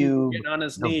 because Cube, getting on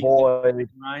his The knee, Void,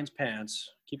 Ryan's pants.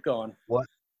 Keep going.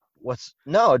 What's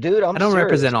no, dude? I don't serious.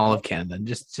 represent all of Canada,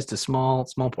 just a small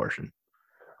portion.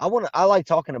 I like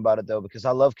talking about it though, because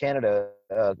I love Canada.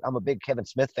 I'm a big Kevin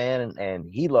Smith fan, and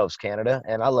he loves Canada,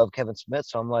 and I love Kevin Smith,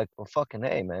 so I'm like, well, fucking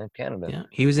hey, man, Canada. Yeah,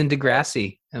 he was in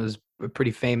Degrassi. It was a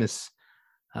pretty famous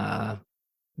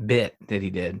bit that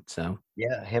he did. So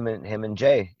yeah, him and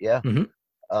Jay. Yeah.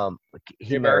 Mm-hmm.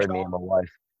 He married me and my wife.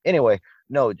 Anyway,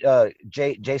 no,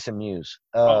 Jason Mewes.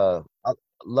 I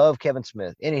love Kevin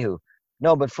Smith. Anywho,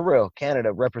 no, but for real,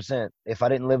 Canada represent. If I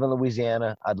didn't live in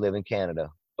Louisiana, I'd live in Canada.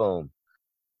 Boom.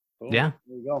 Yeah,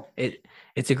 there you go.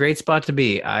 It's a great spot to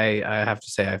be. I have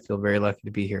to say I feel very lucky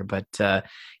to be here. But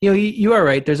you are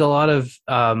right. There's a lot of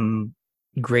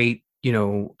great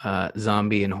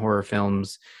zombie and horror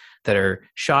films that are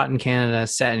shot in Canada,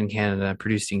 set in Canada,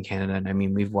 produced in Canada. And I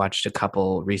mean, we've watched a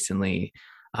couple recently,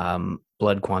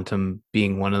 Blood Quantum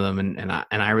being one of them, and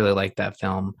I really like that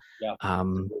film. Yeah,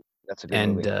 that's a good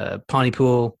movie.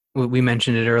 Pontypool, we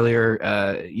mentioned it earlier.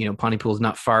 Pontypool is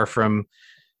not far from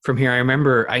here. I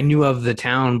remember I knew of the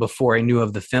town before I knew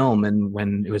of the film, and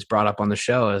when it was brought up on the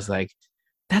show, I was like,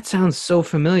 that sounds so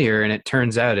familiar. And it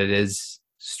turns out it is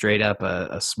straight up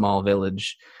a small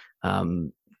village,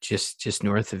 just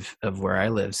north of where I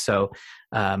live. So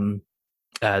I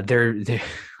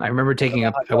remember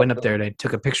I went up there and I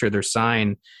took a picture of their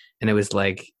sign, and it was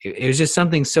like, it was just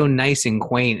something so nice and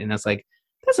quaint. And I was like,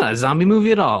 that's not a zombie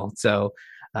movie at all. So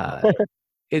those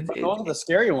are the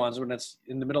scary ones when it's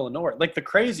in the middle of nowhere. Like The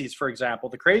Crazies, for example.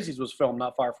 The Crazies was filmed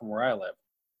not far from where I live.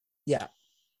 Yeah.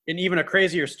 And even a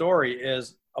crazier story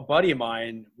is a buddy of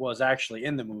mine was actually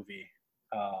in the movie.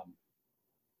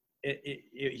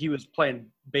 He was playing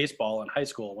baseball in high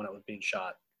school when it was being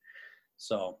shot.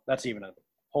 So that's even a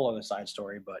whole other side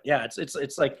story. But yeah,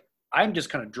 it's like, I'm just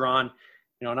kind of drawn,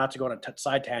 not to go on a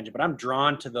side tangent, but I'm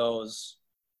drawn to those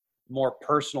more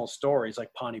personal stories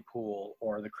like Pontypool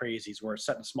or The Crazies, where it's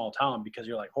set in a small town, because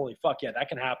you're like, holy fuck, yeah, that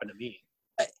can happen to me.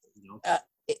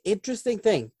 Interesting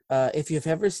thing. If you've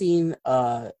ever seen,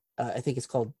 I think it's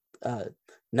called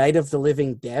Night of the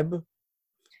Living Deb.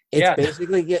 It's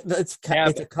basically it's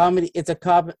a comedy. It's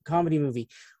a comedy movie.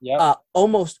 Yeah.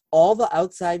 Almost all the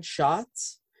outside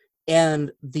shots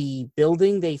and the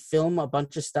building they film a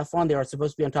bunch of stuff on, they are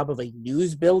supposed to be on top of a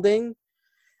news building.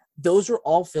 Those were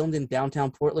all filmed in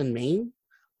downtown Portland, Maine.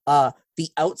 The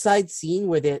outside scene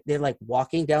where they're like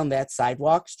walking down that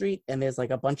sidewalk street and there's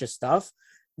like a bunch of stuff,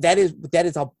 that is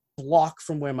a block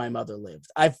from where my mother lived.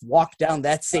 I've walked down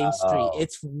that same street.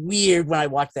 It's weird when I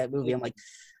watch that movie. I'm like,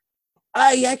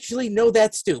 I actually know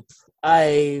that stoop.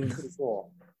 It's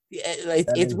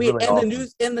weird. Really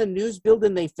And the news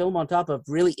building they film on top of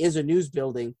really is a news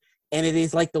building, and it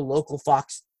is like the local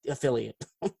Fox affiliate.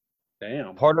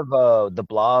 Damn. Part of the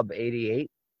Blob 88,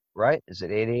 right? Is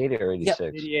it 88 or 86?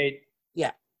 Yep, 88.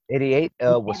 Yeah. 88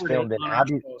 was filmed in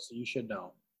Abbey. So you should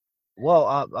know.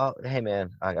 Well, hey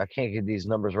man, I can't get these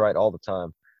numbers right all the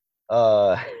time.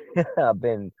 I've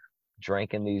been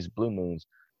drinking these Blue Moons.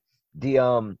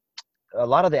 A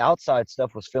lot of the outside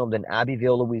stuff was filmed in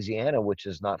Abbeville, Louisiana, which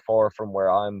is not far from where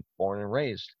I'm born and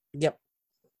raised. Yep.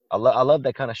 I love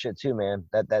that kind of shit too, man.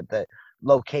 That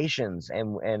locations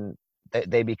and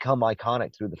they become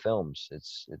iconic through the films.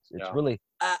 It's Yeah. really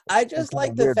I just it's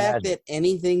like a the weird fact magic. that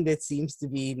anything that seems to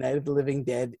be Night of the Living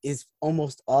Dead is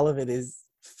almost all of it is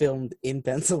filmed in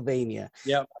Pennsylvania.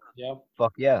 Yep.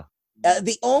 Fuck yeah.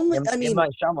 The only, I M mean, Night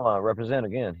Shyamalan represent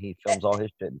again. He films all his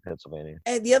shit in Pennsylvania.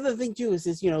 and the other thing too is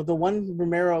the one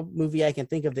Romero movie I can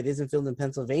think of that isn't filmed in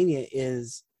Pennsylvania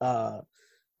is uh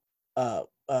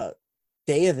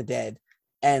Day of the Dead,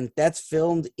 and that's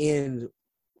filmed in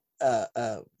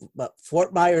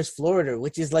Fort Myers, Florida,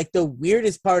 which is like the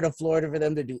weirdest part of Florida for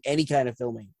them to do any kind of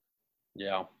filming.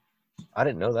 Yeah. I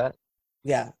didn't know that.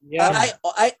 Yeah. Yeah.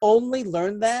 I only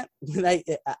learned that when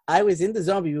I was into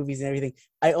zombie movies and everything.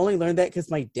 I only learned that because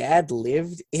my dad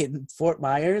lived in Fort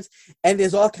Myers, and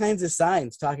there's all kinds of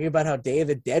signs talking about how Day of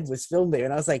the Dead was filmed there,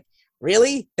 and I was like,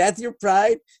 really? That's your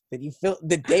pride that you filmed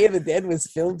the Day of the Dead was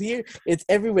filmed here? It's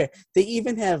everywhere. They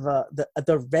even have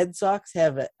the Red Sox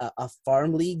have a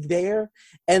farm league there,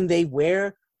 and they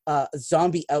wear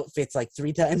zombie outfits like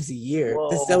 3 times a year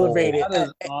to celebrate it. That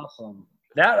is awesome.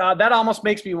 That almost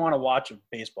makes me want to watch a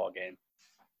baseball game.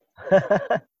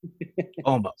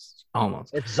 Almost.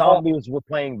 If zombies were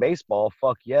playing baseball,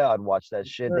 fuck yeah, I'd watch that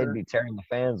shit. They'd be tearing the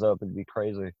fans up. It'd be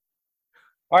crazy.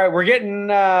 All right, we're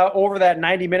getting over that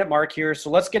 90-minute mark here, so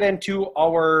let's get into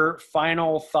our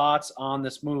final thoughts on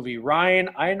this movie. Ryan,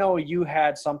 I know you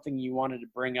had something you wanted to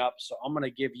bring up, so I'm going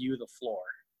to give you the floor.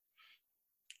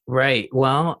 Right.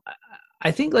 Well,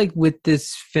 I think like with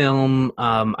this film,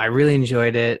 I really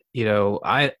enjoyed it.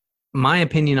 My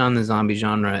opinion on the zombie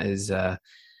genre is,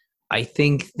 I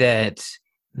think that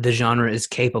the genre is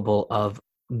capable of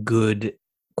good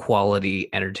quality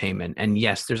entertainment. And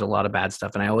yes, there's a lot of bad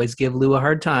stuff. And I always give Lou a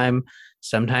hard time.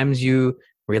 Sometimes you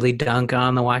really dunk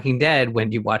on The Walking Dead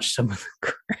when you watch some of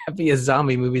the crappiest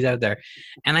zombie movies out there.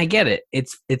 And I get it.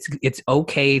 It's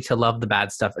okay to love the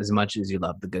bad stuff as much as you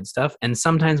love the good stuff. And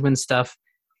sometimes when stuff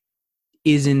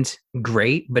isn't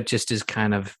great, but just is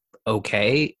kind of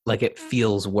okay, like it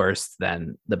feels worse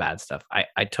than the bad stuff.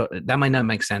 That might not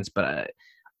make sense, but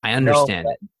I understand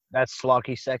it. That's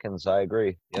schlocky seconds. I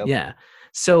agree. Yep. Yeah.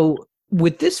 So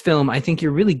with this film, I think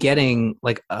you're really getting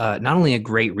like not only a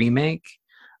great remake,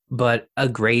 but a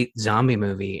great zombie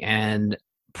movie. And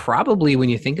probably when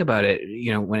you think about it,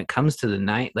 when it comes to the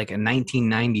night, like a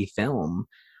 1990 film,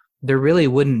 there really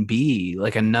wouldn't be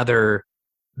like another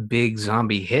big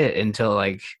zombie hit until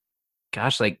like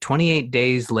 28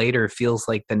 Days Later feels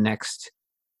like the next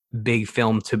big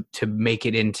film to make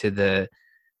it into the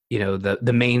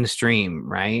the mainstream,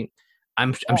 right?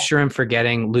 I'm sure I'm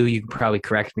forgetting. Lou, you can probably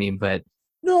correct me, but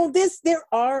no, there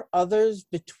are others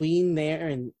between there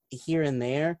and here and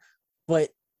there, but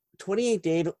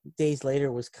 28 Days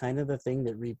Later was kind of the thing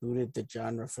that rebooted the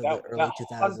genre for the early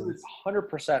 2000s.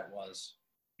 100% was.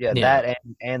 Yeah, that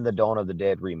and the Dawn of the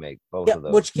Dead remake, both of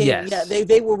those. Which came, yes.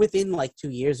 they were within like 2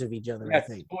 years of each other, I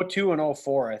think. 02 and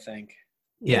 04, I think.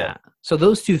 Yeah. So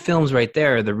those two films right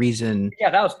there are the reason. Yeah,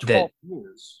 that was 12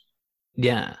 years.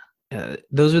 Yeah.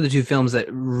 Those are the two films that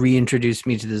reintroduced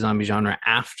me to the zombie genre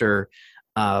after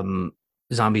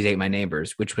Zombies Ate My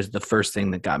Neighbors, which was the first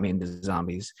thing that got me into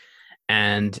zombies.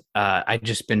 And I've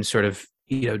just been sort of,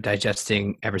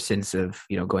 digesting ever since of,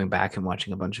 going back and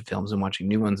watching a bunch of films and watching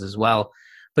new ones as well.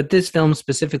 But this film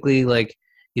specifically, like,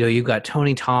 you've got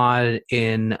Tony Todd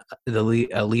in the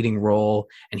leading role,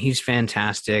 and he's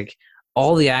fantastic.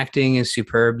 All the acting is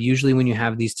superb. Usually when you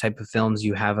have these type of films,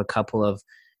 you have a couple of,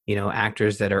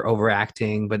 actors that are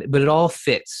overacting, but it all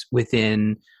fits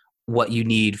within what you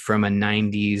need from a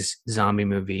 90s zombie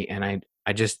movie. And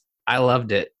I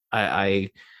loved it. I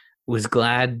was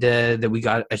glad that we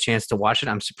got a chance to watch it.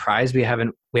 I'm surprised we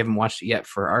haven't watched it yet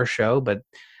for our show, but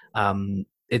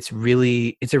it's a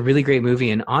really great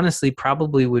movie, and honestly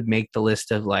probably would make the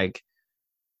list of like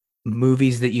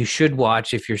movies that you should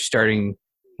watch if you're starting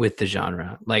with the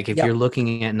genre. Like if you're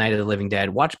looking at Night of the Living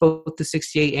Dead, watch both the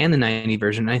 68 and the 90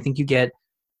 version. And I think you get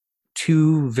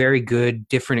two very good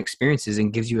different experiences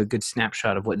and gives you a good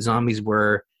snapshot of what zombies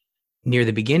were near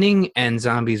the beginning and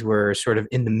zombies were sort of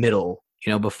in the middle,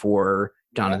 before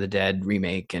Dawn of the Dead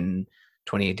remake and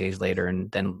 28 Days Later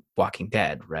and then Walking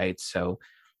Dead, right? So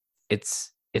it's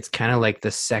kind of like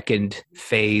the second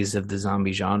phase of the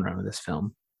zombie genre of this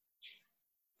film.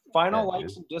 Final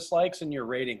likes and dislikes and your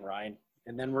rating, Ryan.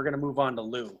 And then we're going to move on to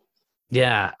Lou.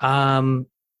 Yeah. I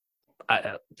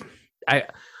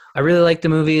really liked the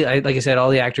movie. Like I said,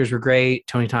 all the actors were great.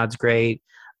 Tony Todd's great.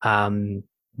 The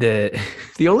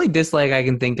only dislike I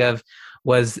can think of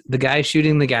was the guy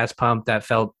shooting the gas pump. That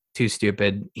felt too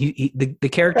stupid. The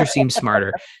character seemed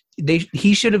smarter.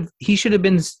 He should have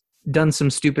been done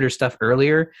some stupider stuff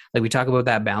earlier. Like we talk about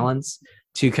that balance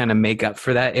to kind of make up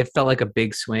for that. It felt like a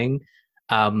big swing.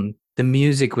 The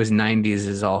music was 90s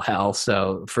as all hell.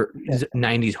 So for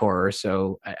 90s horror.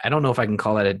 So I don't know if I can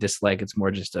call that a dislike. It's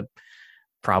more just a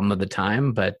problem of the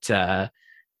time. But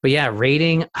yeah,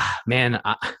 rating, man,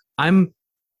 I'm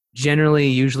generally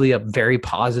usually a very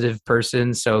positive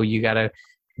person. So you got to,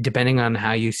 depending on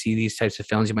how you see these types of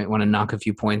films, you might want to knock a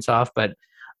few points off. But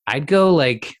I'd go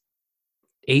like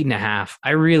 8.5.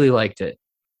 I really liked it.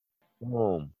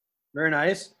 Boom. Very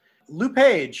nice. Lou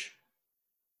Page.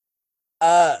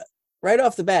 Right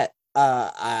off the bat,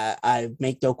 I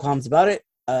make no qualms about it.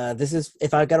 This is,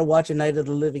 if I gotta watch a Night of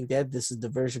the Living Dead, this is the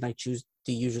version I choose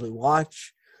to usually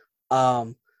watch.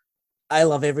 I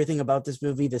love everything about this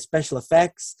movie. The special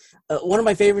effects. One of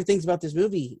my favorite things about this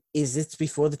movie is it's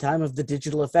before the time of the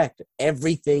digital effect.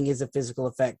 Everything is a physical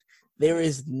effect. There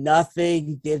is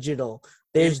nothing digital.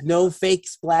 There's no fake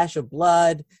splash of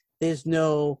blood.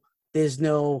 The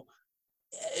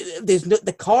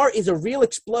car is a real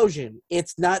explosion.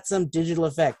 It's not some digital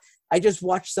effect. I just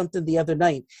watched something the other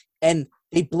night and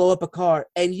they blow up a car,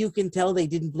 and you can tell they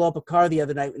didn't blow up a car the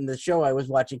other night in the show I was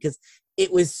watching because it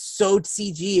was so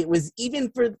CG. It was, even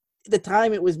for the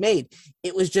time it was made,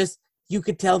 it was just, you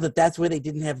could tell that that's where they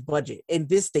didn't have budget. And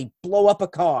this, they blow up a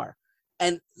car,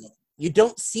 and you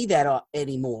don't see that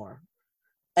anymore.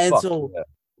 And so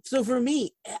for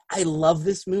me, I love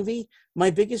this movie. My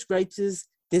biggest gripes is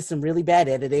there's some really bad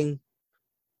editing.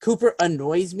 Cooper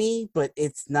annoys me, but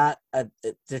it's not a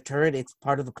deterrent. It's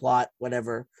part of the plot,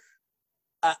 whatever.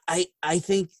 I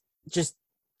think just,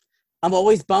 I'm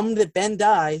always bummed that Ben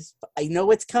dies. But I know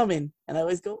it's coming, and I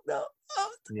always go, no,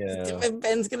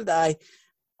 Ben's gonna die.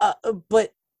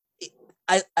 But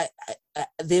I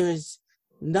there's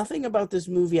nothing about this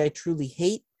movie I truly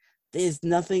hate. There's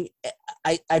nothing.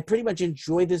 I pretty much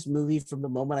enjoy this movie from the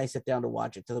moment I sit down to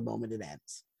watch it to the moment it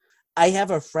ends. I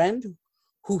have a friend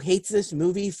who hates this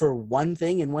movie for one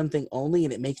thing and one thing only,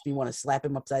 and it makes me want to slap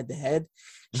him upside the head.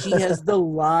 She has the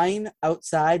line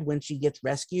outside when she gets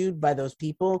rescued by those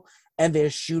people, and they're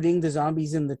shooting the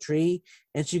zombies in the tree,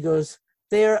 and she goes,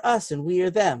 "They are us, and we are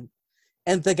them."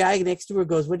 And the guy next to her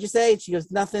goes, "What'd you say?" And she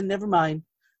goes, "Nothing, never mind."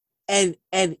 And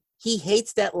he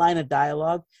hates that line of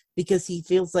dialogue because he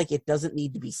feels like it doesn't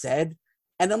need to be said.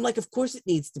 And I'm like, of course it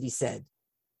needs to be said.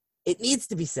 It needs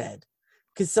to be said.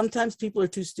 Because sometimes people are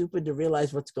too stupid to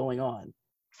realize what's going on.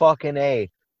 Fucking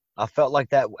A. I felt like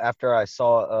that after I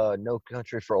saw No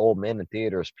Country for Old Men in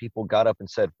theaters. People got up and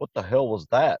said, "What the hell was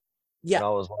that?" Yeah. And I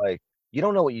was like, you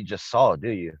don't know what you just saw, do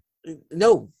you?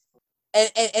 No. And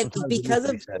Sometimes it needs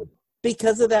to be said.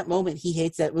 because of that moment, he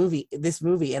hates this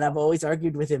movie, and I've always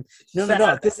argued with him. No.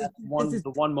 This is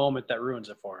the one moment that ruins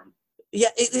it for him. Yeah,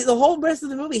 the whole rest of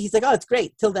the movie, he's like, "Oh, it's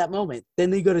great," till that moment. Then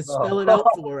they go to spell it out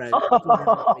for it.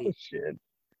 Oh, shit.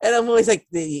 And I'm always like,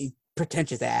 the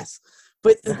pretentious ass.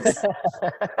 But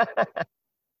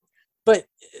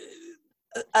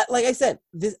like I said,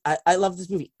 I love this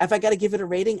movie. If I got to give it a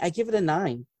rating, I give it a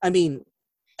 9. I mean,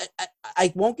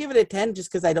 I won't give it a 10 just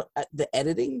because I don't the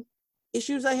editing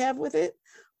issues I have with it,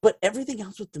 but everything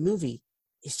else with the movie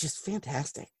is just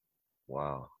fantastic.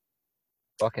 Wow.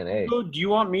 Fucking A. Do you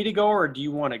want me to go, or do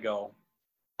you want to go?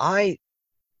 I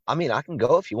mean, I can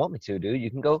go if you want me to, dude.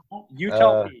 You can go. You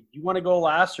tell me. Do you want to go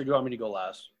last, or do you want me to go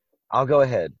last? I'll go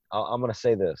ahead. I'm going to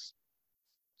say this.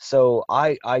 So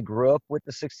I grew up with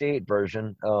the 68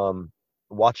 version.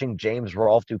 Watching James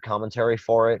Rolfe do commentary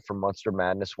for it from Monster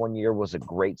Madness one year was a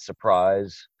great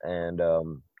surprise, and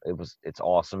it's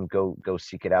awesome. Go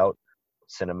seek it out.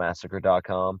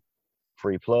 Cinemassacre.com.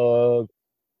 Free plug.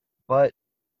 But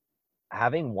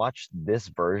having watched this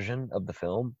version of the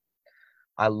film,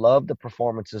 I love the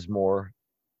performances more.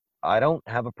 I don't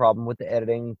have a problem with the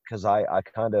editing because I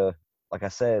kind of, like I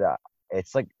said,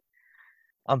 it's like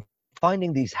I'm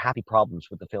finding these happy problems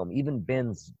with the film. Even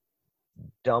Ben's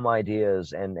dumb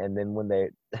ideas, and then when they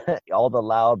all the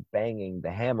loud banging,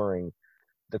 the hammering,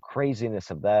 the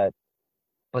craziness of that,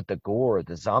 but the gore,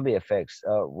 the zombie effects.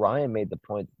 Ryan made the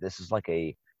point that this is like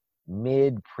a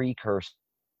mid precursor,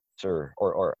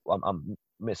 or I'm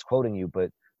misquoting you, but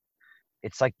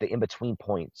it's like the in-between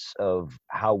points of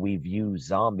how we view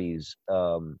zombies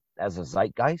as a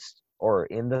zeitgeist or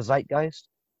in the zeitgeist.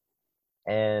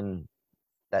 And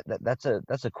that's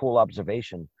a cool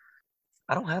observation.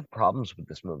 I don't have problems with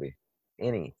this movie.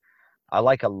 I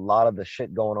like a lot of the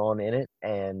shit going on in it,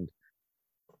 and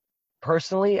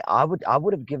personally I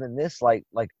would have given this like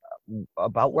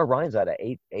about where Ryan's at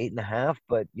 8.5.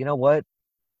 But you know what?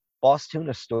 Boss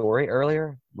Tuna's story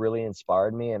earlier really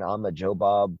inspired me, and I'm a Joe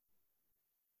Bob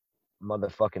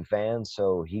motherfucking fan,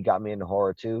 so he got me into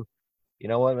horror too. You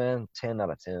know what, man? 10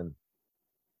 out of 10.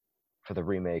 for the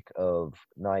remake of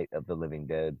Night of the Living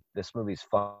Dead. This movie's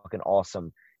fucking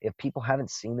awesome. If people haven't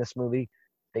seen this movie,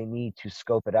 they need to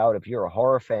scope it out. If you're a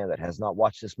horror fan that has not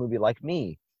watched this movie like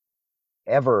me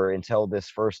ever until this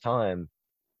first time,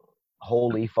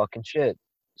 holy fucking shit,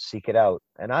 seek it out.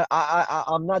 And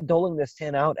I'm not doling this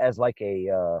 10 out as like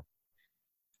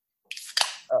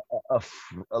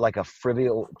like a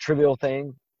trivial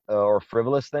thing or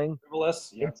frivolous thing.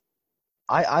 Frivolous, yeah.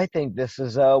 I think this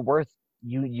is worth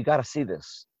you got to see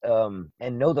this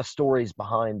and know the stories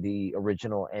behind the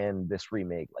original and this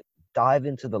remake. Like dive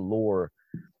into the lore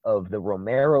of the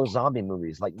Romero zombie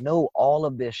movies. Like know all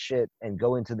of this shit and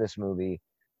go into this movie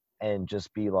and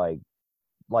just be like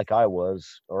I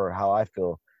was, or how I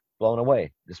feel, blown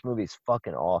away. This movie's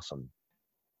fucking awesome.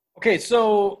 Okay,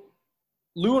 so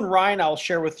Lou and Ryan, I'll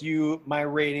share with you my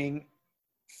rating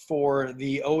for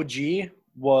the OG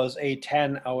was a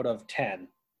 10 out of 10.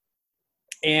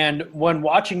 And when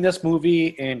watching this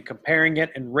movie and comparing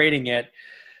it and rating it,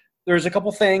 there's a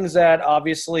couple things that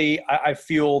obviously I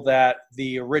feel that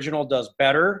the original does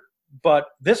better. But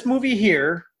this movie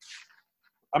here,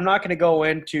 I'm not going to go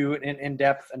into an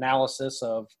in-depth analysis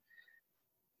of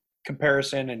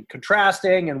comparison and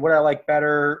contrasting and what I like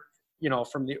better,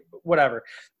 from the whatever.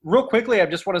 Real quickly, I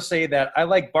just want to say that I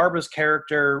like Barbara's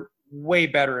character way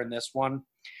better in this one.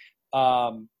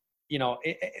 And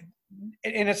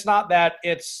it's not that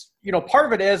it's, part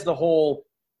of it is the whole,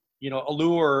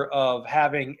 allure of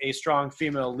having a strong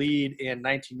female lead in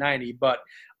 1990, but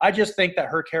I just think that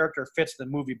her character fits the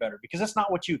movie better because that's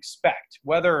not what you expect,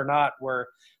 whether or not we're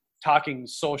talking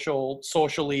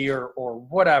socially or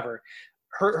whatever.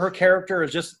 Her character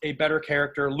is just a better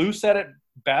character. Lou said it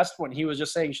best when he was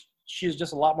just saying she's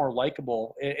just a lot more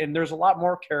likable, and there's a lot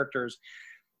more characters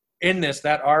in this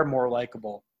that are more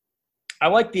likable. I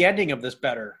like the ending of this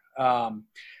better.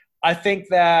 I think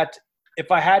that if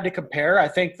I had to compare, I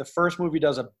think the first movie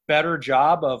does a better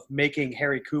job of making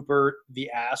Harry Cooper the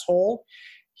asshole.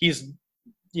 He's,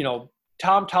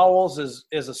 Tom Towles is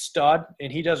a stud, and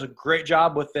he does a great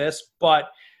job with this. But,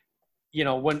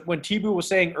 when T-Boo was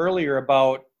saying earlier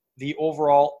about the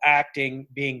overall acting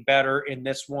being better in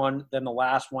this one than the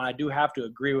last one, I do have to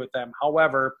agree with them.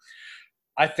 However,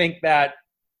 I think that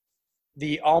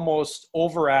the almost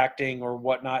overacting or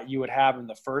whatnot you would have in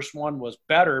the first one was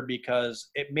better because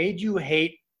it made you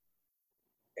hate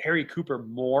Harry Cooper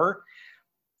more.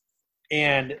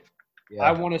 And yeah.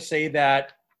 I want to say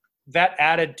that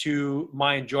added to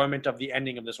my enjoyment of the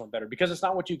ending of this one better because it's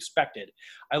not what you expected.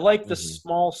 I like the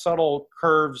small, subtle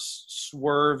curves,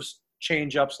 swerves,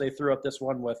 change-ups they threw at this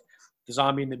one with the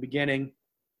zombie in the beginning,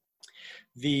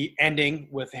 the ending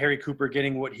with Harry Cooper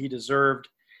getting what he deserved.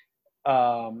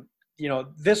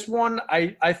 This one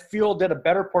I feel did a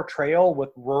better portrayal with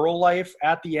rural life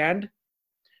at the end.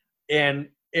 And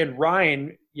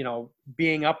Ryan,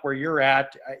 being up where you're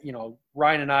at,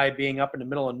 Ryan and I being up in the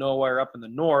middle of nowhere, up in the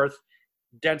north,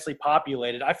 densely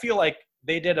populated, I feel like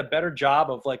they did a better job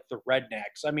of like the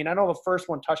rednecks. I mean, I know the first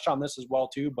one touched on this as well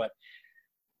too, but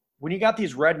when you got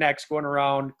these rednecks going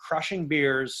around crushing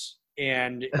beers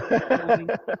and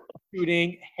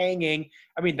shooting, hanging,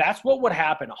 I mean, that's what would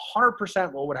happen.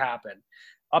 100% what would happen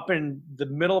up in the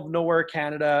middle of nowhere,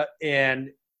 Canada, and,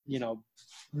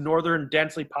 northern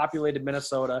densely populated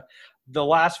Minnesota. The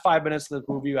last 5 minutes of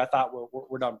the movie, I thought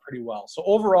were done pretty well. So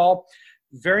overall,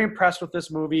 very impressed with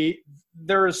this movie.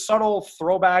 There's subtle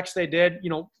throwbacks they did,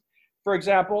 for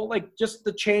example, like just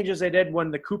the changes they did when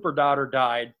the Cooper daughter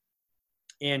died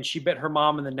and she bit her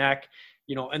mom in the neck.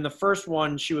 In the first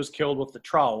one, she was killed with the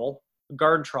trowel, the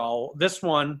garden trowel. This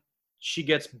one, she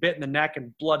gets bit in the neck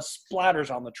and blood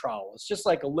splatters on the trowel. It's just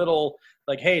like a little,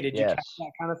 like, hey, did you catch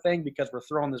that kind of thing? Because we're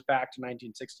throwing this back to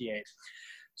 1968.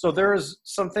 So there's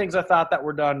some things I thought that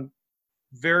were done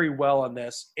very well on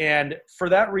this. And for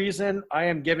that reason, I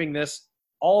am giving this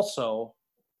also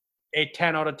a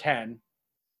 10 out of 10.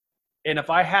 And if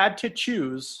I had to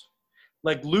choose,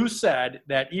 like Lou said,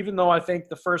 that even though I think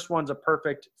the first one's a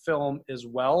perfect film as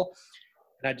well,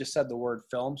 and I just said the word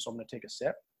film, so I'm going to take a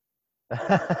sip.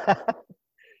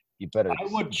 You better. I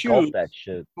would choose that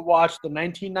shit. to watch the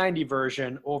 1990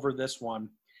 version over this one.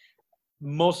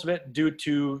 Most of it due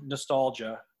to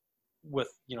nostalgia, with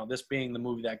this being the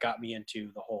movie that got me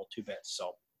into the whole two bits.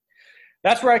 So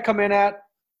that's where I come in at.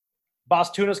 Boss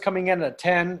Tuna's coming in at a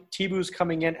 10. T-Boo's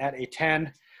coming in at a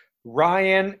 10.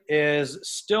 Ryan is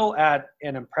still at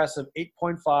an impressive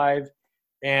 8.5.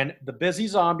 And the busy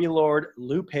zombie lord,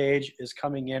 Lou Page, is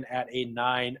coming in at a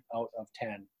 9 out of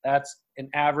 10. That's an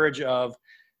average of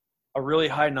a really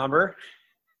high number.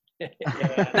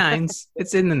 Yeah. Nines.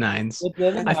 It's in the nines. It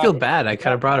didn't I feel matter. bad. I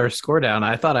kind of brought our score down.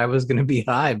 I thought I was going to be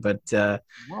high, but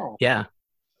No. yeah.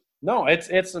 No, it's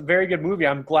a very good movie.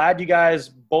 I'm glad you guys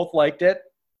both liked it.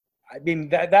 I mean,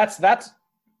 that's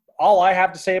all I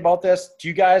have to say about this. Do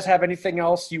you guys have anything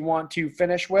else you want to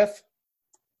finish with?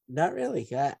 Not really.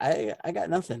 I got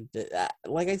nothing.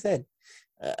 Like I said,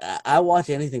 I watch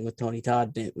anything with Tony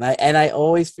Todd, and I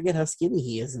always forget how skinny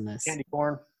he is in this. Candy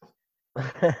corn.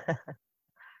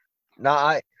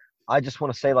 No, I just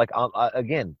want to say, like,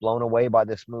 again, blown away by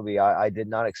this movie. I did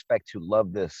not expect to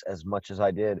love this as much as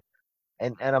I did,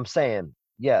 and I'm saying,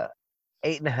 yeah,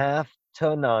 8.5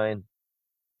 to a 9,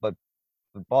 but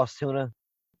Boss Tuna,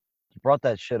 you brought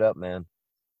that shit up, man.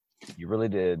 You really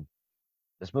did.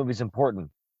 This movie's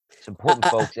important. It's important,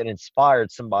 folks. It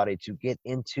inspired somebody to get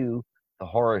into the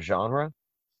horror genre.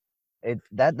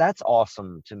 That's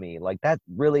awesome to me. Like, that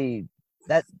really,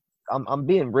 that I'm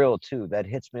being real too. That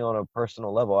hits me on a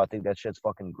personal level. I think that shit's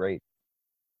fucking great.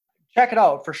 Check it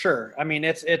out for sure. I mean,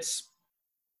 it's.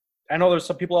 I know there's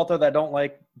some people out there that don't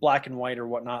like black and white or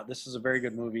whatnot. This is a very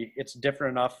good movie. It's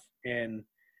different enough in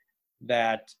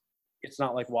that it's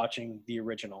not like watching the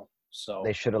original. So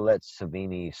They should have let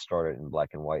Savini start it in black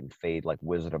and white and fade like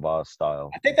Wizard of Oz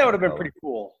style. I think that would have been pretty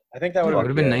cool. I think that It would would have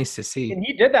have been. been nice to see. And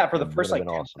he did that for the It first would like have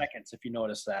 10 been awesome. seconds, if you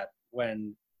notice that,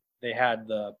 when they had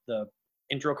the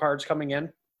intro cards coming in.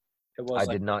 It was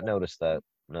I did not notice that.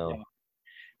 No.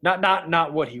 Yeah.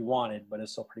 Not what he wanted, but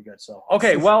it's still pretty good. So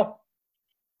okay, well,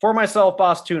 for myself,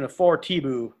 Boss Tuna, for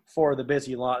Tibu, for the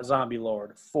Busy Zombie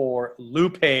Lord, for Lou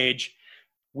Page,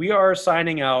 we are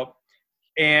signing out.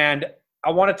 And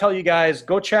I want to tell you guys,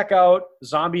 go check out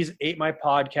Zombies Ate My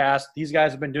Podcast. These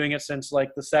guys have been doing it since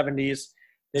like the 70s.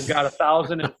 They've got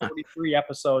 1,043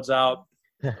 episodes out.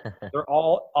 They're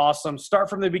all awesome. Start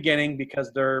from the beginning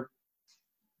because they're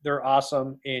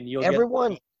awesome, and you'll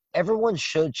everyone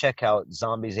should check out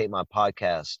Zombies Ate My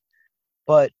Podcast.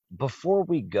 But before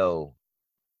we go,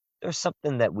 there's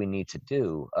something that we need to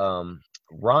do.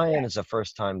 Ryan is a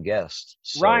first-time guest.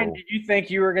 So Ryan, did you think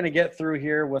you were going to get through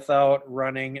here without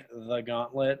running the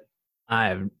gauntlet? I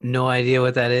have no idea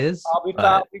what that is. We but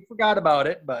thought we forgot about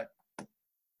it, but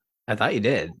I thought you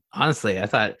did. Honestly, I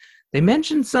thought they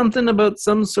mentioned something about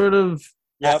some sort of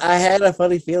yep. I had a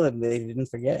funny feeling they didn't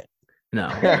forget. no.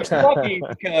 It's lucky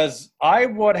because I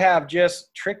would have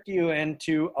just tricked you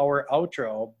into our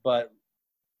outro, but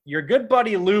your good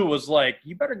buddy Lou was like,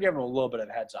 you better give him a little bit of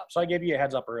a heads up. So I gave you a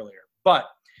heads up earlier. But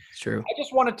It's true. I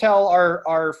just want to tell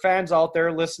our fans out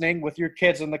there listening with your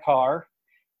kids in the car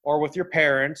or with your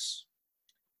parents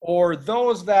or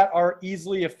those that are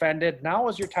easily offended, now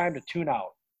is your time to tune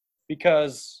out.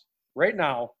 Because right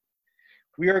now,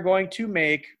 we are going to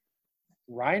make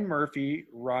Ryan Murphy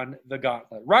run the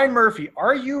gauntlet. Ryan Murphy,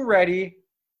 are you ready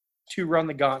to run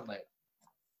the gauntlet?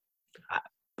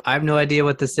 I have no idea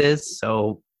what this is,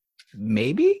 so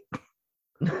maybe?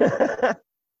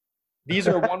 These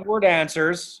are one-word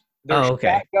answers. They're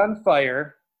okay. shotgun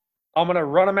fire. I'm going to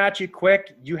run them at you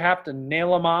quick. You have to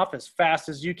nail them off as fast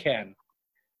as you can.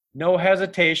 No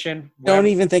hesitation. Don't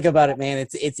even think about it, man.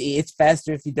 It's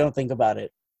faster if you don't think about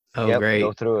it. Oh, Yep, great.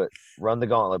 go through it. Run the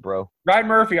gauntlet, bro. Ryan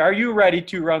Murphy, are you ready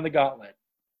to run the gauntlet?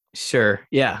 Sure.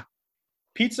 Yeah.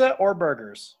 Pizza or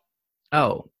burgers?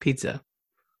 Oh, pizza,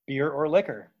 Beer or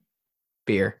liquor?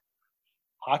 beer.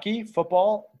 Hockey,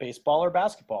 football, baseball, or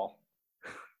basketball?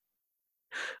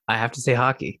 I have to say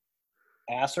hockey.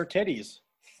 Ass or titties?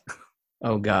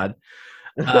 Oh God.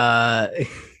 I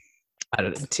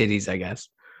don't know. Titties, I guess.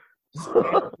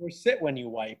 Stand or sit when you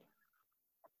wipe?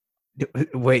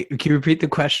 Wait, can you repeat the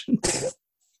question?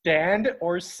 Stand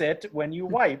or sit when you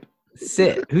wipe?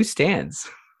 Sit. Who stands?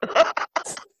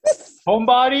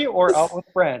 Homebody or out with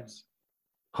friends?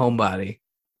 Homebody.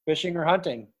 Fishing or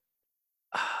hunting?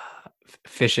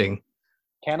 Fishing.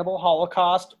 Cannibal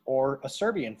Holocaust or a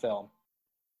Serbian film?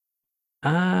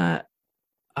 I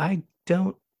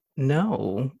don't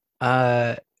know.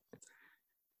 I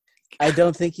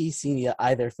don't think he's seen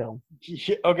either film.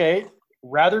 Okay.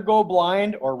 Rather go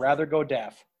blind or rather go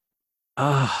deaf?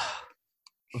 Oh,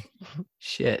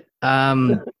 shit.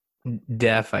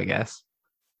 Deaf, I guess.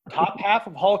 Top half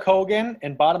of Hulk Hogan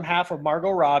and bottom half of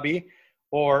Margot Robbie,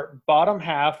 or bottom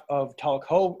half of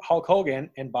Hulk Hogan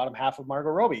and bottom half of Margot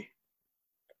Robbie?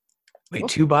 Wait,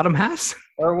 two bottom halves?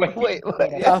 Or Wait.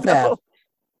 Top half.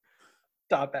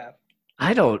 Top half.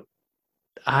 I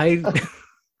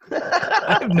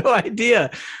I have no idea.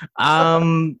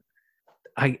 I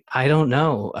don't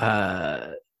know.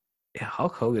 Yeah,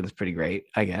 Hulk Hogan's pretty great,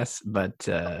 I guess, but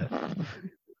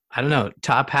I don't know,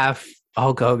 top half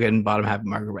Hulk Hogan, bottom half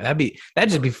Mark Roberts.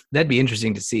 That'd be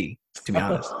interesting to see, to be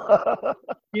honest.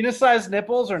 Penis-sized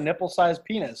nipples or nipple-sized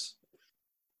penis?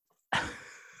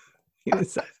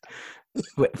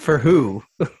 Wait, for who?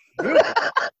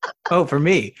 Oh, for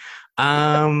me.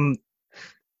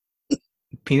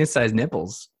 Penis-sized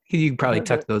nipples. You can probably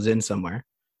tuck those in somewhere.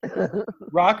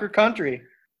 Rock or country?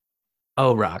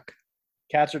 Oh, rock.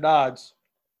 Cats or dogs?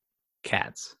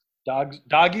 Cats. Dogs.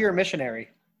 Doggy or missionary?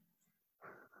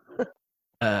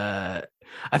 I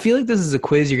feel like this is a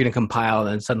quiz you're going to compile,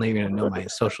 and suddenly you're going to know my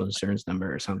social insurance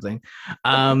number or something.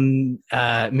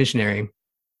 Missionary.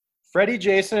 Freddy,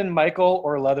 Jason, Michael,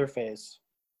 or Leatherface?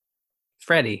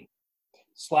 Freddy.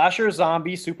 Slasher,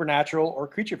 zombie, supernatural, or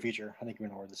creature feature? I think we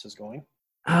know where this is going.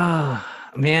 Oh,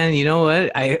 man, you know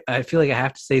what? I feel like I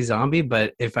have to say zombie,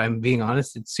 but if I'm being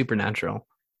honest, it's supernatural.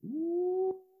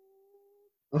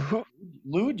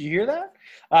 Lou, do you hear that?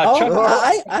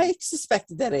 I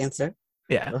suspected that answer.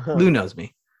 Yeah, Lou knows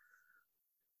me.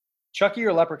 Chucky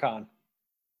or Leprechaun?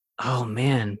 Oh,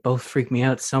 man, both freak me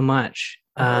out so much.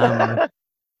 The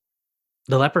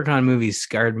Leprechaun movies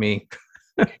scarred me.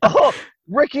 Oh,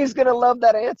 Ricky's going to love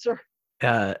that answer.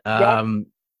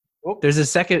 There's a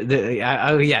second.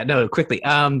 Quickly.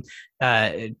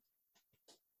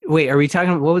 Wait, are we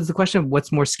talking? What was the question?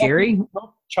 What's more scary?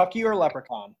 Chucky or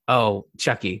Leprechaun? Oh,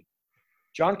 Chucky.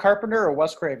 John Carpenter or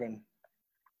Wes Craven?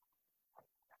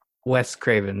 Wes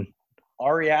Craven.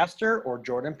 Ari Aster or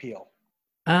Jordan Peele?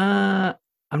 I'm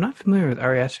not familiar with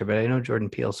Ari Aster, but I know Jordan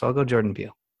Peele, so I'll go Jordan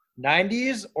Peele.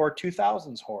 90s or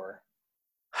 2000s horror?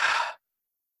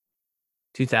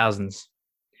 2000s.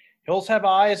 Hills Have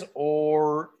Eyes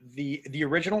or the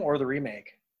original or the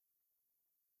remake?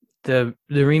 The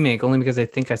remake, only because I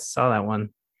think I saw that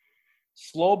one.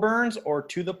 Slow burns or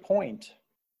To the Point?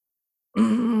 God,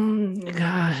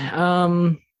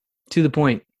 To the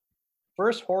Point.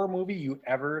 First horror movie you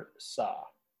ever saw?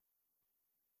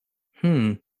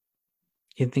 You'd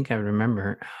think I would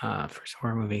remember. First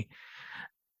horror movie.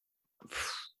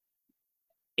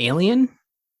 Alien?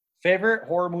 Favorite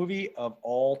horror movie of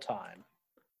all time?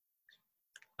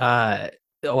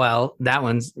 Well, that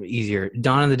one's easier.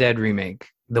 Dawn of the Dead remake,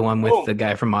 the one with the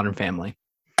guy from Modern Family.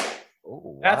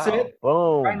 Oh, That's wow. it.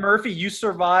 Boom. Ryan Murphy, you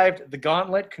survived the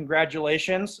gauntlet.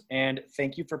 Congratulations, and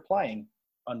thank you for playing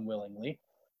unwillingly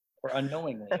or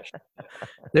unknowingly.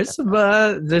 There's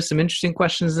some interesting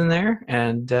questions in there,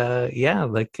 and there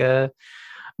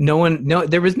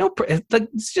was no, like,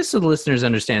 just so the listeners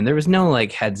understand, there was no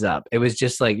like heads up. It was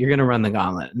just like, you're gonna run the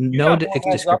gauntlet. No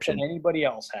description. Than anybody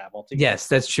else have. Yes,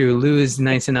 that's true. Lou is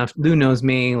nice enough. Lou knows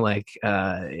me. Like,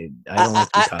 I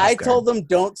told them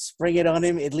don't spring it on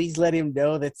him. At least let him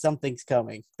know that something's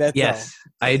coming. That's yes,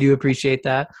 all. I do appreciate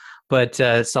that. But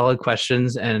solid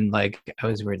questions, and like I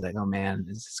was worried, like, oh man,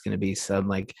 is this gonna be some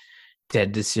like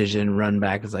dead decision run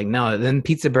back? It's like, no. Then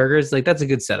pizza burgers, like, that's a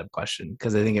good setup question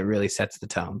because I think it really sets the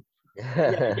tone.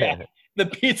 Yeah. The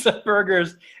pizza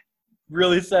burgers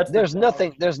really sets. There's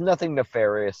nothing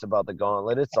nefarious about the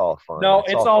gauntlet. It's all fun. No,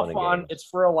 it's all fun. It's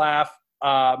for a laugh.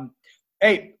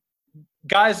 Hey,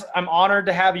 guys, I'm honored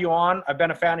to have you on. I've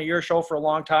been a fan of your show for a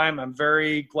long time. I'm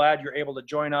very glad you're able to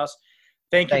join us.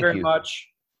 Thank you very much.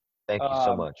 Thank you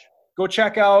so much. Go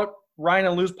check out Ryan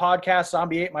and Lou's podcast,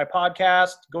 Zombie Ate My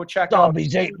Podcast. Go check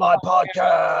Zombies Ate My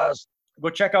Podcast. Go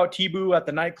check out T-Boo at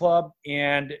the nightclub.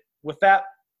 And with that,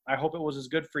 I hope it was as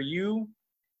good for you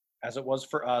as it was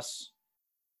for us.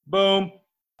 Boom.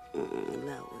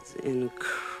 That was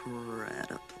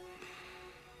incredible.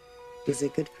 Is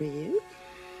it good for you?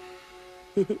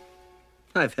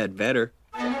 I've had better.